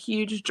like a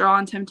huge draw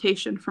and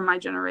temptation for my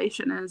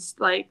generation, is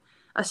like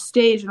a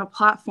stage and a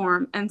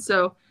platform. And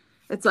so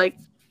it's like,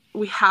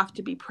 we have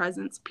to be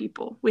presence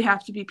people. We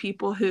have to be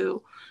people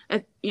who,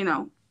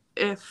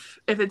 if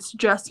it's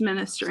just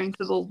ministering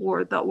to the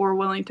Lord, that we're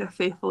willing to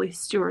faithfully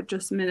steward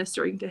just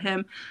ministering to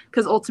him.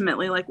 Because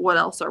ultimately, like, what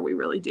else are we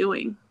really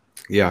doing?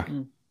 Yeah.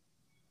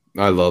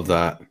 I love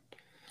that.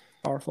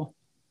 Powerful.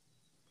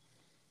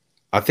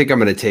 I think I'm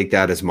going to take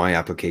that as my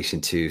application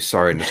too.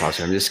 Sorry,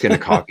 Natasha. I'm just going to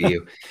copy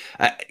you.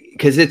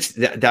 Because it's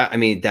that, I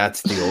mean,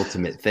 that's the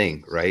ultimate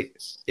thing, right?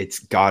 It's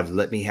God,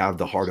 let me have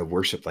the heart of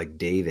worship like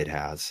David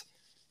has.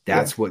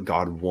 That's what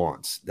God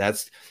wants.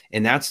 That's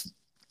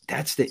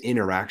the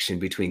interaction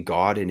between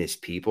God and his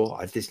people.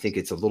 I just think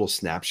it's a little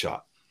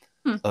snapshot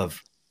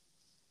of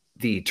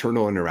the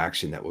eternal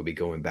interaction that will be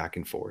going back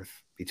and forth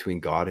between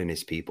God and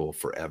his people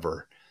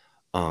forever,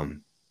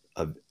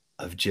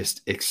 of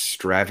just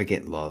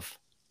extravagant love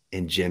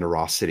and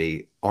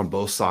generosity on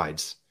both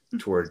sides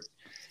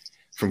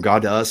from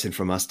God to us and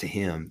from us to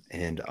him.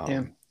 And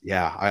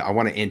I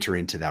want to enter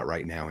into that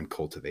right now and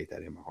cultivate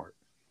that in my heart.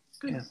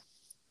 Yeah,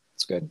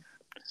 that's good.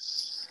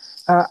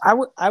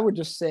 I would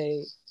just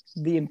say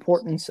the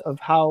importance of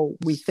how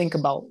we think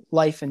about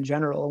life in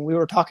general. And we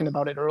were talking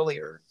about it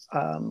earlier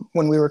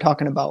when we were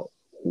talking about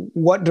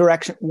what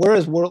direction, where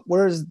is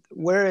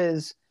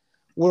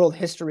world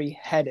history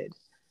headed?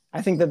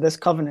 I think that this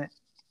covenant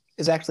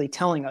is actually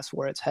telling us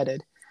where it's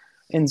headed.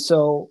 And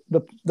so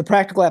the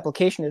practical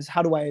application is,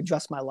 how do I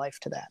adjust my life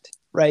to that?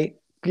 Right.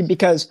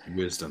 Because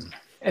wisdom.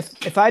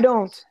 If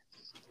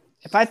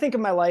I think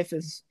of my life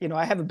as,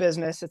 I have a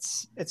business,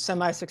 it's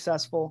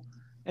semi-successful,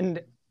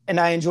 and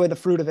I enjoy the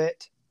fruit of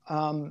it.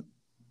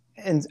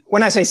 And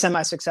when I say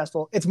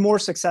semi-successful, it's more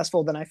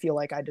successful than I feel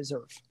like I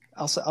deserve.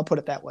 I'll put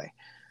it that way.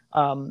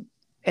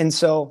 And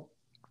so,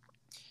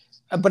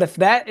 but if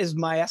that is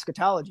my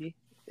eschatology,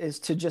 is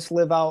to just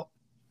live out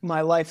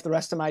my life the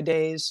rest of my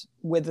days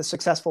with a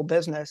successful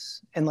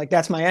business, and like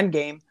that's my end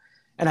game,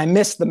 and I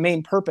miss the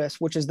main purpose,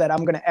 which is that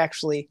I'm going to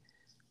actually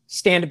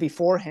stand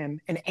before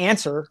him and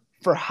answer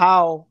for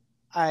how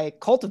I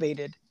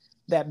cultivated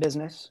that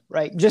business,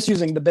 right? Just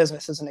using the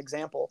business as an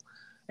example,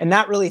 and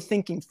not really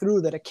thinking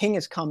through that a king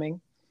is coming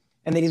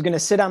and that he's going to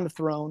sit on the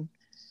throne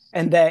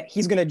and that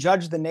he's going to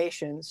judge the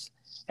nations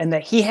and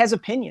that he has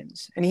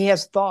opinions and he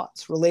has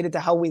thoughts related to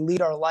how we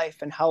lead our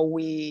life and how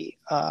we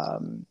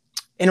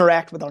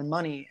interact with our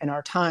money and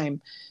our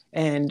time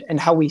and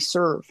how we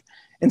serve.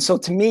 And so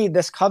to me,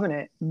 this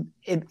covenant,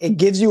 it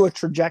gives you a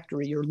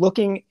trajectory. You're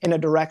looking in a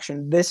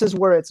direction. This is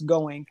where it's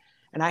going.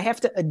 And I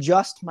have to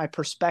adjust my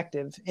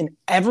perspective in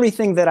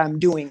everything that I'm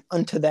doing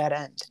unto that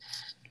end.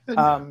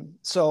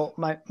 So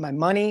my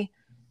money,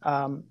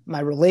 my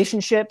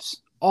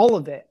relationships, all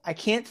of it, I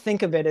can't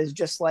think of it as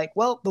just like,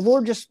 well, the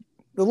Lord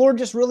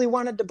just really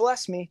wanted to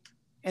bless me.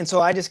 And so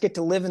I just get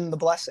to live in the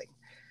blessing.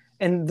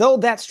 And though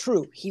that's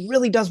true, he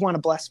really does want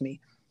to bless me.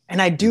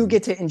 And I do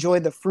get to enjoy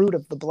the fruit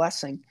of the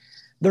blessing.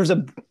 There's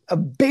a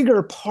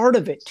bigger part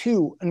of it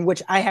too, in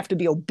which I have to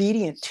be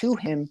obedient to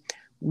him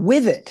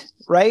with it,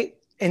 right?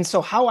 And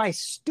so how I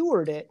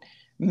steward it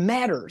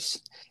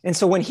matters. And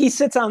so when he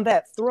sits on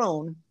that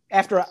throne,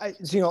 after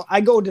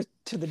I go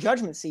to the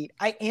judgment seat,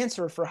 I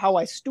answer for how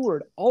I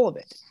steward all of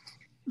it.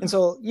 And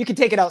so you can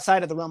take it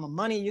outside of the realm of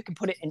money. You can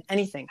put it in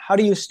anything. How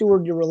do you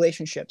steward your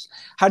relationships?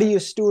 How do you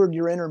steward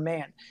your inner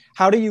man?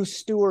 How do you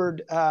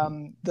steward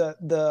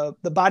the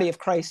body of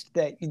Christ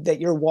that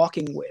you're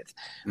walking with?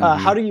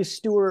 How do you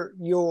steward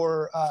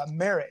your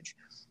marriage?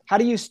 How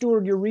do you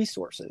steward your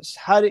resources?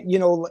 How do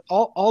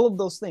all of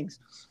those things?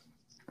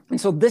 And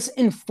so this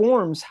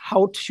informs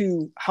how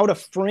to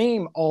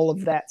frame all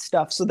of that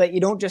stuff so that you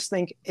don't just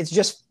think it's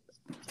just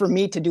for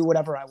me to do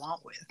whatever I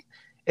want with.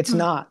 It's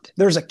not.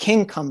 There's a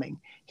king coming.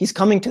 He's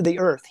coming to the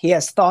earth. He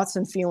has thoughts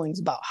and feelings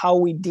about how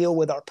we deal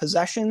with our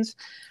possessions,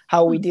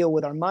 how we deal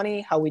with our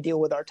money, how we deal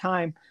with our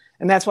time.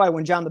 And that's why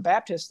when John the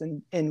Baptist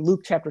in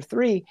Luke chapter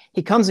 3,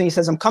 he comes and he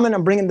says, I'm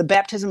bringing the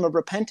baptism of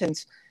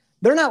repentance.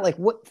 They're not like,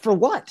 what, for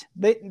what?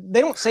 They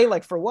don't say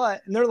like, for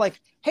what? And they're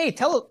like, hey,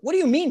 what do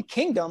you mean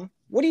kingdom?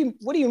 What do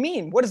you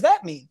mean? What does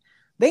that mean?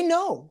 They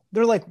know.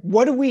 They're like,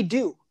 what do we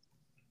do?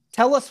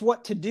 Tell us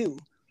what to do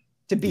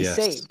to be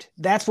saved.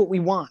 That's what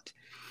we want.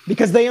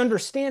 Because they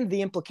understand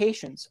the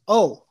implications.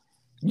 Oh,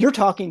 you're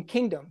talking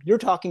kingdom. You're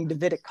talking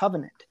Davidic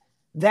covenant.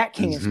 That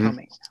king is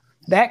coming.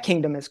 That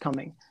kingdom is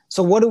coming.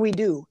 So what do we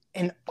do?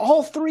 And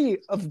all three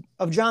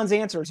of John's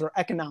answers are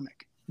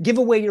economic. Give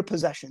away your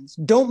possessions.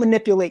 Don't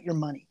manipulate your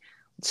money.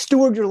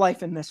 Steward your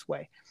life in this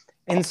way.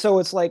 And so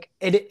it's like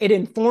it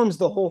informs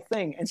the whole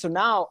thing. And so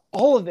now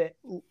all of it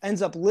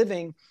ends up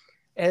living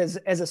as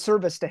a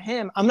service to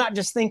him. I'm not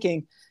just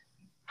thinking,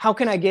 how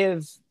can I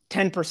give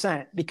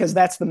 10%? Because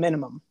that's the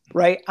minimum,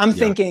 right? I'm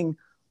thinking,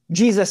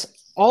 Jesus,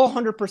 all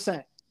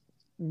 100%.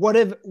 What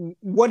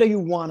do you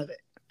want of it?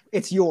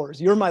 It's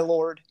yours. You're my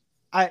Lord.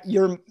 I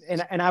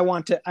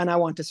want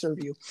to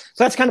serve you.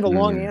 So that's kind of a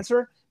long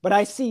answer, but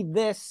I see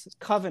this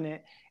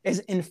covenant as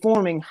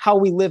informing how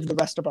we live the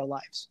rest of our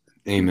lives.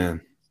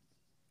 Amen.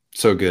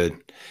 So good.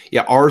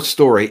 Yeah, our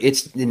story,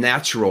 it's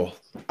natural,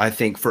 I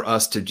think, for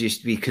us to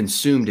just be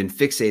consumed and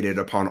fixated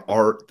upon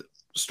our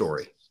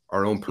story,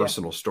 our own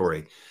personal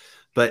story.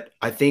 But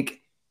I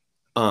think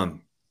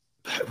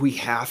we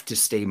have to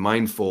stay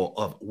mindful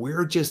of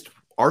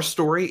our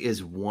story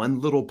is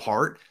one little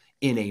part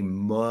in a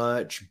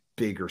much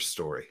bigger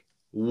story,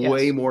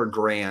 way more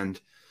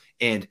grand.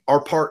 And our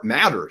part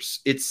matters.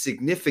 It's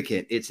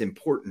significant. It's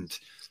important.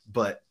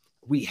 But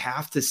we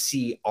have to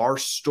see our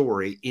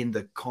story in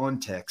the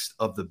context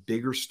of the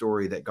bigger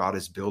story that God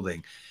is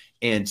building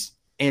and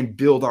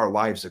build our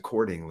lives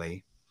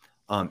accordingly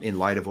in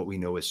light of what we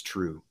know is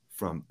true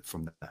from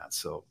that.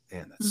 So,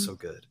 man, that's so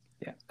good.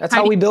 Yeah. That's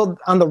how we build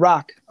on the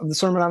rock of the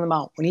Sermon on the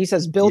Mount. When he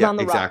says build on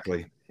the rock,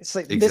 it's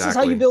like, this is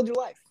how you build your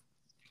life.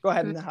 Go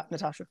ahead,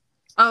 Natasha.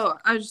 Oh,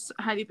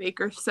 Heidi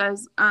Baker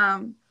says,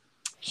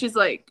 she's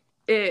like,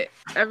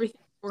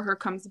 everything for her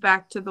comes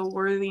back to the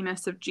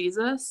worthiness of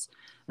Jesus.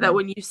 That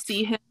when you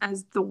see him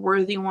as the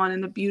worthy one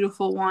and the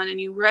beautiful one,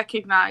 and you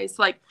recognize,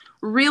 like,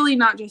 really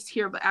not just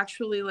here, but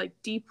actually like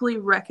deeply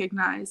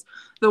recognize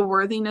the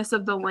worthiness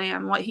of the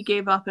Lamb, what he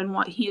gave up and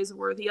what he is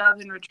worthy of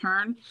in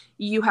return,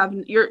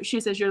 she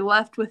says you're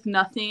left with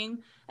nothing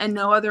and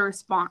no other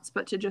response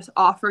but to just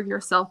offer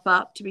yourself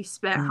up to be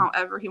spent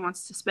however he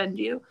wants to spend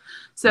you.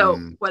 So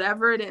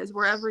whatever it is,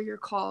 wherever you're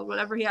called,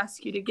 whatever he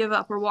asks you to give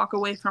up or walk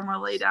away from or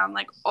lay down,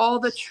 like all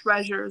the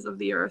treasures of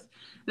the earth,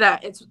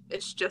 that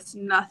it's just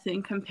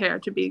nothing compared compare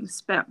to being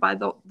spent by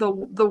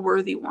the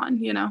worthy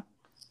one, you know?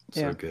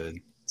 So good.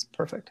 It's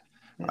perfect.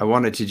 Yeah. I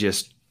wanted to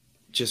just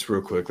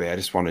real quickly, I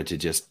just wanted to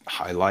just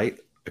highlight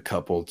a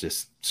couple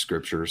just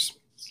scriptures.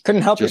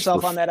 Couldn't help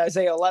yourself on that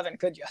Isaiah 11,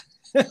 could you?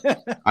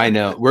 I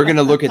know. We're going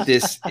to look at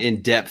this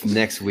in depth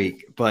next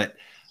week. But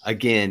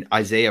again,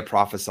 Isaiah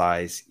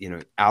prophesies,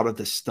 out of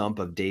the stump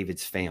of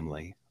David's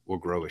family will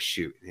grow a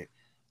shoot.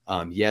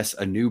 Yes,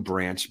 a new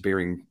branch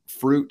bearing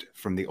fruit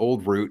from the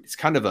old root. It's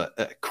kind of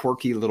a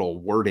quirky little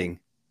wording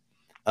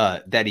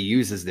that he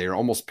uses there,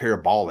 almost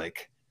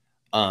parabolic.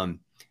 And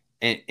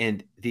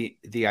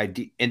the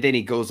idea, and then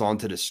he goes on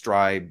to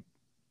describe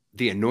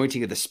the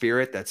anointing of the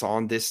Spirit that's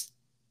on this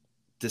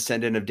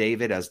descendant of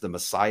David as the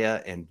Messiah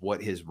and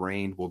what his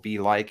reign will be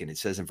like. And it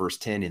says in verse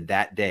 10, in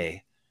that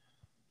day,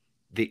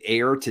 the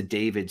heir to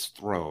David's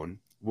throne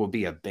will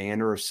be a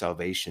banner of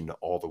salvation to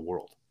all the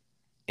world.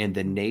 And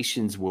the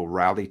nations will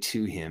rally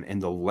to him, and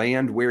the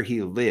land where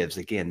he lives,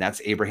 again,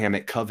 that's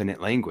Abrahamic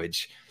covenant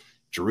language,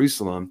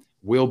 Jerusalem,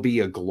 will be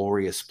a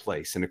glorious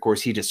place. And of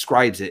course, he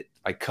describes it.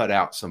 I cut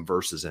out some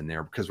verses in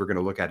there because we're going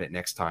to look at it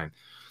next time.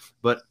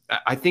 But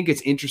I think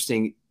it's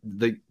interesting,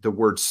 the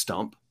word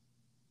stump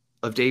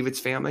of David's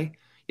family.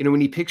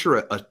 When you picture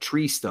a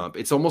tree stump,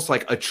 it's almost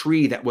like a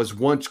tree that was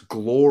once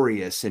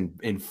glorious and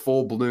in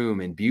full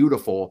bloom and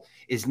beautiful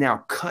is now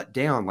cut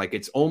down. Like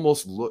it's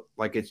almost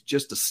like it's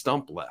just a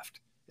stump left.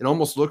 It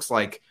almost looks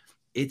like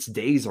its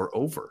days are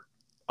over.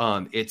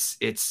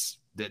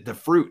 The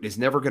fruit is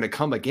never going to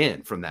come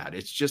again from that.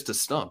 It's just a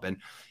stump. And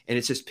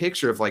it's this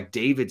picture of like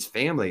David's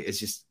family. It's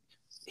just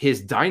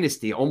his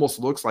dynasty almost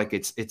looks like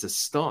it's a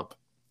stump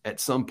at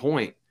some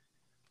point.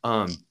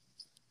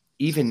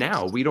 Even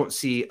now, we don't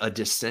see a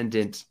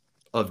descendant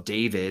of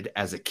David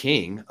as a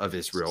king of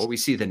Israel. We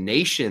see the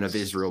nation of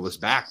Israel is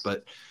back,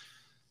 but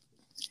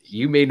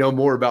you may know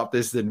more about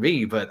this than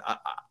me, but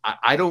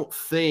I don't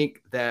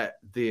think that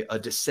a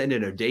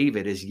descendant of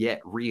David is yet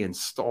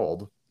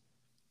reinstalled,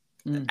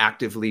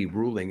 actively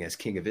ruling as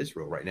king of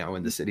Israel right now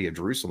in the city of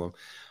Jerusalem.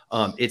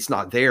 It's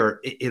not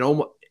there. It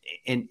almost,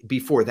 and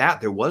before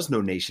that, there was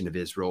no nation of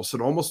Israel. So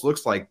it almost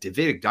looks like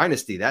Davidic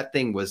dynasty. That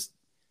thing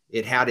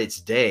it had its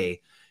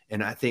day.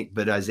 And I think,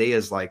 but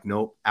Isaiah's like,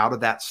 nope, out of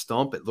that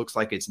stump, it looks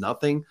like it's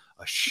nothing.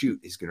 A shoot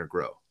is going to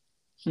grow.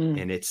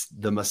 And it's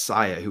the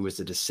Messiah who is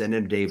a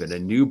descendant of David, a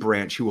new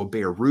branch who will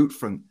bear fruit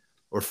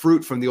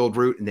from the old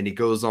root. And then he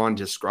goes on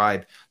to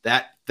describe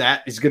that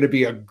is going to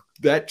be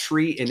that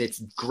tree in its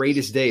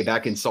greatest day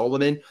back in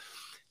Solomon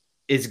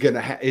is going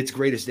to its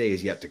greatest day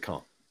is yet to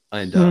come.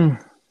 And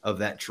of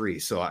that tree.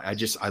 So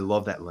I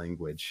love that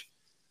language.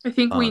 I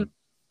think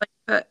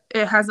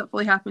it hasn't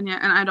fully happened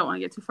yet, and I don't want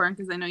to get too far in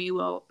because I know you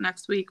will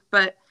next week,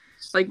 but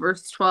like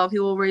verse 12, he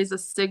will raise a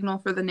signal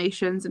for the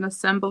nations and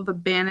assemble the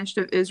banished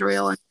of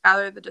Israel and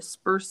gather the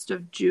dispersed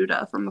of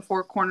Judah from the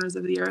four corners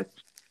of the earth.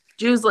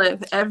 Jews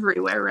live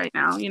everywhere right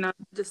now.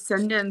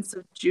 Descendants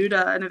of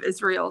Judah and of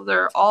Israel,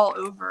 they're all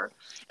over.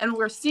 And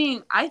we're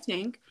seeing, I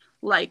think,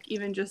 like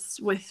even just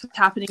with what's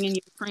happening in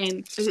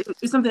Ukraine,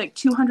 it's something like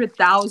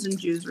 200,000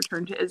 Jews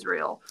returned to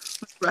Israel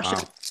with Russia.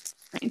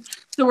 Wow.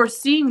 So we're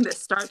seeing this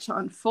start to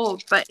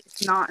unfold, but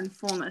it's not in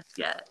fullness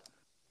yet.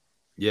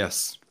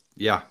 Yes.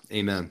 Yeah.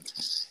 Amen.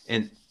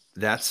 And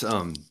that's,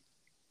 and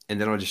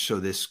then I'll just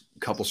show this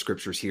couple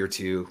scriptures here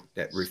too,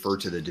 that refer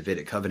to the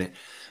Davidic covenant.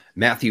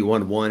 Matthew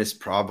 1:1 is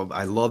probably,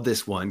 I love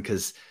this one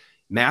because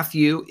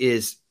Matthew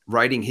is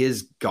writing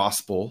his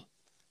gospel.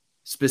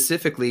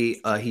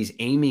 Specifically, he's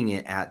aiming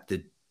it at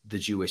the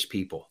Jewish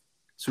people.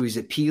 So he's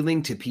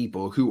appealing to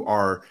people who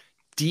are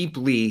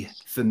deeply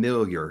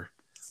familiar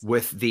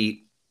with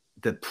the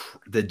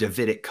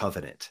Davidic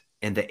covenant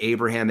and the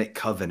Abrahamic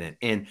covenant.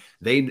 And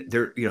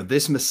they're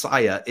this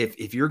Messiah,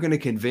 if you're going to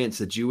convince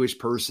a Jewish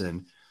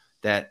person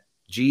that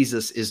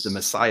Jesus is the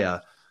Messiah,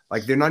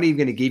 like they're not even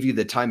going to give you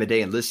the time of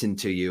day and listen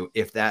to you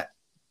if that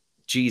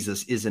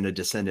Jesus isn't a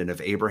descendant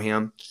of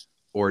Abraham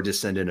or a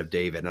descendant of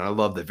David. And I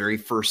love the very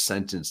first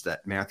sentence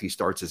that Matthew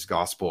starts his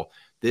gospel.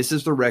 This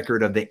is the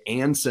record of the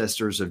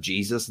ancestors of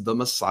Jesus, the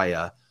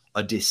Messiah,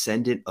 a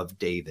descendant of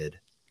David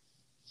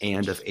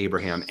and of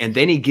Abraham. And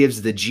then he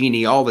gives the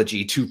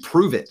genealogy to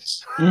prove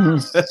it,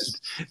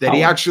 that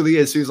he actually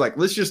is. So he's like,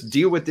 let's just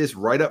deal with this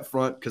right up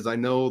front. Cause I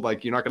know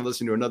like, you're not going to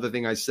listen to another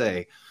thing I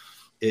say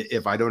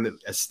if I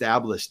don't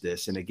establish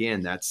this. And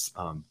again, that's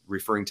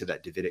referring to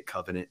that Davidic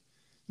covenant.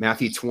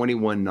 Matthew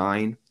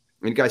 21:9.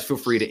 And guys, feel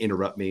free to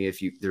interrupt me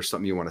if there's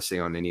something you want to say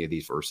on any of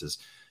these verses.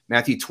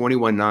 Matthew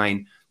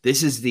 21:9.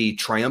 This is the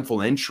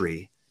triumphal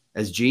entry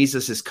as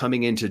Jesus is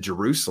coming into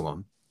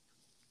Jerusalem.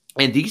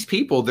 And these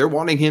people, they're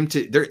wanting him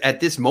to, at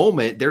this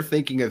moment, they're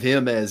thinking of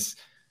him as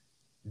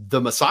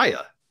the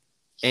Messiah.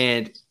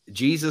 And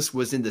Jesus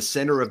was in the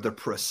center of the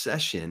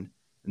procession.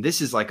 And this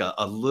is like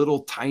a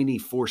little tiny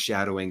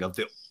foreshadowing of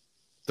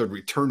the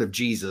return of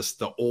Jesus,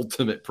 the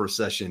ultimate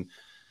procession.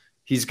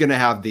 He's going to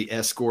have the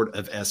escort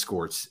of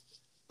escorts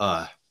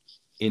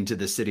into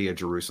the city of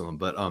Jerusalem.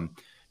 But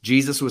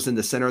Jesus was in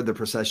the center of the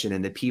procession,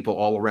 and the people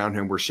all around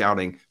him were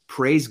shouting,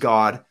 "Praise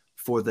God,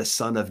 for the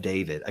Son of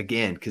David.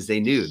 Again, because they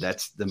knew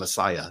that's the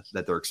Messiah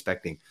that they're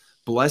expecting.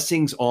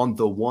 Blessings on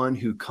the one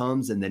who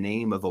comes in the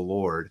name of the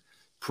Lord.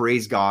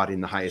 Praise God in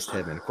the highest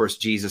heaven. Of course,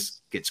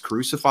 Jesus gets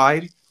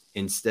crucified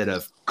instead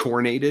of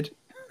coronated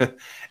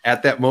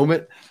at that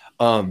moment.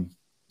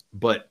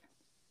 But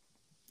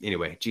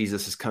anyway,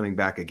 Jesus is coming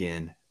back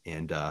again.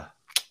 And,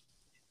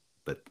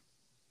 but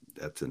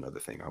that's another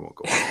thing. I won't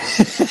go.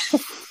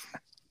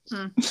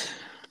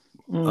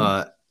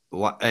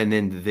 And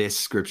then this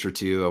scripture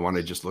too, I want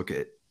to just look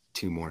at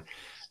two more.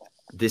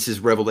 This is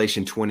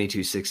Revelation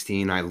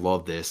 22:16. I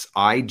love this.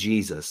 I,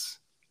 Jesus,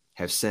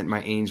 have sent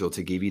my angel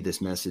to give you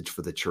this message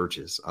for the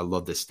churches. I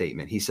love this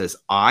statement. He says,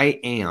 I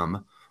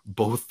am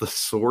both the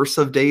source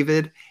of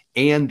David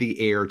and the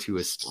heir to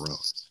his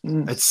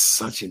throne. That's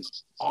such an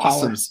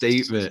awesome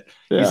statement.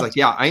 Yeah. He's like,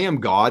 yeah, I am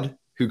God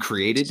who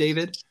created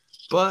David,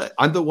 but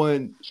I'm the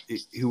one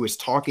who was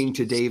talking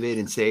to David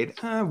and saying,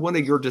 one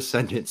of your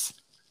descendants.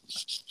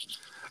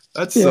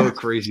 That's so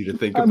crazy to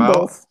think about.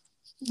 Both.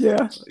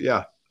 Yeah.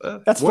 Yeah.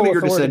 That's one of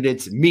your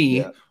descendants,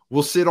 me,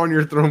 will sit on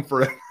your throne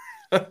forever.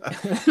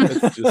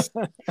 That's just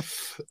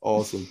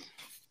awesome.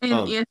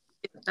 And it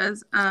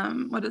says,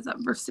 what is that,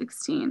 verse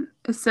 16?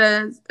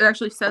 It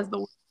actually says the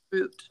word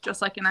root,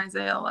 just like in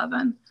Isaiah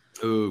 11.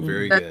 Oh,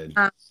 very good.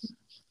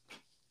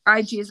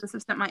 I, Jesus,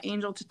 have sent my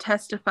angel to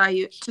testify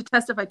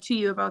to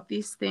you about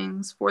these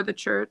things for the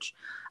church.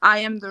 I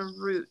am the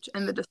root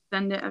and the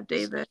descendant of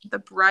David, the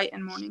bright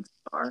and morning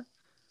star.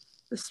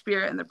 The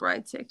Spirit and the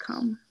bride say,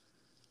 come.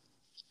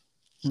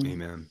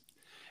 Amen.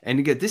 And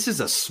again, this is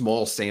a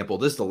small sample.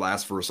 This is the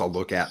last verse I'll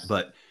look at,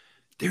 but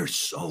there's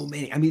so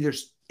many. I mean,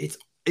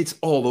 it's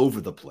all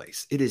over the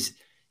place. It is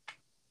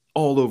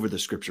all over the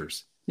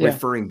scriptures,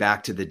 referring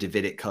back to the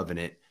Davidic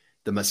covenant,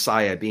 the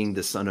Messiah being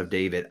the son of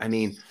David. I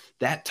mean,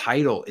 that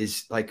title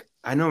is like,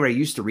 I know when I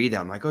used to read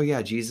that, I'm like, oh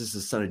yeah, Jesus is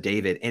the son of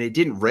David. And it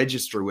didn't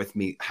register with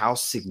me how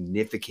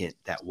significant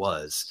that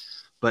was.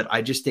 But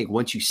I just think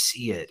once you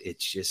see it,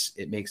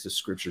 it makes the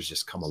scriptures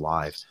just come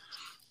alive.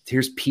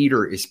 Here's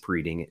Peter is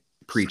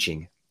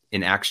preaching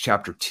in Acts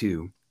chapter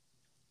 2.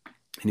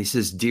 And he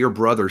says, dear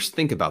brothers,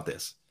 think about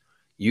this.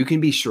 You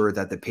can be sure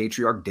that the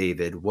patriarch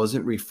David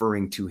wasn't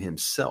referring to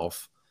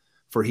himself,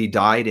 for he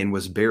died and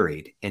was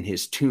buried, and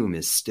his tomb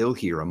is still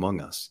here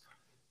among us.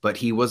 But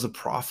he was a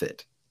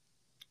prophet,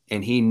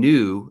 and he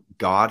knew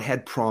God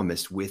had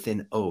promised with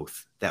an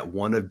oath that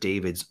one of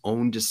David's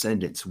own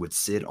descendants would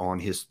sit on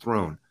his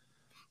throne.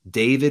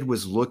 David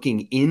was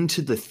looking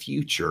into the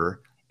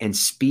future and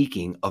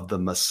speaking of the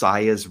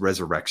Messiah's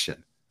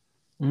resurrection.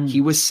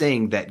 He was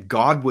saying that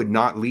God would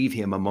not leave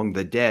him among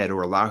the dead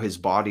or allow his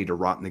body to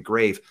rot in the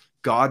grave.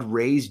 God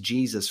raised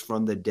Jesus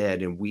from the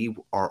dead, and we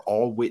are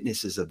all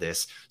witnesses of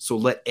this. So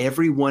let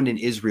everyone in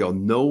Israel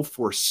know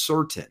for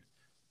certain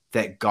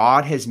that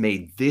God has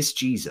made this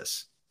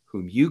Jesus,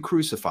 whom you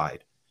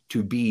crucified,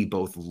 to be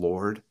both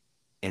Lord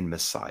and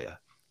Messiah.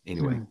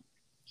 Anyway.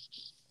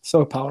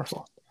 So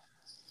powerful.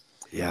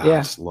 Yeah, I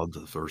just love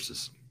the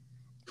verses.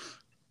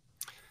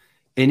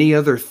 Any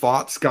other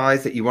thoughts,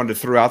 guys, that you wanted to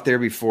throw out there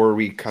before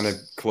we kind of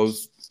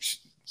close,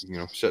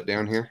 shut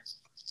down here?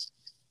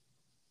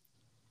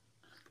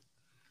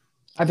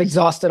 I've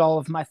exhausted all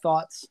of my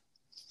thoughts.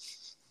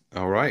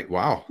 All right.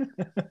 Wow.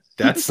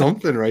 That's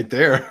something right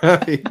there.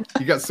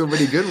 You got so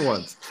many good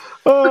ones.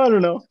 Oh, I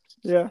don't know.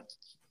 Yeah.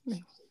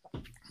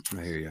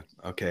 I hear you.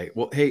 Okay.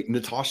 Well, hey,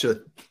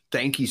 Natasha,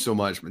 thank you so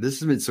much. This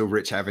has been so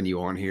rich having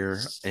you on here.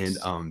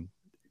 And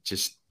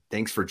just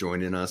thanks for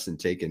joining us and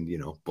taking,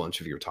 a bunch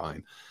of your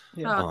time.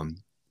 Yeah.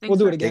 We'll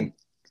do it again.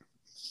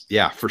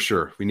 Yeah, for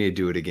sure. We need to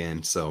do it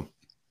again. So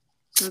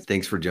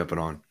thanks for jumping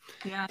on.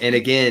 Yeah. And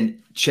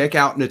again, check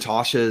out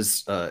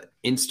Natasha's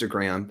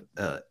Instagram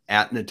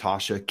at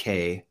Natasha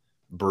K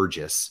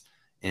Burgess.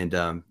 And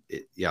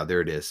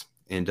there it is.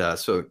 And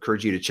so I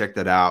encourage you to check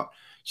that out.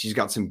 She's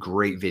got some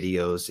great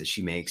videos that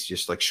she makes,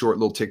 just like short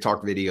little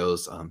TikTok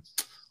videos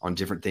on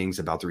different things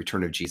about the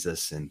return of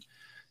Jesus and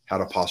how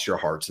to posture our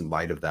hearts in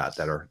light of that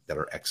are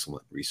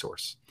excellent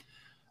resource.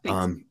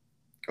 Thanks.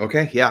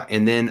 Okay. Yeah.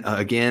 And then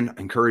again,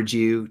 I encourage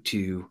you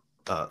to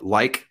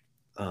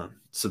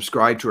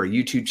subscribe to our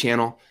YouTube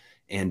channel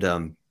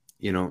and,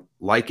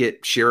 like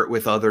it, share it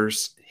with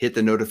others, hit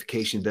the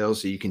notification bell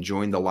so you can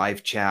join the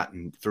live chat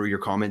and throw your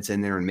comments in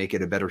there and make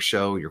it a better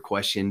show, your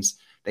questions.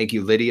 Thank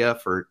you, Lydia,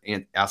 for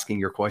asking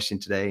your question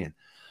today.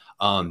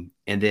 And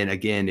then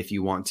again, if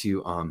you want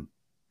to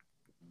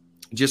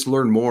just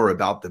learn more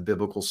about the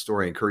biblical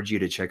story, I encourage you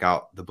to check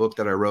out the book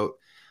that I wrote.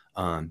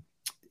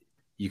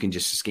 You can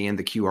just scan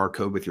the QR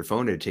code with your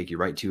phone and it'll take you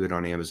right to it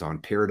on Amazon.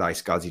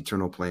 Paradise, God's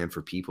Eternal Plan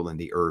for People in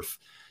the Earth.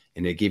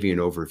 And it'll give you an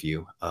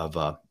overview of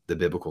the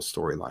biblical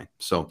storyline.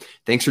 So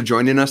thanks for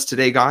joining us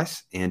today,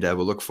 guys. And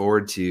we'll look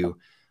forward to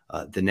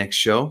the next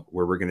show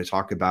where we're going to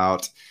talk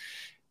about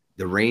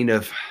the reign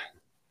of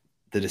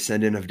the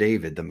descendant of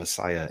David, the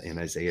Messiah in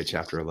Isaiah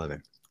chapter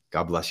 11.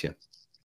 God bless you.